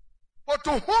 But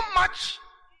to whom much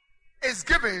is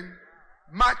given,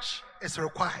 much is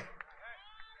required.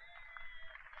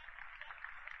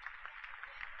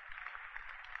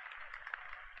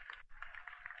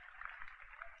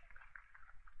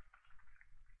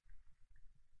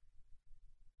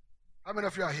 How many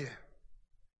of you are here?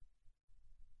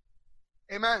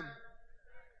 Amen.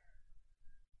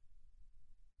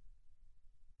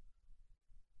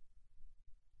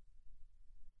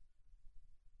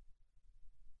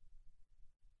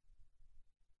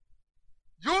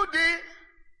 UD,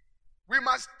 we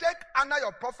must take honor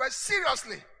your prophet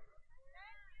seriously.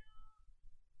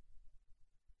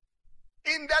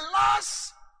 In the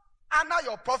last honor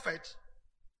your prophet,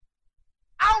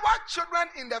 our children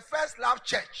in the First Love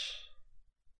Church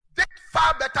did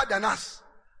far better than us.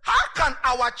 How can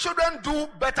our children do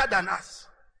better than us?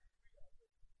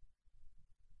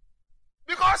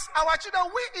 Because our children,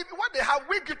 what they have,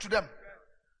 we give to them.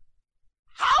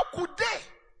 How could they?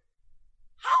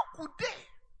 How could they?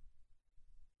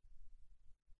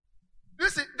 You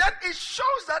see, then it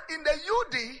shows that in the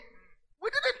UD, we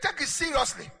didn't take it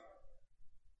seriously.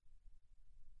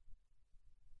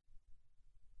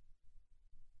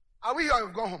 Are we here or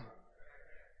we've gone home?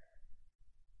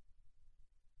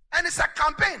 And it's a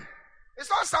campaign. It's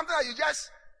not something that you just,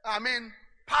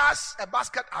 pass a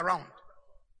basket around.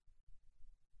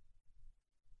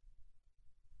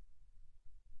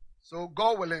 So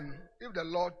God willing, if the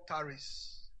Lord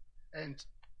tarries, and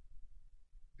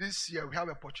this year we have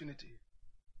opportunity,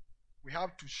 we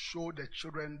have to show the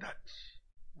children that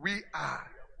we are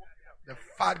the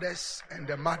fathers and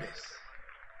the mothers.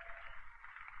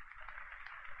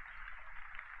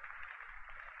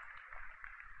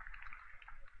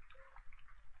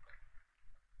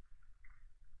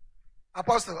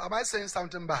 Apostle, am I saying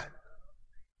something bad?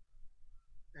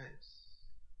 Yes.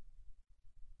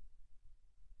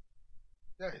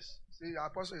 Yes. See, the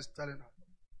apostle is telling us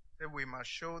that we must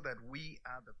show that we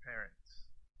are the parents.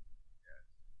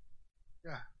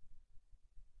 Yeah.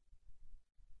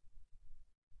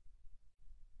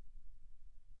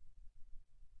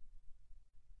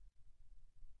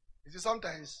 You see,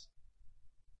 sometimes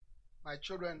my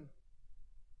children,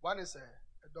 one is a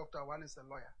doctor, one is a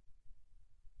lawyer.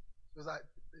 So that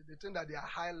they think that they are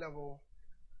high level,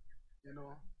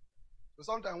 So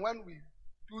sometimes when we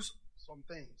do some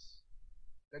things,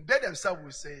 then they themselves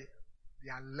will say they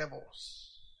are levels.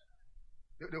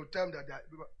 They will tell them that they are,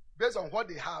 based on what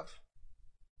they have,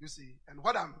 you see, and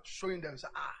what I'm showing them, say,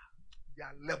 they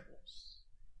are levels.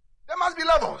 There must be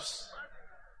levels.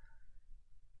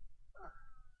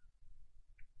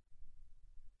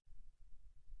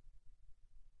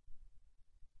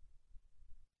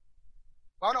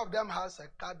 One of them has a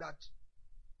car that,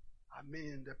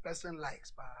 the person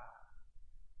likes. But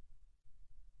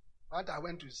when I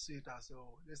went to see it, I said,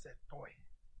 oh, this is a toy.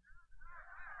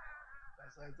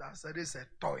 I said, this is a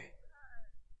toy.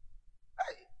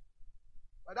 Hey.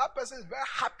 But that person is very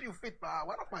happy with it,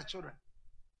 one of my children.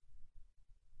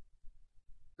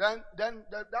 Then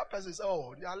that person says,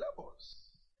 oh, there are levels.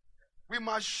 We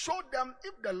must show them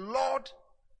if the Lord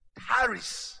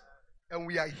tarries and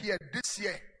we are here this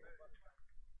year.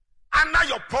 Under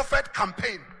your prophet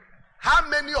campaign, how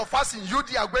many of us in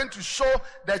UD are going to show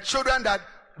the children that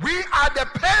we are the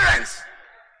parents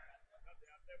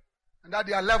and that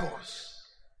there are levels?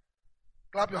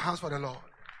 Clap your hands for the Lord.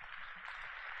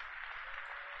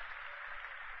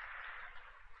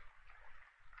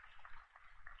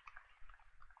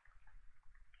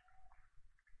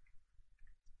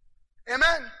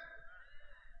 Amen.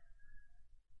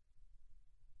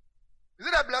 Is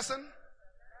it a blessing?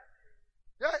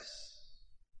 Yes.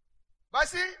 But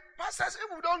see, pastors, if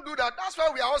we don't do that, that's why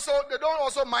they don't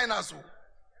also mind us.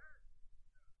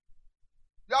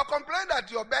 You are complaining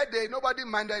that your birthday, nobody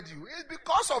minded you. It's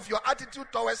because of your attitude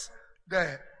towards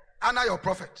the honor your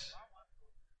prophet.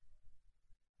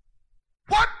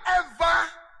 Whatever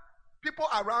people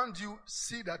around you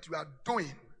see that you are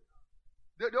doing,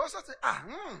 they also say,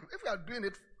 if we are doing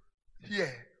it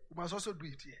here, we must also do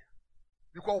it here.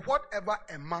 Because whatever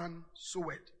a man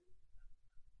soweth,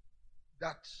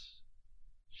 that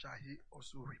shall he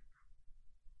also reap.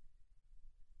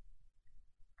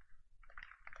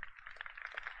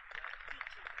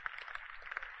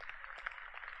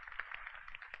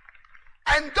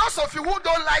 And those of you who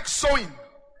don't like sowing,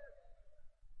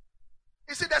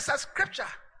 you see, there's a scripture.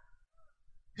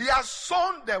 He has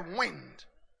sown the wind,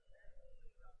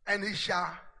 and he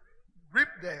shall reap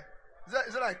the.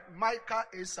 Is it like Micah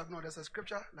 8:7? No, there's a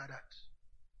scripture like that.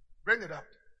 Bring it up.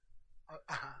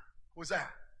 Hosea.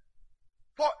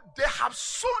 For they have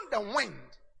sown the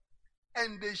wind,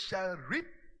 and they shall reap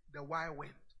the wild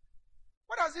wind.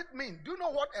 What does it mean? Do you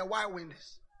know what a wild wind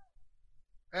is?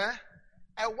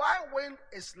 A wild wind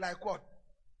is like what?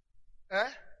 A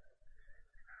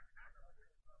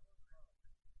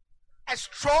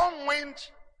strong wind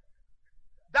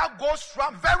that goes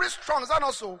strong, very strong. Is that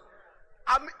not so?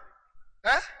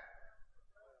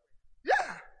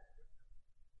 Yeah.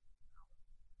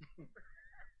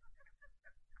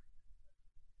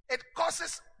 It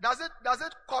causes, does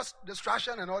it cause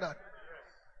distraction and all that?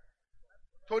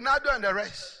 Tornado and the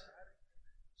rest.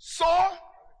 So,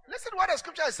 listen to what the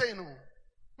scripture is saying.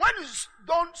 When you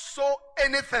don't sow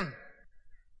anything,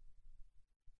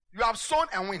 you have sown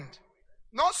a wind.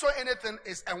 Not sow anything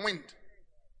is a wind.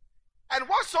 And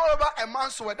whatsoever a man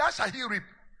soweth, that shall he reap.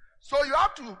 So you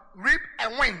have to reap a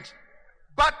wind.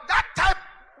 But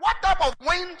what type of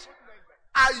wind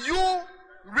are you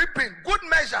reaping? Good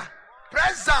measure.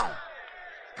 Press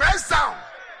down,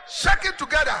 shake it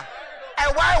together.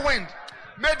 A wild wind.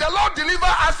 May the Lord deliver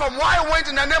us from wild wind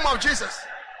in the name of Jesus.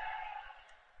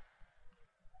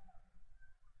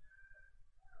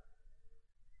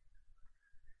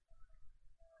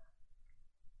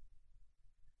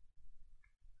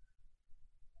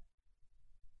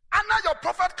 Under your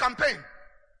prophet campaign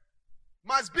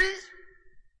must be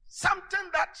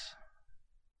something that,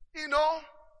 we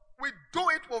do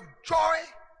it with joy,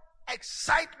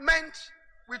 excitement.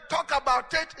 We talk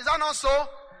about it. Is that not so?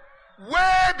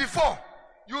 Way before.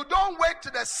 You don't wait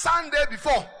till the Sunday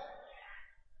before.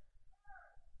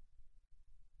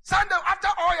 Sunday, after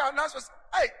all your announcements.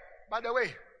 Hey, by the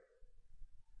way,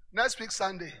 next week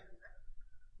Sunday.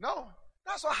 No,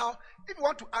 that's not how. If you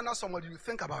want to honor somebody, you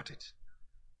think about it.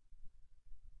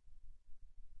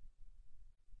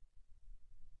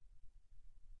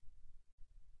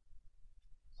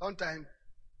 Sometimes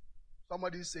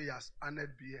somebody say yes,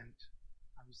 honored be end.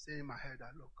 I'm saying in my head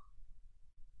that look,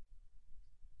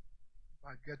 if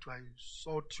I get to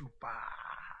insult you,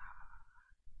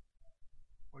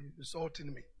 or you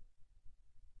insulting me.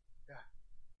 Yeah.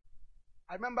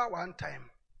 I remember one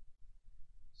time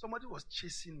somebody was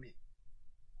chasing me.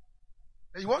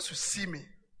 And he wants to see me.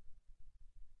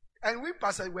 And we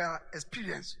pastors were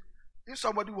experienced. If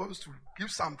somebody wants to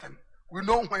give something, we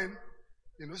know when.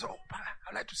 So,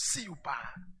 I'd like to see you, I'd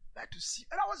like to see.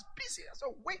 And I was busy. I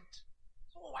said, wait.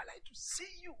 So, I'd like to see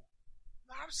you.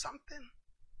 I have something.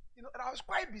 And I was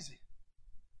quite busy.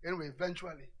 Anyway,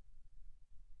 eventually,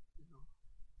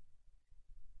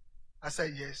 I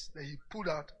said yes. Then he pulled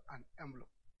out an envelope.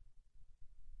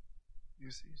 You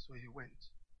see, so he went.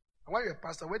 And when you're a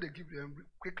pastor, when they give you envelope,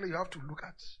 quickly you have to look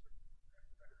at.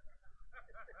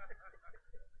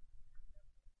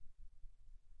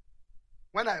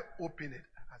 When I opened it,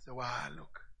 I said, wow,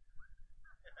 look.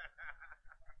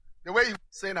 The way he was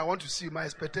saying, I want to see you, my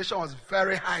expectation was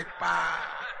very high.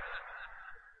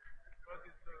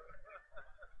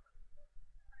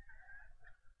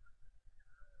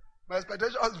 My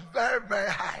expectation was very, very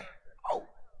high. Oh,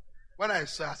 when I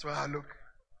saw, I said, well, look,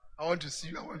 I want to see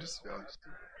you, I want to see you.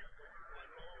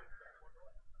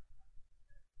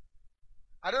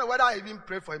 I don't know whether I even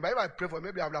pray for him, but if I pray for him,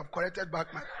 maybe I would have corrected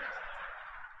back my.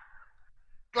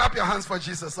 Clap your hands for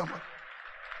Jesus, someone.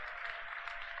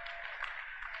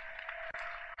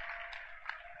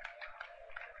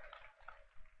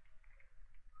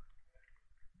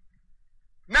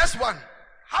 Next one.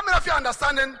 How many of you are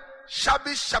understanding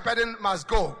shabby shepherding must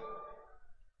go?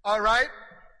 All right.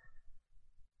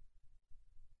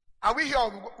 Are we here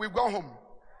or we've gone home?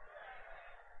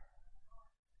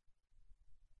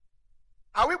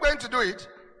 Are we going to do it?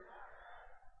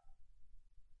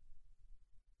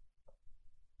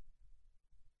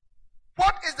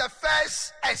 What is the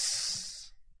first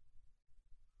S?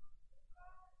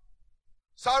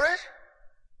 Sorry?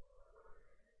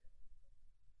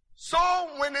 Soul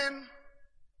winning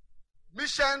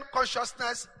mission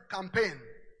consciousness campaign.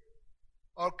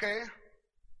 Okay.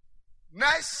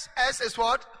 Next S is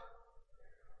what?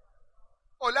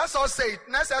 Oh, let's all say it.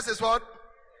 Next S is what?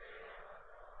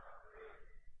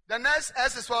 The next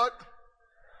S is what?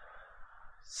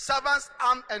 Servants,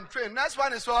 armed and trained. Next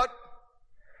one is what?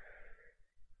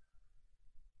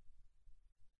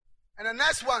 And the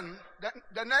next one,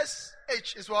 the next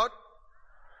H is what?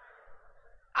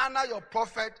 Honor your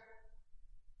prophet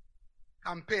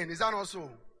campaign. Is that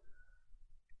also?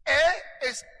 A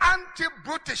is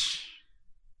anti-brutish.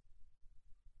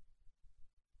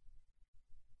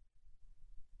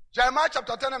 Jeremiah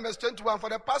chapter 10 and verse 21. For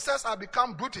the pastors have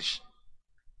become brutish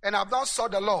and have not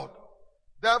sought the Lord.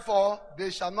 Therefore, they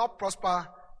shall not prosper,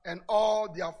 and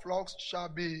all their flocks shall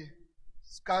be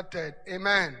scattered.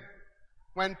 Amen.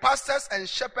 When pastors and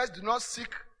shepherds do not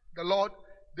seek the Lord,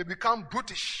 they become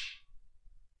brutish.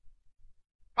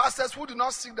 Pastors who do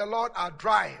not seek the Lord are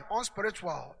dry,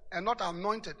 unspiritual, and not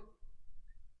anointed.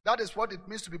 That is what it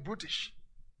means to be brutish.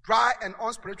 Dry and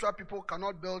unspiritual people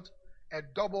cannot build a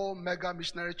double mega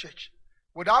missionary church.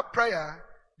 Without prayer,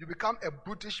 you become a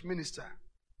brutish minister.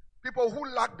 People who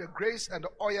lack the grace and the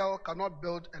oil cannot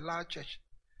build a large church.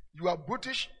 You are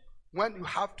brutish when you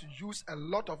have to use a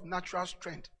lot of natural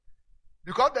strength.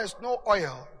 Because there's no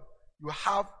oil, you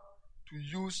have to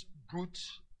use brute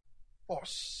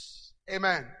force.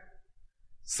 Amen.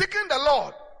 Seeking the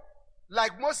Lord,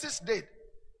 like Moses did,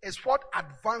 is what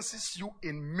advances you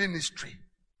in ministry.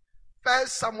 1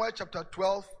 Samuel chapter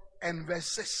 12 and verse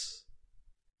 6.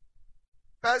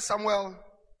 1 Samuel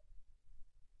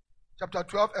chapter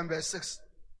 12 and verse 6.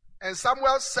 And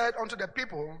Samuel said unto the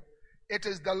people, it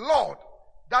is the Lord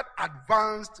that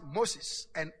advanced Moses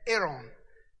and Aaron,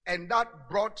 and that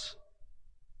brought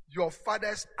your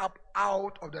fathers up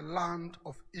out of the land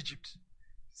of Egypt.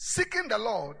 Seeking the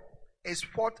Lord is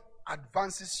what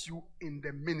advances you in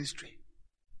the ministry.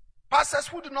 Pastors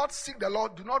who do not seek the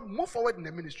Lord do not move forward in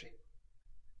the ministry.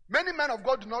 Many men of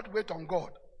God do not wait on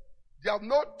God. They have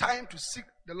no time to seek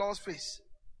the Lord's face.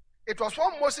 It was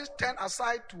when Moses turned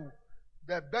aside to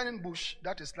the burning bush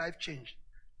that his life changed.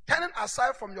 Turning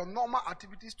aside from your normal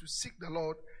activities to seek the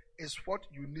Lord is what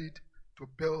you need to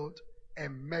build a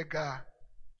mega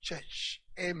church.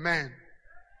 Amen.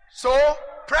 So,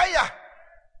 prayer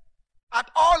at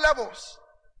all levels.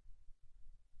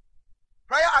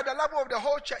 Prayer at the level of the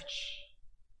whole church.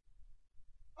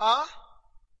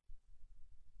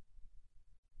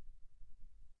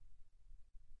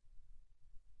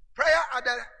 Prayer at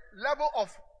the level of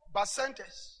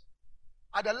bacentas,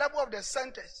 at the level of the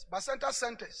centers, bacenta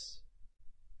centers.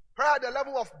 Prayer at the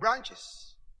level of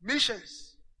branches,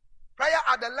 missions. Prayer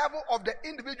at the level of the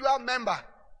individual member,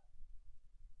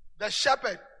 the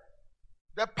shepherd,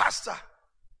 the pastor.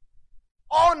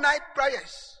 All night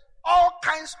prayers, all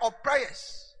kinds of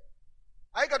prayers.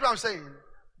 I get what I'm saying?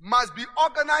 Must be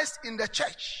organized in the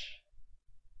church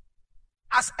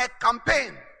as a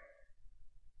campaign.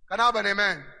 Can I have an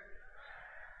amen?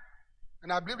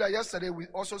 And I believe that yesterday we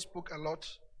also spoke a lot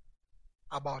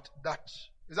about that.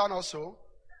 Is that not so?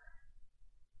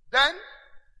 Then,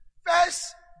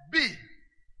 first B,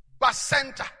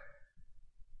 Bacenta.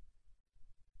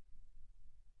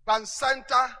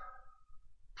 Bacenta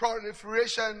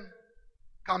proliferation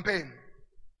campaign.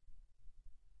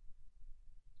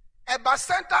 A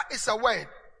bacenta is a word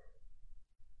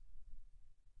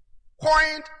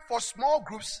coined for small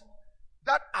groups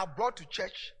that are brought to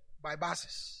church by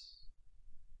buses.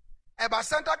 A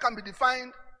bacenta can be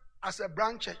defined as a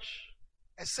branch church,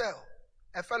 a cell,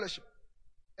 a fellowship,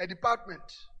 a department,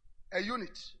 a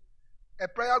unit, a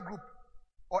prayer group,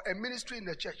 or a ministry in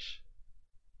the church.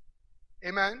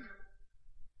 Amen.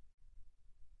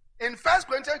 In 1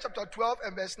 Corinthians chapter 12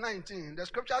 and verse 19, the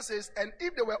scripture says, and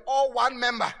if they were all one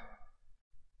member,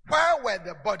 where were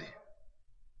the body?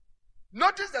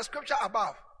 Notice the scripture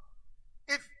above.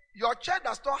 If your church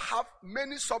does not have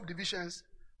many subdivisions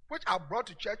which are brought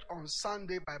to church on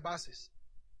Sunday by buses,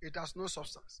 it has no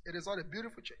substance. It is not a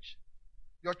beautiful church.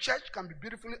 Your church can be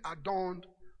beautifully adorned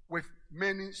with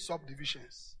many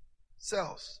subdivisions,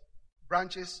 cells,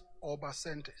 branches, or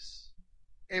bacentas.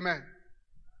 Amen.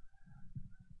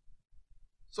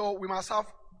 So we must have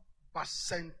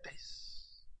bacentas.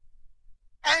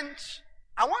 And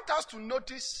I want us to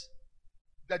notice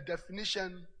the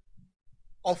definition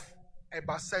of a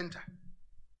bacenta.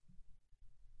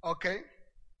 Okay?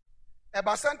 A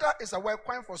bacenta is a word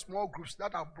coined for small groups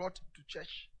that are brought to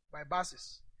church by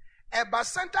buses. A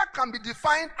bacenta can be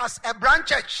defined as a branch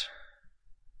church,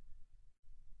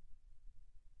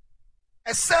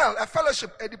 a cell, a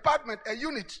fellowship, a department, a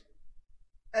unit,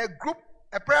 a group,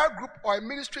 a prayer group, or a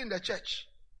ministry in the church.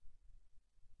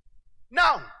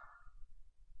 Now,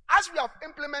 as we have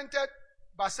implemented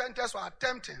bacentas or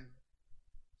attempting,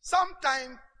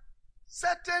 sometimes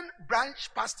certain branch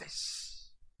pastors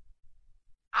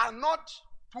are not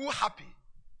too happy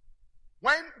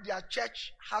when their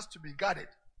church has to be guarded.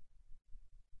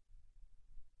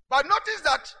 But notice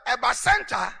that a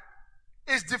bacenta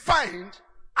is defined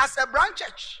as a branch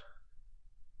church.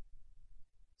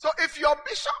 So if your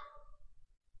bishop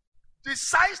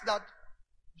decides that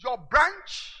your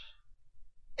branch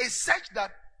is such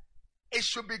that it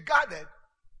should be guarded,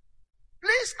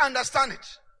 please understand it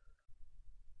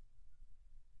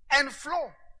and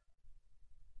flow,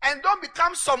 and don't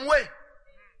become some way.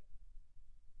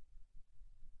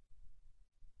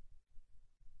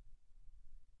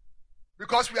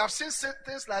 Because we have seen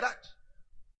things like that.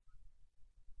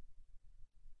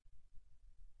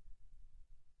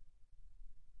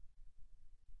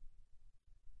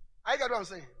 I get what I'm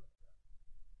saying.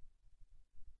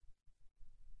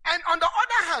 And on the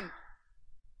other hand,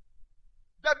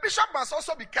 the bishop must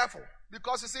also be careful,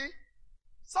 because you see,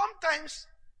 sometimes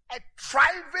a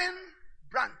thriving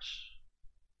branch,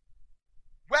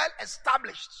 well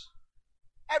established,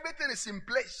 everything is in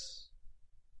place.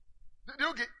 Do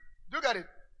you get it?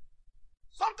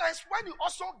 Sometimes when you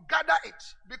also gather it,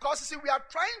 because you see, we are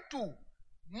trying to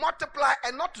multiply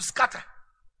and not to scatter.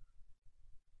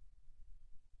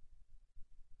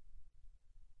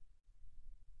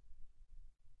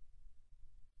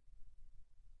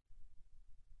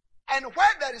 And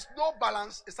where there is no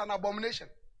balance, it's an abomination.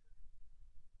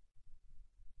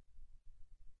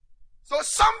 So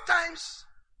sometimes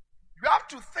you have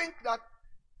to think that,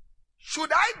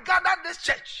 should I gather this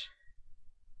church?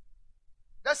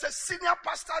 There's a senior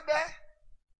pastor there,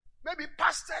 maybe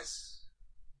pastors,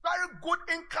 very good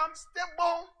income,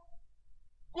 stable,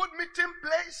 good meeting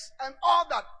place, and all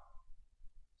that.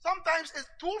 Sometimes it's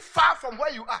too far from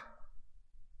where you are.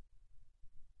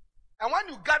 And when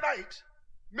you gather it,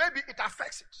 maybe it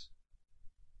affects it.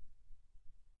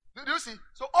 Do you see?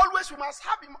 So always we must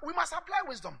apply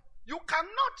wisdom. You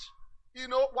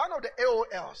cannot, one of the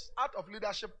AOLs, out of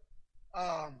leadership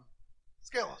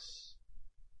skills,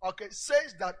 okay,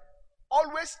 says that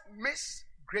always mix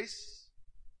grace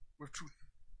with truth.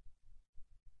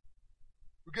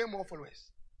 You gain more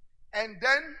followers. And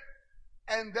then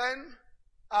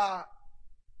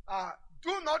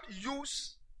do not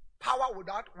use power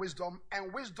without wisdom,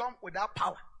 and wisdom without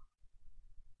power.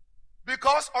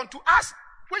 Because unto us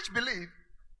which believe,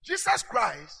 Jesus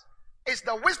Christ is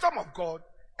the wisdom of God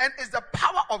and is the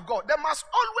power of God. There must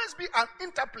always be an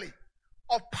interplay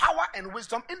of power and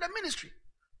wisdom in the ministry.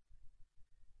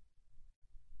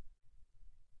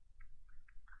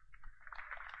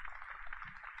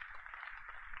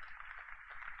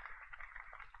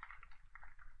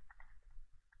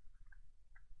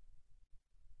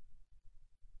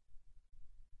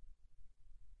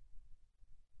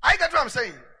 I get what I'm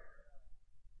saying.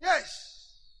 Yes.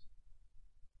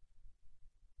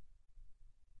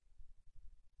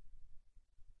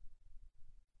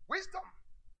 Wisdom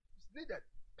is needed.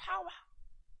 Power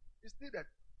is needed.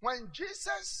 When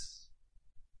Jesus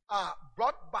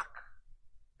brought back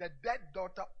the dead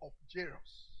daughter of Jairus,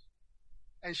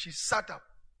 and she sat up,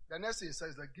 the next thing he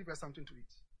says that give her something to eat.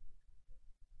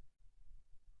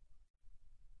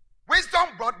 Wisdom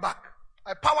brought back,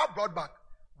 power brought back.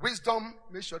 Wisdom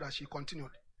made sure that she continued.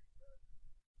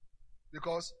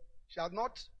 Because she had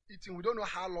not eaten, we don't know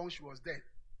how long she was dead.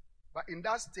 But in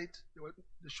that state,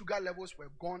 the sugar levels were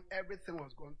gone, everything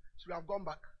was gone. She would have gone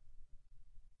back.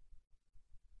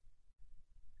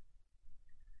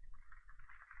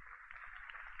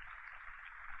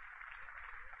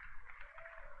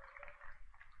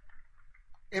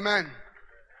 Amen.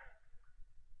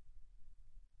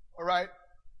 All right.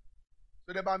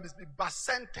 So the must be bus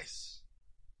centers.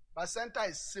 Bus center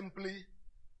is simply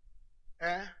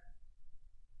a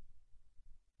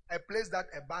place that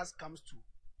a bus comes to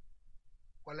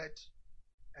collect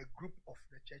a group of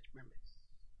the church members.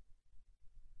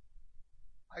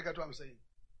 I get what I'm saying.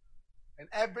 And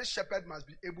every shepherd must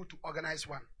be able to organize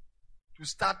one, to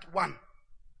start one.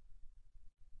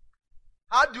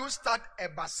 How do you start a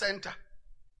bus center?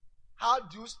 How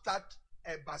do you start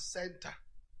a bus center?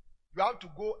 You have to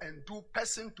go and do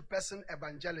person-to-person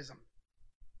evangelism.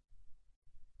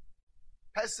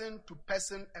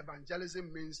 Person-to-person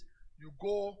evangelism means you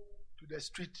go to the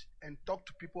street and talk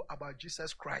to people about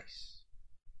Jesus Christ.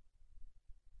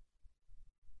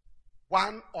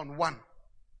 One-on-one.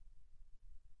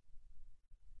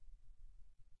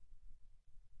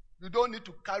 You don't need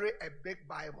to carry a big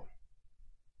Bible.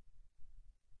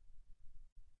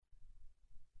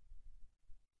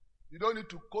 You don't need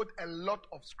to quote a lot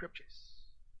of scriptures.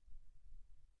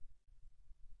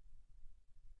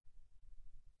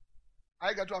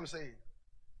 I get what I'm saying.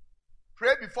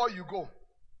 Pray before you go.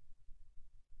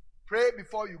 Pray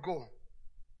before you go.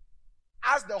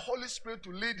 Ask the Holy Spirit to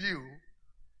lead you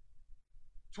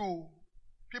to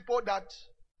people that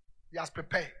He has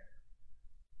prepared.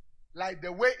 Like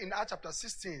the way in Acts chapter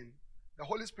 16, the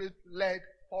Holy Spirit led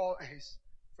Paul and his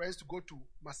friends to go to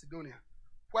Macedonia,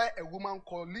 where a woman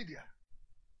called Lydia,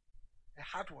 her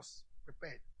heart was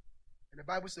prepared. And the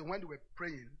Bible says when they were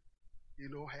praying,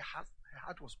 her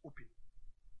heart was open.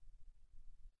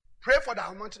 Pray for the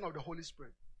anointing of the Holy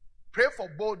Spirit. Pray for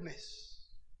boldness.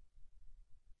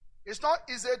 It's not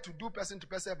easy to do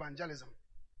person-to-person evangelism.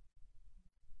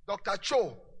 Dr.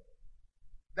 Cho,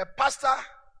 the pastor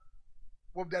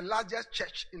with the largest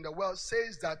church in the world,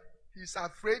 says that he's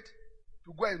afraid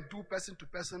to go and do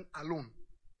person-to-person alone.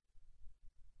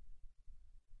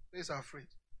 He's afraid.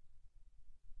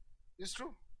 It's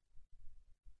true.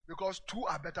 Because two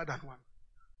are better than one.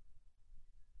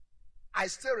 I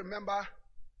still remember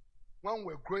when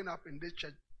we were growing up in this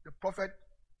church, the prophet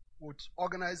would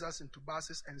organize us into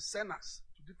buses and send us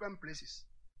to different places.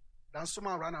 Then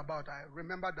someone ran about. I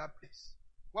remember that place.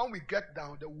 When we get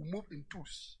down, they will move in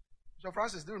twos. So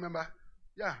Francis, do you remember?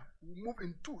 Yeah, we move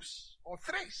in twos or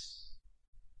threes.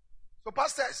 So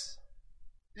pastors,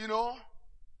 even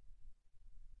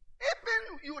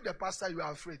you, the pastor, you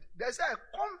are afraid. There's a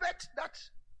convert that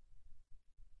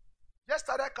just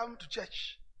started coming to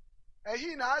church. And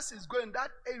he now is going that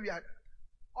area.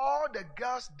 All the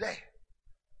girls there.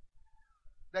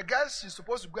 The girls she's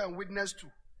supposed to go and witness to.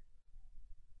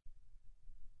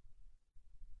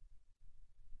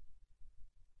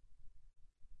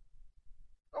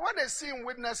 But when they see him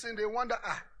witnessing, they wonder,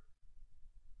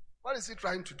 what is he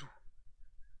trying to do?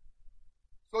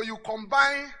 So you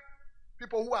combine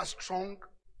people who are strong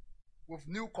with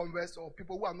new converts or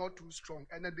people who are not too strong,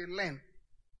 and then they learn.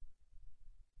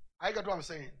 I get what I'm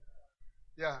saying?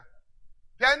 Yeah.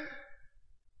 Then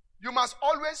you must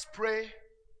always pray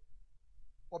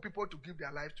for people to give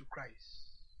their life to Christ.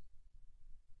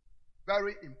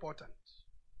 Very important.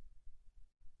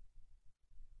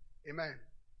 Amen.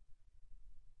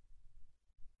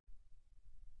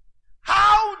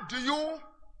 How do you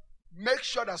make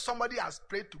sure that somebody has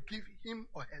prayed to give him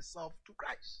or herself to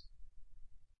Christ?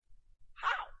 How?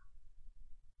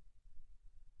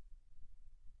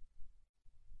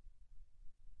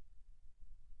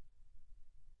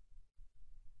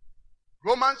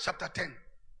 Romans chapter 10.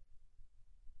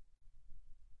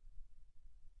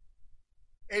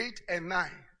 8 and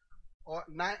 9. Or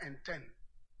 9 and 10.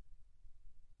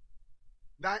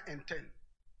 9 and 10.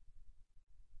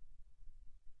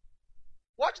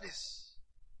 Watch this.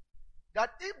 That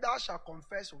if thou shalt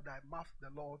confess with thy mouth the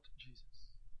Lord Jesus,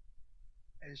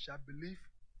 and shalt believe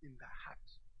in thy heart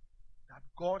that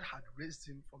God had raised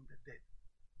him from the dead,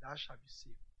 thou shalt be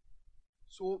saved.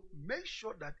 So make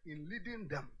sure that in leading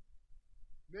them,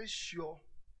 make sure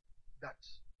that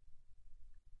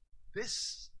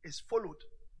this is followed,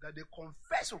 that they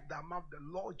confess with their mouth the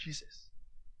Lord Jesus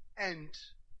and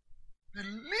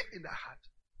believe in their heart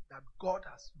that God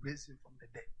has raised him from the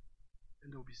dead,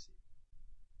 and they will be saved.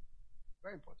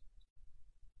 Very important.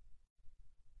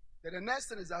 Then the next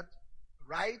thing is that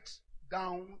write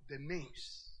down the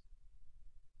names.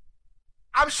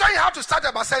 I'm showing you how to start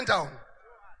a bus center.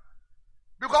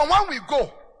 Because when we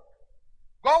go,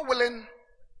 God willing,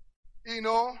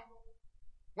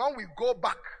 when we go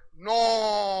back,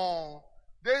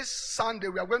 this Sunday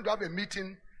we are going to have a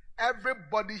meeting.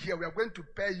 Everybody here, we are going to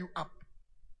pair you up.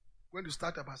 We're going to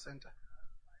start a bus center.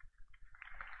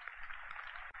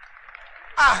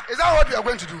 Is that what we are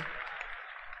going to do?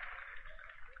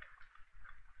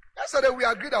 Yesterday we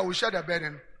agreed that we share the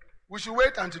burden. We should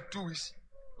wait until 2 weeks.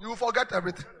 You will forget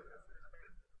everything.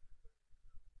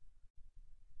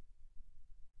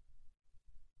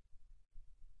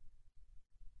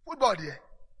 Football here.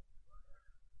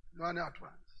 No one at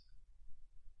once.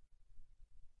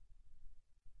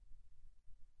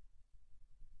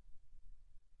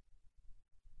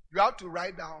 You have to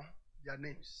write down their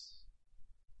names.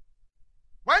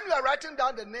 When you are writing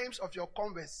down the names of your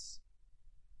converts,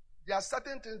 there are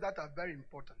certain things that are very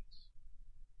important.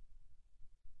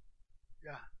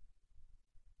 Yeah.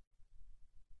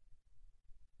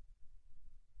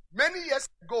 Many years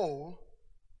ago,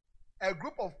 a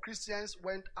group of Christians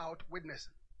went out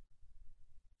witnessing.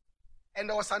 And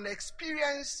there was an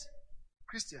experienced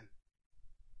Christian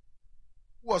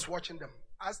who was watching them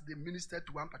as they ministered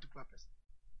to one particular person.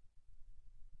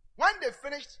 When they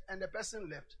finished and the person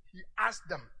left, he asked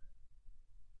them,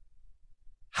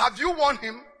 "Have you won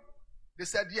him?" They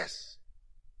said yes.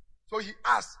 So he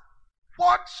asked,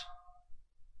 "What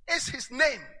is his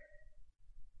name?"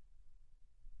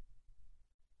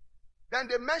 Then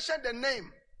they mentioned the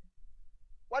name,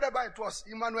 whatever it was,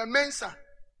 Emmanuel Mensah.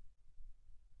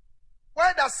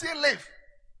 Where does he live?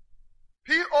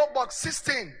 P.O. Box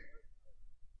 16,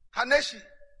 Kaneshi.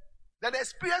 Then the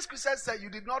experienced Christian said, "You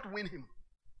did not win him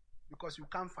because you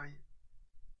can't find him."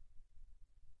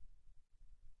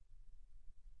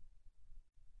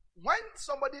 When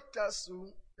somebody tells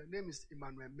you the name is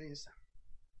Emmanuel Mensah,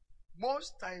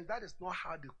 most times that is not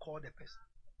how they call the person.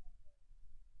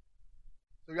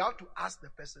 So you have to ask the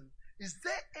person, is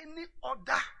there any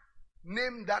other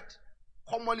name that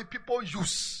commonly people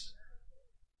use?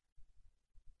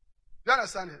 Do you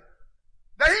understand it?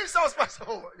 Then he himself was,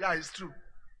 "Oh, yeah, it's true."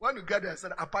 When you get there, I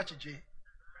said, Apache J.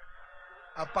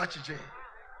 Apache J.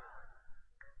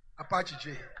 Apache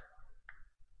J.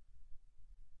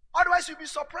 Otherwise, you'll be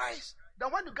surprised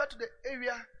that when you get to the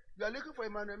area, you are looking for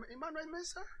Emmanuel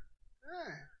Mensah.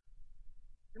 Yeah.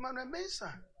 Emmanuel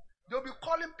Mensah. They'll be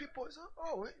calling people. So,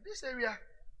 "Oh, this area."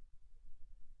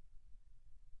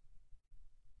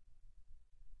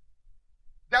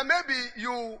 Then maybe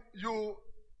you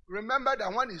remember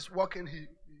that when he's walking, he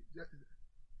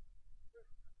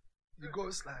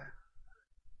goes like.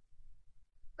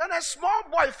 Then a small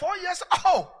boy, 4 years,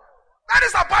 "Oh, that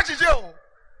is Apache J.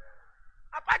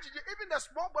 Apache J." Even the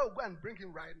small boy will go and bring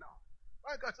him right now.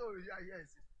 Because, "Oh, yeah,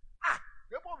 yes."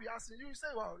 People will be asking you,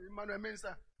 say, "Well, Emmanuel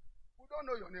Mensah." We don't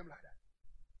know your name like that.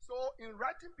 So in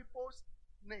writing people's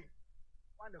name,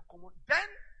 find a common. Then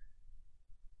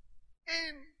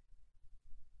in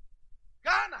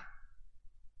Ghana,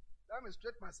 let me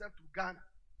straight myself to Ghana.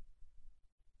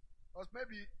 Because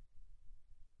maybe,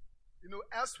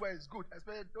 elsewhere is good,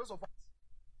 especially those of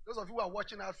you who are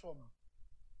watching us from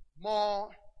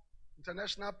more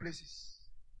international places.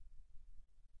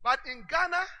 But in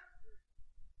Ghana,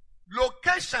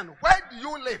 location, where do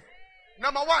you live?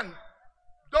 Number one,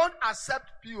 don't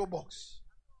accept P.O. Box.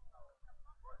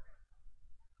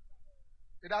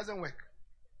 It doesn't work.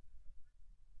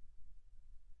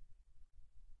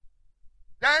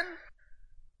 Then,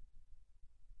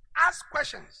 ask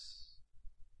questions.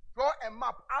 Draw a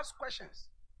map, ask questions.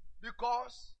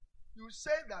 Because you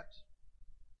say that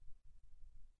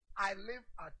I live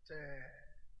at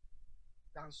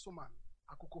Dansoman,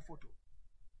 Akoko Photo.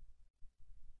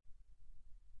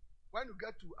 When you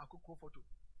get to Akoko Photo,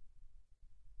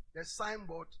 the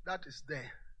signboard that is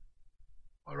there,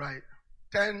 all right,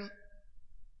 10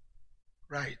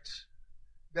 right.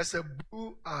 There's a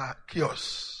blue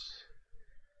kiosk.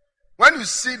 When you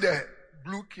see the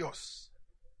blue kiosk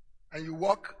and you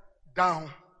walk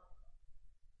down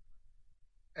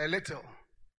a little,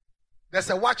 there's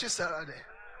a watch seller there.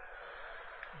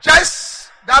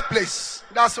 Just that place.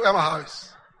 That's where my house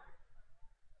is.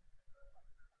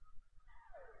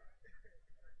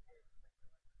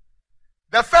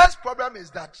 The first problem is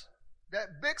that the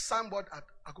big signboard at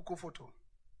Akoko Photo,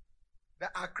 the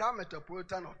Accra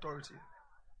Metropolitan Authority,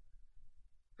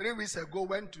 3 weeks ago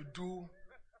went to do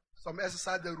some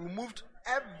exercise. They removed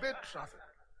every traffic,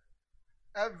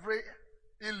 every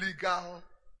illegal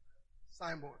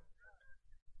signboard.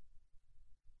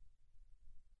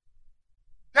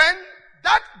 Then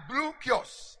that blue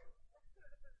kiosk,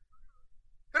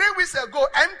 3 weeks ago,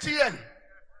 MTN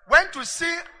went to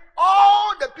see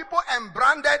all the people and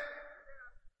branded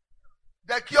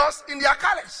the kiosk in their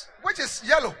colors, which is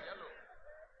yellow.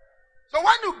 So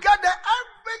when you get there,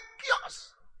 every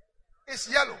kiosk is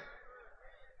yellow.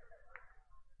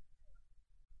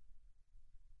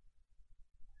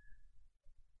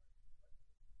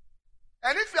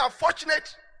 And if you are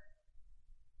fortunate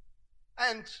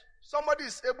and somebody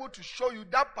is able to show you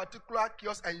that particular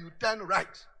kiosk and you turn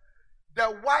right,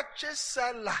 the watch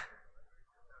seller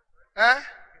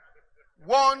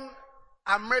won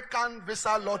American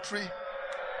visa lottery.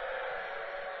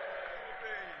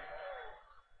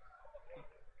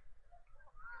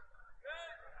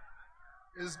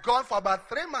 It's gone for about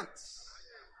 3 months.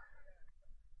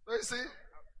 So you see,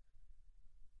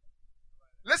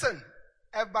 listen,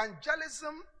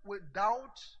 evangelism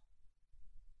without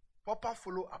proper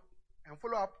follow-up, and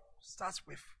follow-up starts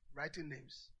with writing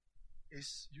names,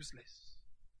 is useless.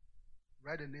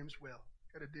 Write the names well,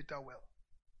 get the data well.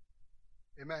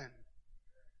 Amen.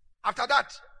 After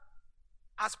that,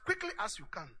 as quickly as you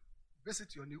can,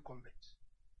 visit your new convent.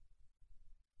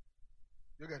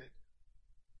 You get it?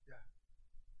 Yeah.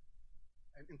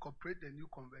 And incorporate the new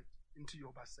convent into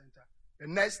your bus center. The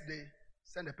next day,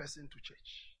 send a person to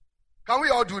church. Can we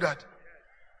all do that?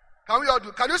 Can we all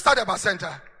do? Can you start a bus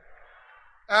center?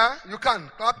 You can.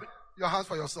 Clap your hands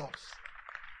for yourselves.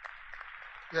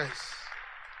 Yes.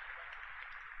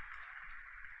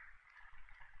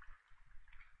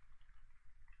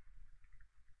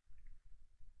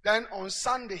 Then on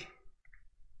Sunday,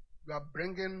 you are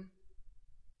bringing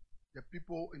the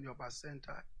people in your bus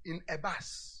center in a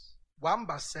bus. One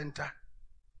bus center,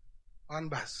 one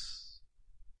bus.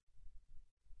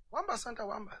 One bus center,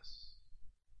 one bus.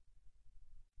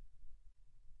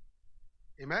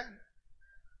 Amen.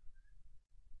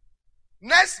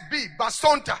 Next be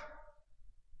basonta.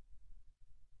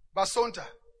 Basonta.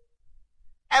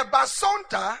 A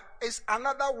basonta is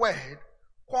another word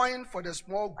coined for the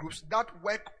small groups that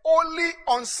work only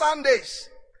on Sundays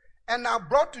and are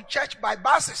brought to church by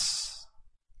buses.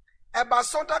 A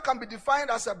basonta can be defined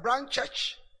as a branch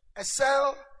church, a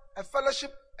cell, a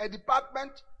fellowship, a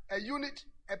department, a unit,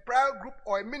 a prayer group,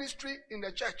 or a ministry in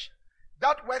the church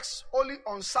that works only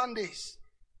on Sundays.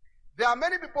 There are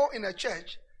many people in a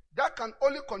church that can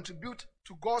only contribute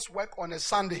to God's work on a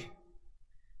Sunday.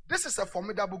 This is a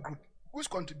formidable group whose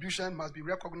contribution must be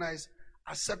recognized,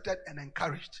 accepted, and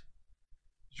encouraged.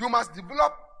 You must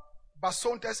develop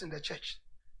basontas in the church.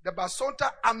 The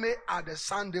basonta army are the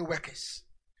Sunday workers.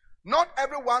 Not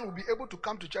everyone will be able to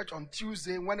come to church on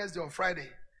Tuesday, Wednesday, or Friday.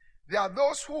 There are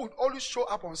those who would only show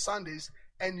up on Sundays,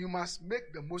 and you must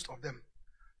make the most of them.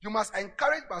 You must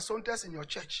encourage basontas in your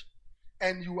church,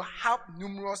 and you will have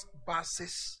numerous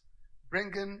buses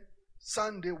bringing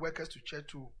Sunday workers to church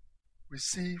to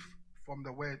receive from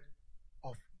the word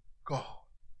of God.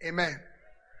 Amen.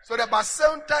 So the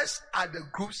basontas are the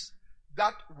groups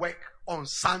that work on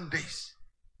Sundays.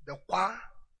 The choir,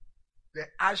 the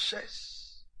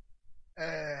ushers,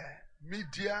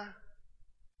 media,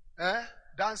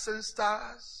 dancing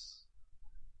stars,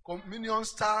 communion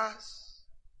stars,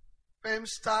 fame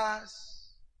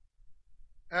stars,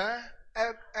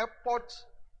 airport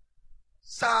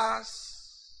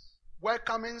stars,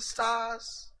 welcoming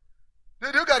stars.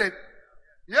 Did you get it?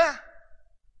 Yeah.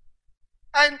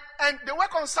 And they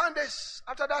work on Sundays.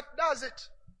 After that, that's it.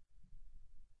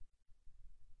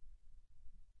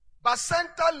 But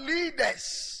center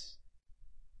leaders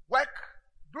work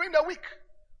during the week,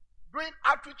 doing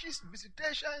outreaches,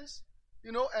 visitations,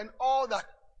 and all that.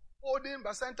 Holding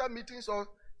center meetings or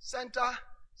center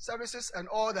services and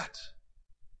all that.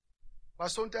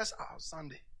 Basontas are on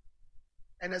Sunday.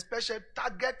 And especially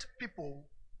target people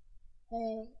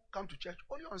who come to church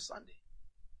only on Sunday.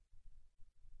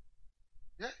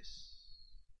 Yes.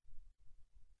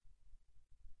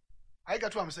 I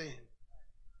get what I'm saying.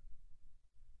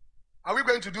 Are we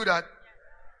going to do that?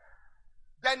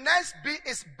 The next B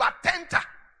is batenta.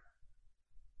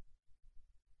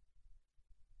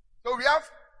 So we have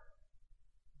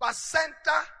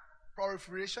basenta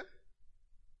proliferation,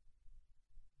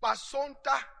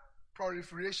 basonta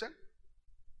proliferation,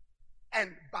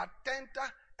 and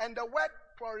batenta. And the word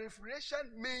proliferation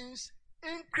means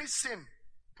increasing,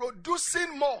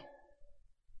 producing more,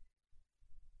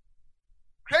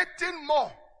 creating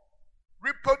more,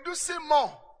 reproducing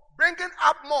more, bringing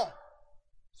up more.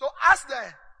 So as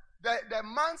the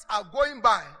months are going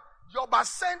by, your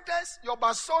bacentas, your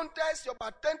basontas, your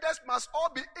batentas must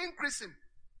all be increasing.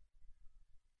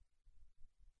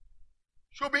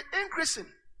 Should be increasing.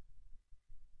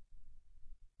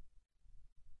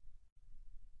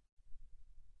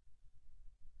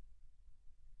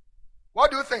 What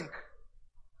do you think?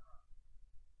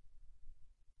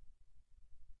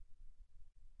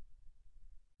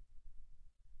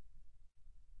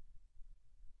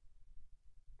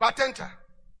 Batenta.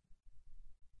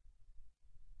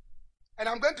 And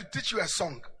I'm going to teach you a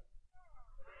song.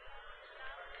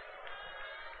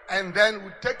 And then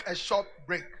we'll take a short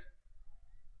break.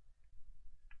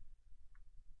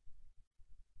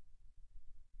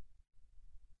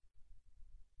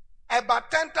 A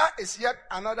batenta is yet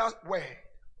another word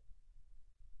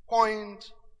coined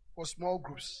for small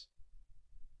groups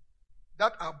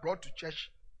that are brought to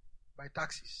church by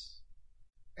taxis.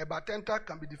 A batenta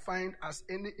can be defined as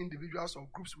any individuals or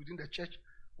groups within the church,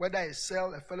 whether a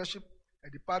cell, a fellowship, a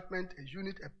department, a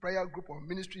unit, a prayer group, or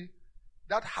ministry,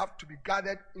 that have to be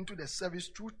gathered into the service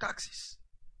through taxis,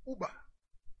 Uber,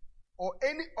 or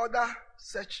any other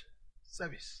such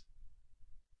service.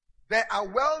 There are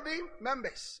wealthy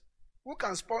members who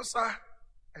can sponsor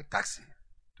a taxi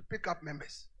to pick up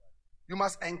members. You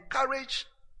must encourage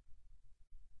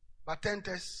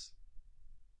batentas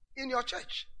in your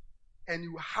church, and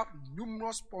you have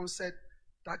numerous sponsored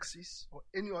taxis or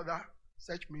any other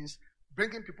such means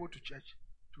bringing people to church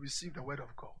to receive the word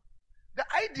of God. The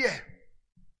idea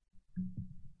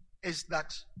is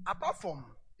that apart from,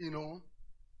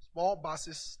 small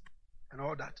buses and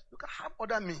all that, you can have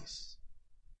other means.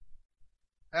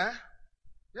 Yeah?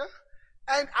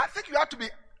 And I think you have to be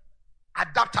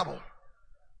adaptable.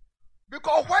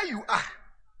 Because where you are,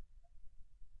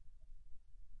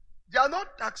 there are no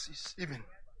taxis even.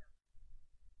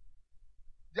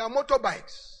 There are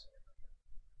motorbikes.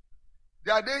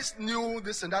 There are this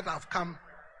and that have come.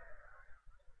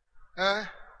 I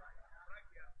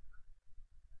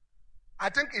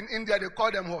think in India they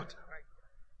call them what?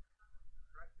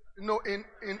 No, in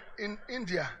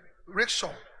India,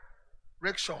 rickshaw.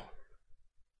 Rickshaw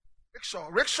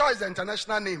is the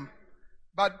international name.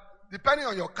 But depending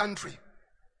on your country,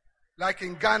 like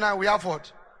in Ghana, we have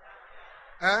what?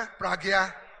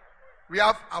 Pragya. We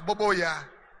have Aboboya.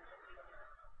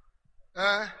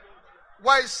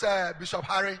 Where is Bishop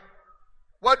Harry?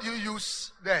 What do you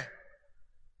use there?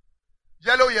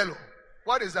 Yellow.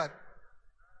 What is that?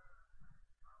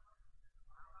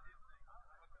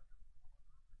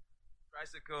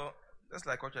 Tricycle, just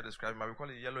like what you described, but we call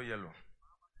it yellow.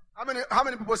 How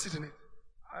many people sit in it?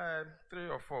 3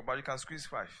 or 4, but you can squeeze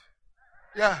 5.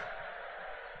 Yeah.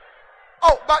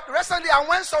 Oh, but recently I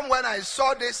went somewhere and I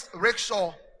saw this rickshaw.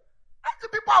 And the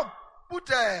people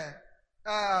put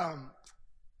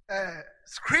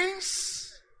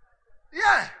screens.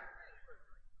 Yeah.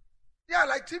 Yeah,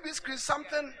 like TV screens,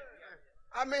 something.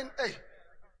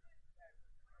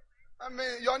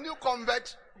 Your new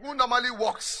convert who normally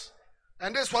walks,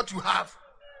 and this is what you have.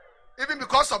 Even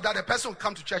because of that, the person will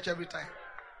come to church every time.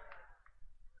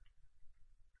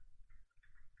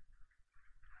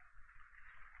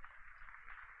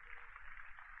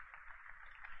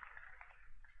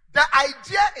 The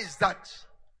idea is that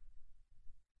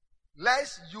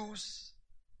let's use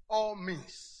all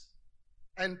means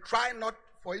and try not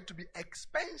for it to be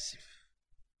expensive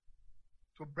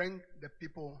to bring the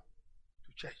people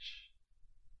to church.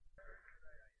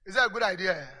 Is that a good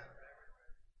idea?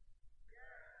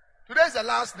 Today is the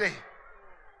last day.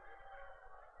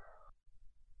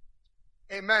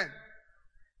 Amen.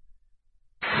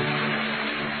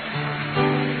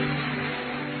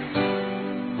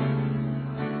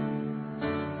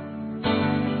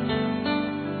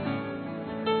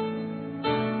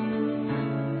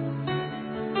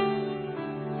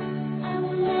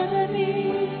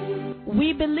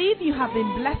 We believe you have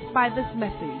been blessed by this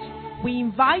message. We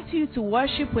invite you to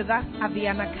worship with us at the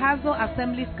Anagkazo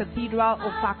Assemblies Cathedral,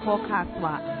 Ofako,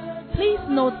 Kaswa. Please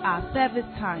note our service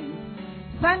times.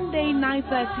 Sunday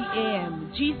 9:30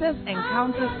 a.m. Jesus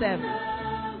Encounter Service.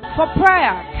 For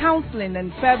prayer, counseling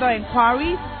and further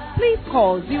inquiries, please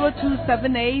call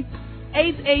 0278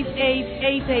 888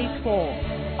 884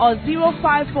 or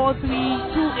 0543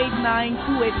 289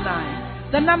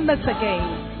 289. The numbers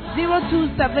again,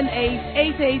 0278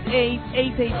 888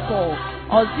 884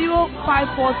 or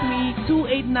 0543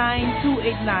 289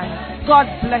 289. God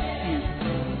bless you.